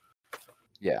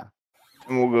 Yeah.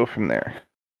 And we'll go from there.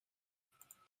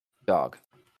 Dog.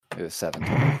 It was 7.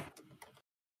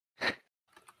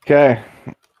 Okay.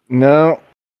 No,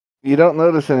 you don't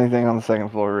notice anything on the second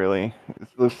floor, really. It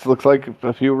looks like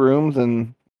a few rooms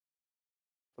and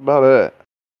about it.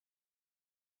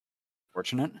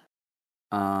 Fortunate.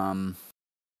 Do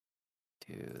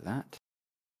that.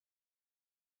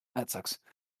 That sucks.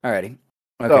 Alrighty.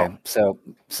 Okay.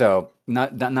 So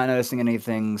not noticing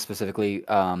anything specifically.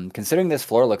 Considering this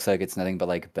floor looks like it's nothing but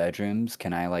like bedrooms,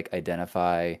 can I like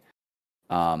identify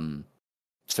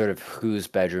sort of whose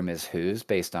bedroom is whose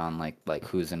based on like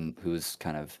who's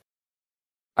kind of,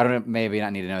 I don't know, maybe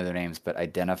not need to know their names, but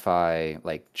identify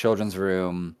like children's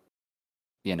room,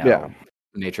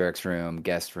 matriarch's room,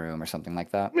 guest room, or something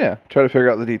like that. Yeah, try to figure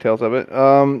out the details of it.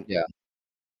 Yeah.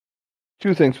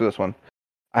 2 things for this one.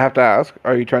 I have to ask,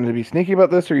 are you trying to be sneaky about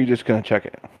this, or are you just going to check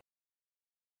it?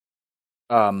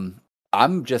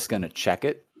 I'm just going to check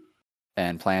it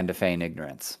and plan to feign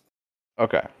ignorance.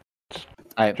 Okay.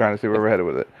 I'm trying to see where we're headed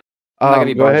with it. I'm not going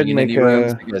to be go ahead barging and into make any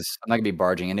rooms because I'm not going to be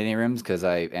barging into any rooms because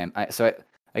I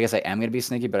guess I am going to be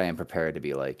sneaky, but I am prepared to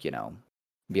be like, be a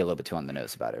little bit too on the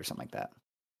nose about it or something like that.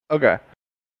 Okay.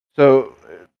 So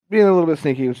being a little bit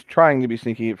sneaky was trying to be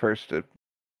sneaky at first to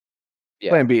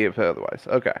plan B if otherwise.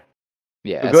 Okay.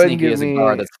 Yeah, so as go ahead and sneaky give as a me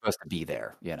guard that's supposed to be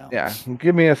there, Yeah,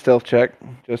 give me a stealth check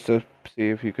just to see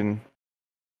if you can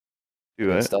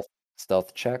do it.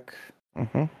 Stealth check.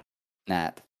 Mm-hmm.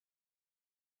 Nat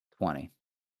 20.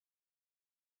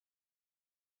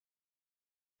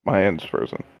 My hand's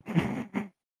frozen.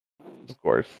 Of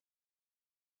course.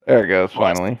 There it goes,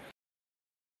 finally.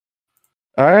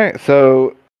 Alright,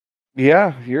 so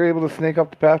yeah, you're able to snake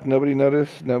up the path. Nobody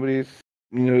noticed. Nobody's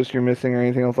noticed you're missing or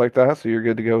anything else like that, so you're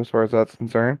good to go as far as that's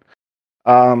concerned.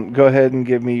 Go ahead and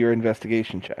give me your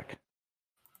investigation check.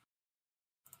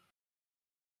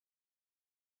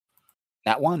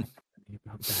 Nat 1.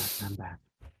 I'm back.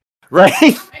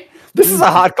 Right? This is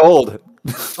a hot gold.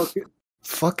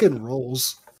 Fucking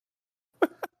rolls.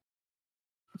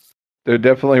 There are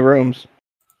definitely rooms.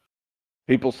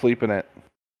 People sleep in it.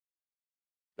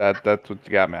 That's what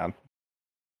you got, man.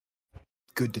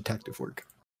 Good detective work.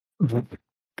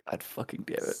 God fucking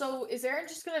damn it. So is Aaron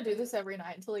just gonna do this every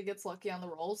night until he gets lucky on the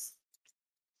rolls?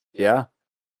 Yeah.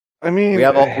 I mean, we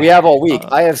have all week.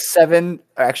 I have 7.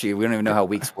 Actually, we don't even know how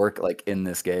weeks work like in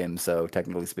this game, so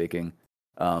technically speaking.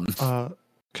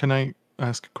 Can I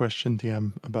ask a question,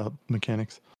 DM, about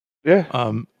mechanics?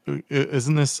 Yeah.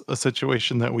 Isn't this a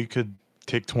situation that we could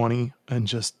take 20 and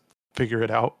just figure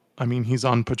it out? I mean, he's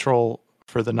on patrol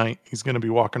for the night. He's going to be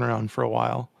walking around for a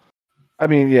while. I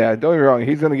mean, yeah, don't get me wrong.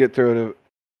 He's going to get through it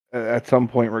at some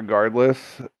point regardless.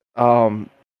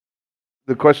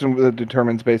 The question that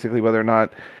determines basically whether or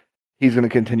not he's going to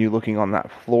continue looking on that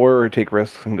floor or take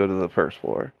risks and go to the first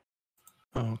floor.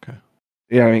 Oh, okay.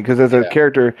 Yeah, I mean, because as a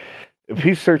character, if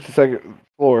he searched the second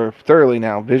floor thoroughly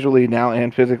now, visually now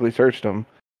and physically searched them,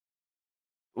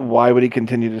 why would he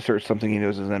continue to search something he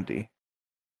knows is empty?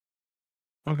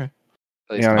 Okay.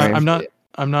 Yeah,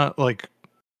 I'm not like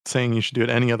saying you should do it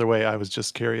any other way. I was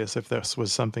just curious if this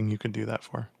was something you could do that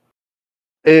for.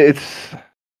 It's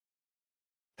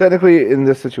technically in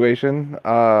this situation,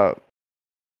 if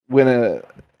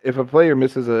a player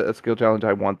misses a skill challenge,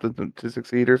 I want them to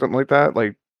succeed or something like that,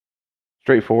 like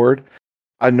straightforward.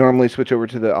 I normally switch over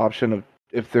to the option of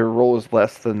if their roll is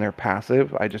less than their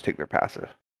passive, I just take their passive.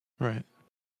 Right.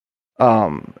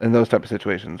 In those type of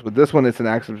situations. With this one, it's an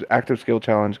active skill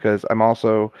challenge because I'm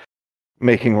also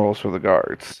making rolls for the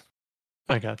guards.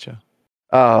 I gotcha.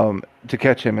 To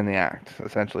catch him in the act,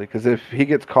 essentially. Because if he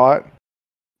gets caught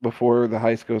before the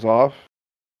heist goes off,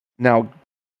 now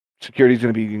security is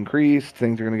going to be increased,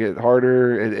 things are going to get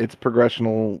harder. It's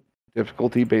progressional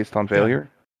difficulty based on failure.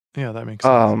 Yeah, that makes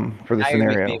sense. For the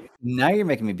scenario. Now you're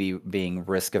making me being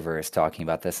risk averse talking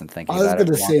about this and thinking I was about it.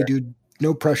 gonna say, dude,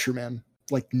 no pressure, man.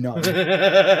 Like none.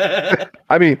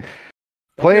 I mean,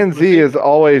 Plan Z is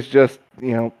always just,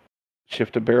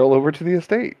 shift a barrel over to the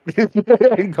estate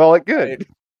and call it good.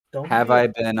 Have I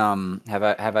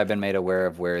been made aware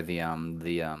of where the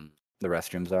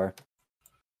restrooms are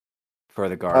for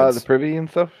the guards? The privy and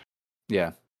stuff?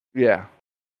 Yeah. Yeah.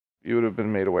 You would have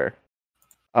been made aware.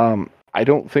 I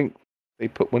don't think they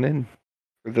put one in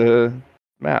for the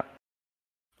map.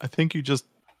 I think you just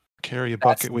carry a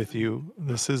bucket with you.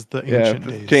 This is the ancient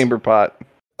days. Chamber pot.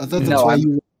 I thought that's why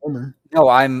you were warmer. No,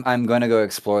 I'm going to go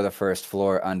explore the first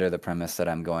floor under the premise that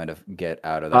I'm going to get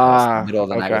out of the house in the middle of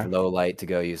the night with low light to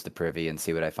go use the privy and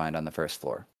see what I find on the first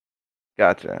floor.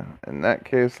 Gotcha. In that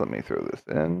case, let me throw this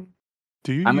in.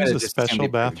 Do you use a special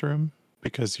bathroom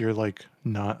because you're like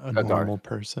not a normal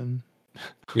person?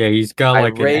 Yeah, he's got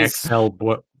like an XL.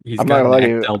 He's got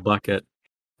an XL bucket.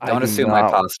 Don't assume my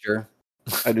posture.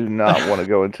 I do not want to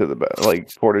go into the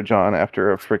Porta John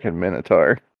after a freaking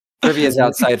Minotaur. Privy is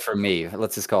outside for me.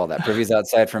 Let's just call it that. Privy is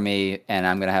outside for me, and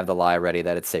I'm gonna have the lie ready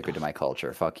that it's sacred to my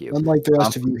culture. Fuck you. Unlike the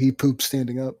rest of you, he poops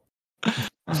standing up.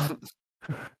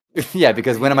 Yeah,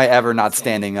 because when am I ever not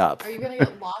standing up? Are you gonna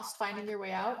get lost finding your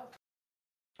way out?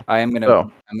 I'm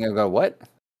gonna go what?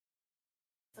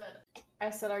 I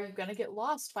said, are you gonna get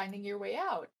lost finding your way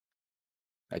out?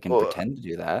 I can pretend to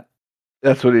do that.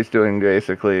 That's what he's doing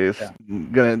basically. He's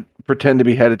gonna pretend to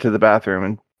be headed to the bathroom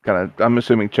and kind of, I'm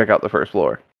assuming, check out the first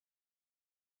floor.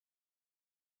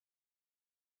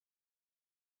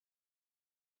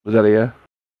 Was that a yeah?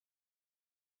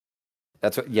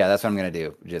 That's what I'm gonna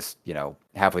do. Just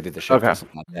halfway through the shift or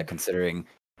something like that. Considering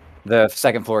the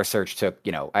second floor search took,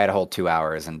 I had a whole 2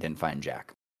 hours and didn't find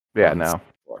Jack. Yeah, no.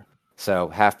 So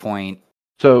half point.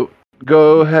 So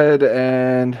go ahead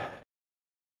and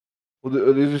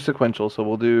these are sequential. So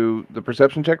we'll do the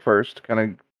perception check first. Kind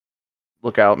of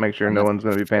look out, make sure no one's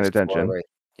going to be paying attention. Right.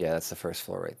 Yeah, that's the first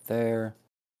floor right there.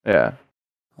 Yeah.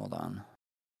 Hold on.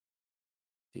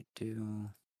 You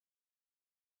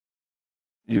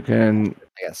can.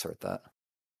 I gotta sort that.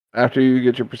 After you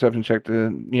get your perception check to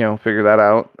figure that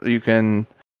out, you can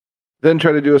then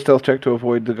try to do a stealth check to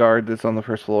avoid the guard that's on the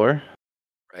first floor.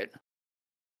 Right.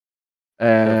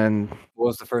 And what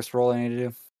was the first roll I need to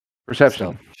do?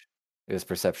 Perception. It was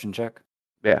perception check.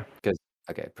 Yeah. Because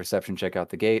perception check out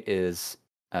the gate is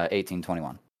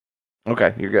 1821.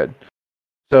 Okay, you're good.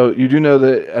 So you do know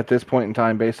that at this point in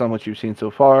time, based on what you've seen so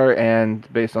far, and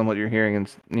based on what you're hearing and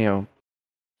seeing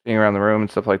around the room and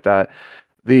stuff like that,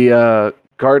 the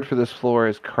guard for this floor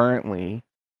is currently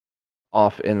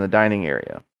off in the dining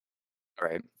area.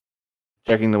 Right.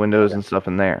 Checking the windows and stuff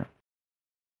in there.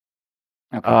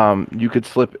 Okay. You could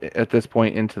slip at this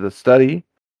point into the study.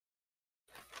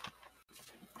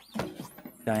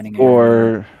 Dining area.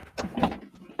 Or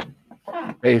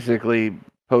basically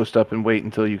post up and wait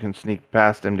until you can sneak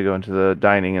past him to go into the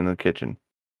dining and the kitchen.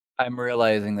 I'm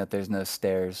realizing that there's no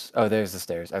stairs. Oh, there's the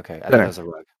stairs. Okay, I thought it was a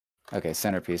rug. Okay,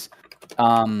 centerpiece.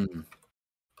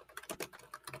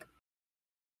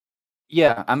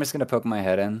 Yeah, I'm just gonna poke my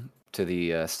head in to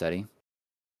the study.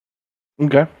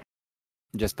 Okay.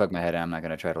 Just poke my head in. I'm not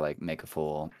gonna try to make a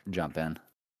full jump in.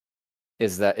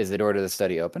 Is the door to the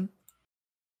study open?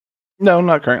 No,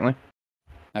 not currently.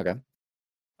 Okay.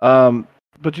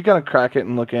 But you kind of crack it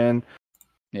and look in.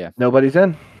 Yeah. Nobody's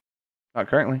in. Not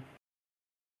currently.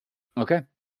 Okay.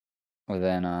 Well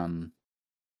then,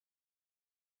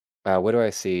 what do I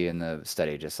see in the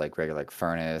study? Just regular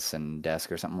furnace and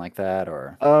desk or something like that,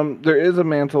 or? There is a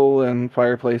mantle and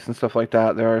fireplace and stuff like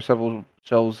that. There are several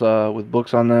shelves with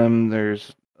books on them.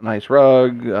 There's a nice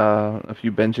rug, a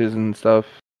few benches and stuff.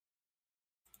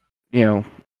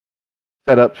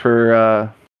 Set up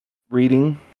for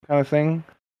reading kind of thing.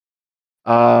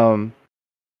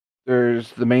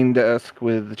 There's the main desk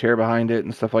with the chair behind it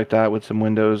and stuff like that, with some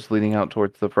windows leading out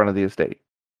towards the front of the estate.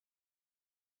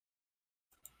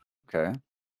 Okay.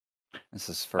 This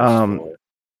is first floor.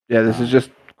 Yeah, this is just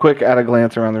quick at a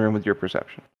glance around the room with your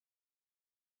perception.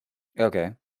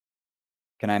 Okay.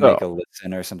 Can I So- make a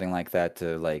listen or something like that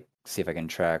to like see if I can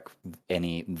track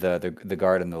any the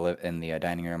guard in the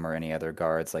dining room or any other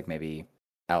guards, like maybe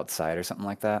outside or something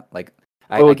like that? Like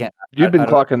I Well, can't. You've been I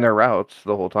don't- clocking their routes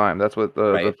the whole time. That's what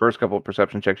the Right. first couple of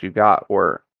perception checks you got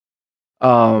were.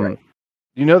 Right.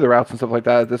 You know the routes and stuff like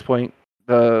that at this point.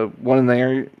 The one in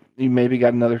there, you maybe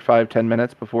got another 5-10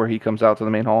 minutes before he comes out to the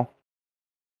main hall.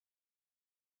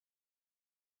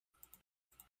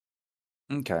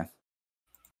 Okay.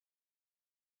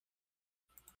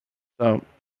 So,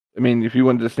 I mean, if you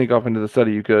wanted to sneak off into the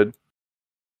study, you could.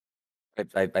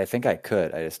 I think I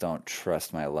could. I just don't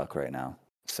trust my luck right now.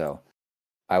 So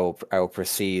I will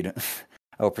proceed.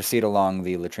 I will proceed along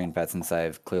the latrine path since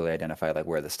I've clearly identified like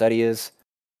where the study is,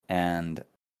 and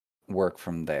work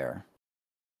from there.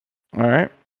 All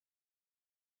right.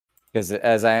 Because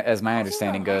as my Also, a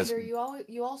understanding goes, reminder,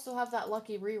 you also have that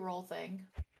lucky reroll thing.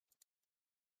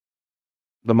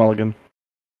 The mulligan.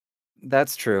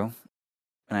 that's true.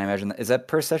 And I imagine is that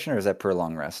per session or is that per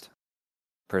long rest?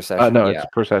 Per session. No, yeah. it's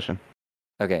per session.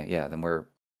 Okay. Yeah. Then we're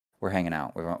hanging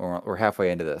out. We're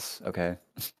halfway into this. Okay.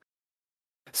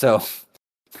 So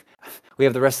we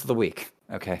have the rest of the week.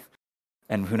 Okay.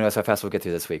 And who knows how fast we'll get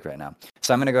through this week right now.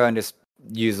 So I'm gonna go and just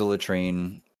use the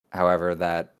latrine, however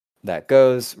that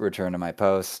goes. Return to my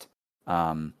post,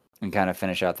 and kind of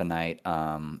finish out the night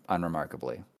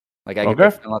unremarkably. Like I Okay.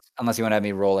 can, unless you want to have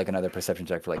me roll like another perception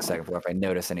check for like second floor if I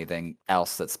notice anything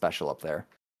else that's special up there.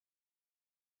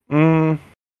 Mm.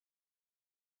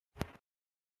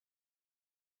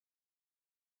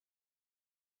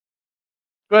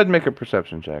 Go ahead and make a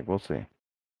perception check. We'll see.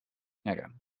 Okay.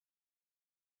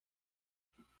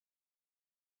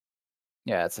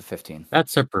 Yeah, it's a 15.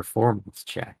 That's a performance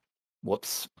check.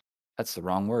 Whoops. That's the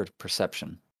wrong word.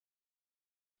 Perception.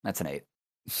 That's an 8.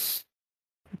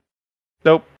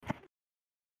 Nope.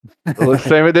 It looks the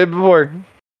same it did before.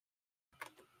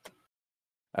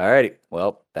 Alrighty.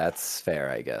 Well, that's fair,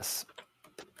 I guess.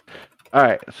 All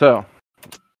right. So,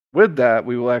 with that,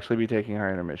 we will actually be taking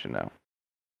our intermission now.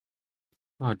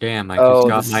 Oh damn! I Oh, just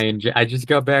got this- my I just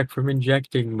got back from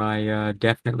injecting my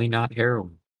definitely not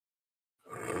heroin.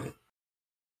 It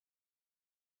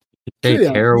says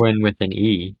Curiosity. heroin with an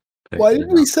E. but, Why you did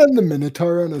know. we send the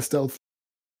Minotaur on a stealth?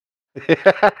 I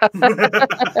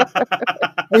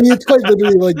mean, it's quite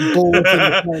literally like bull in the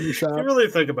china If shop. you really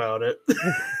think about it.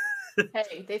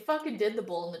 Hey, they fucking did the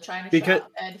bull in the China Because-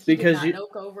 shop, and he because did you- not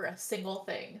knock over a single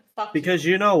thing. Fuck Because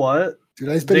you know what? Dude,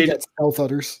 I bet he They- got stealth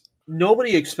udders.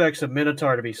 Nobody expects a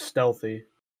Minotaur to be stealthy.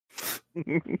 I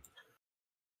mean,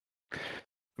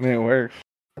 it works.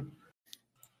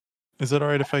 Is it all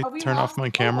right if I Are we turn off off? my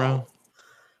camera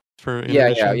for Yeah,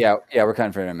 intermission? We're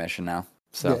cutting for intermission now.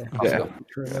 So Yeah. off you Yeah. go.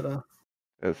 Turn it off.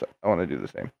 Yes, I want to do the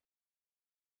same.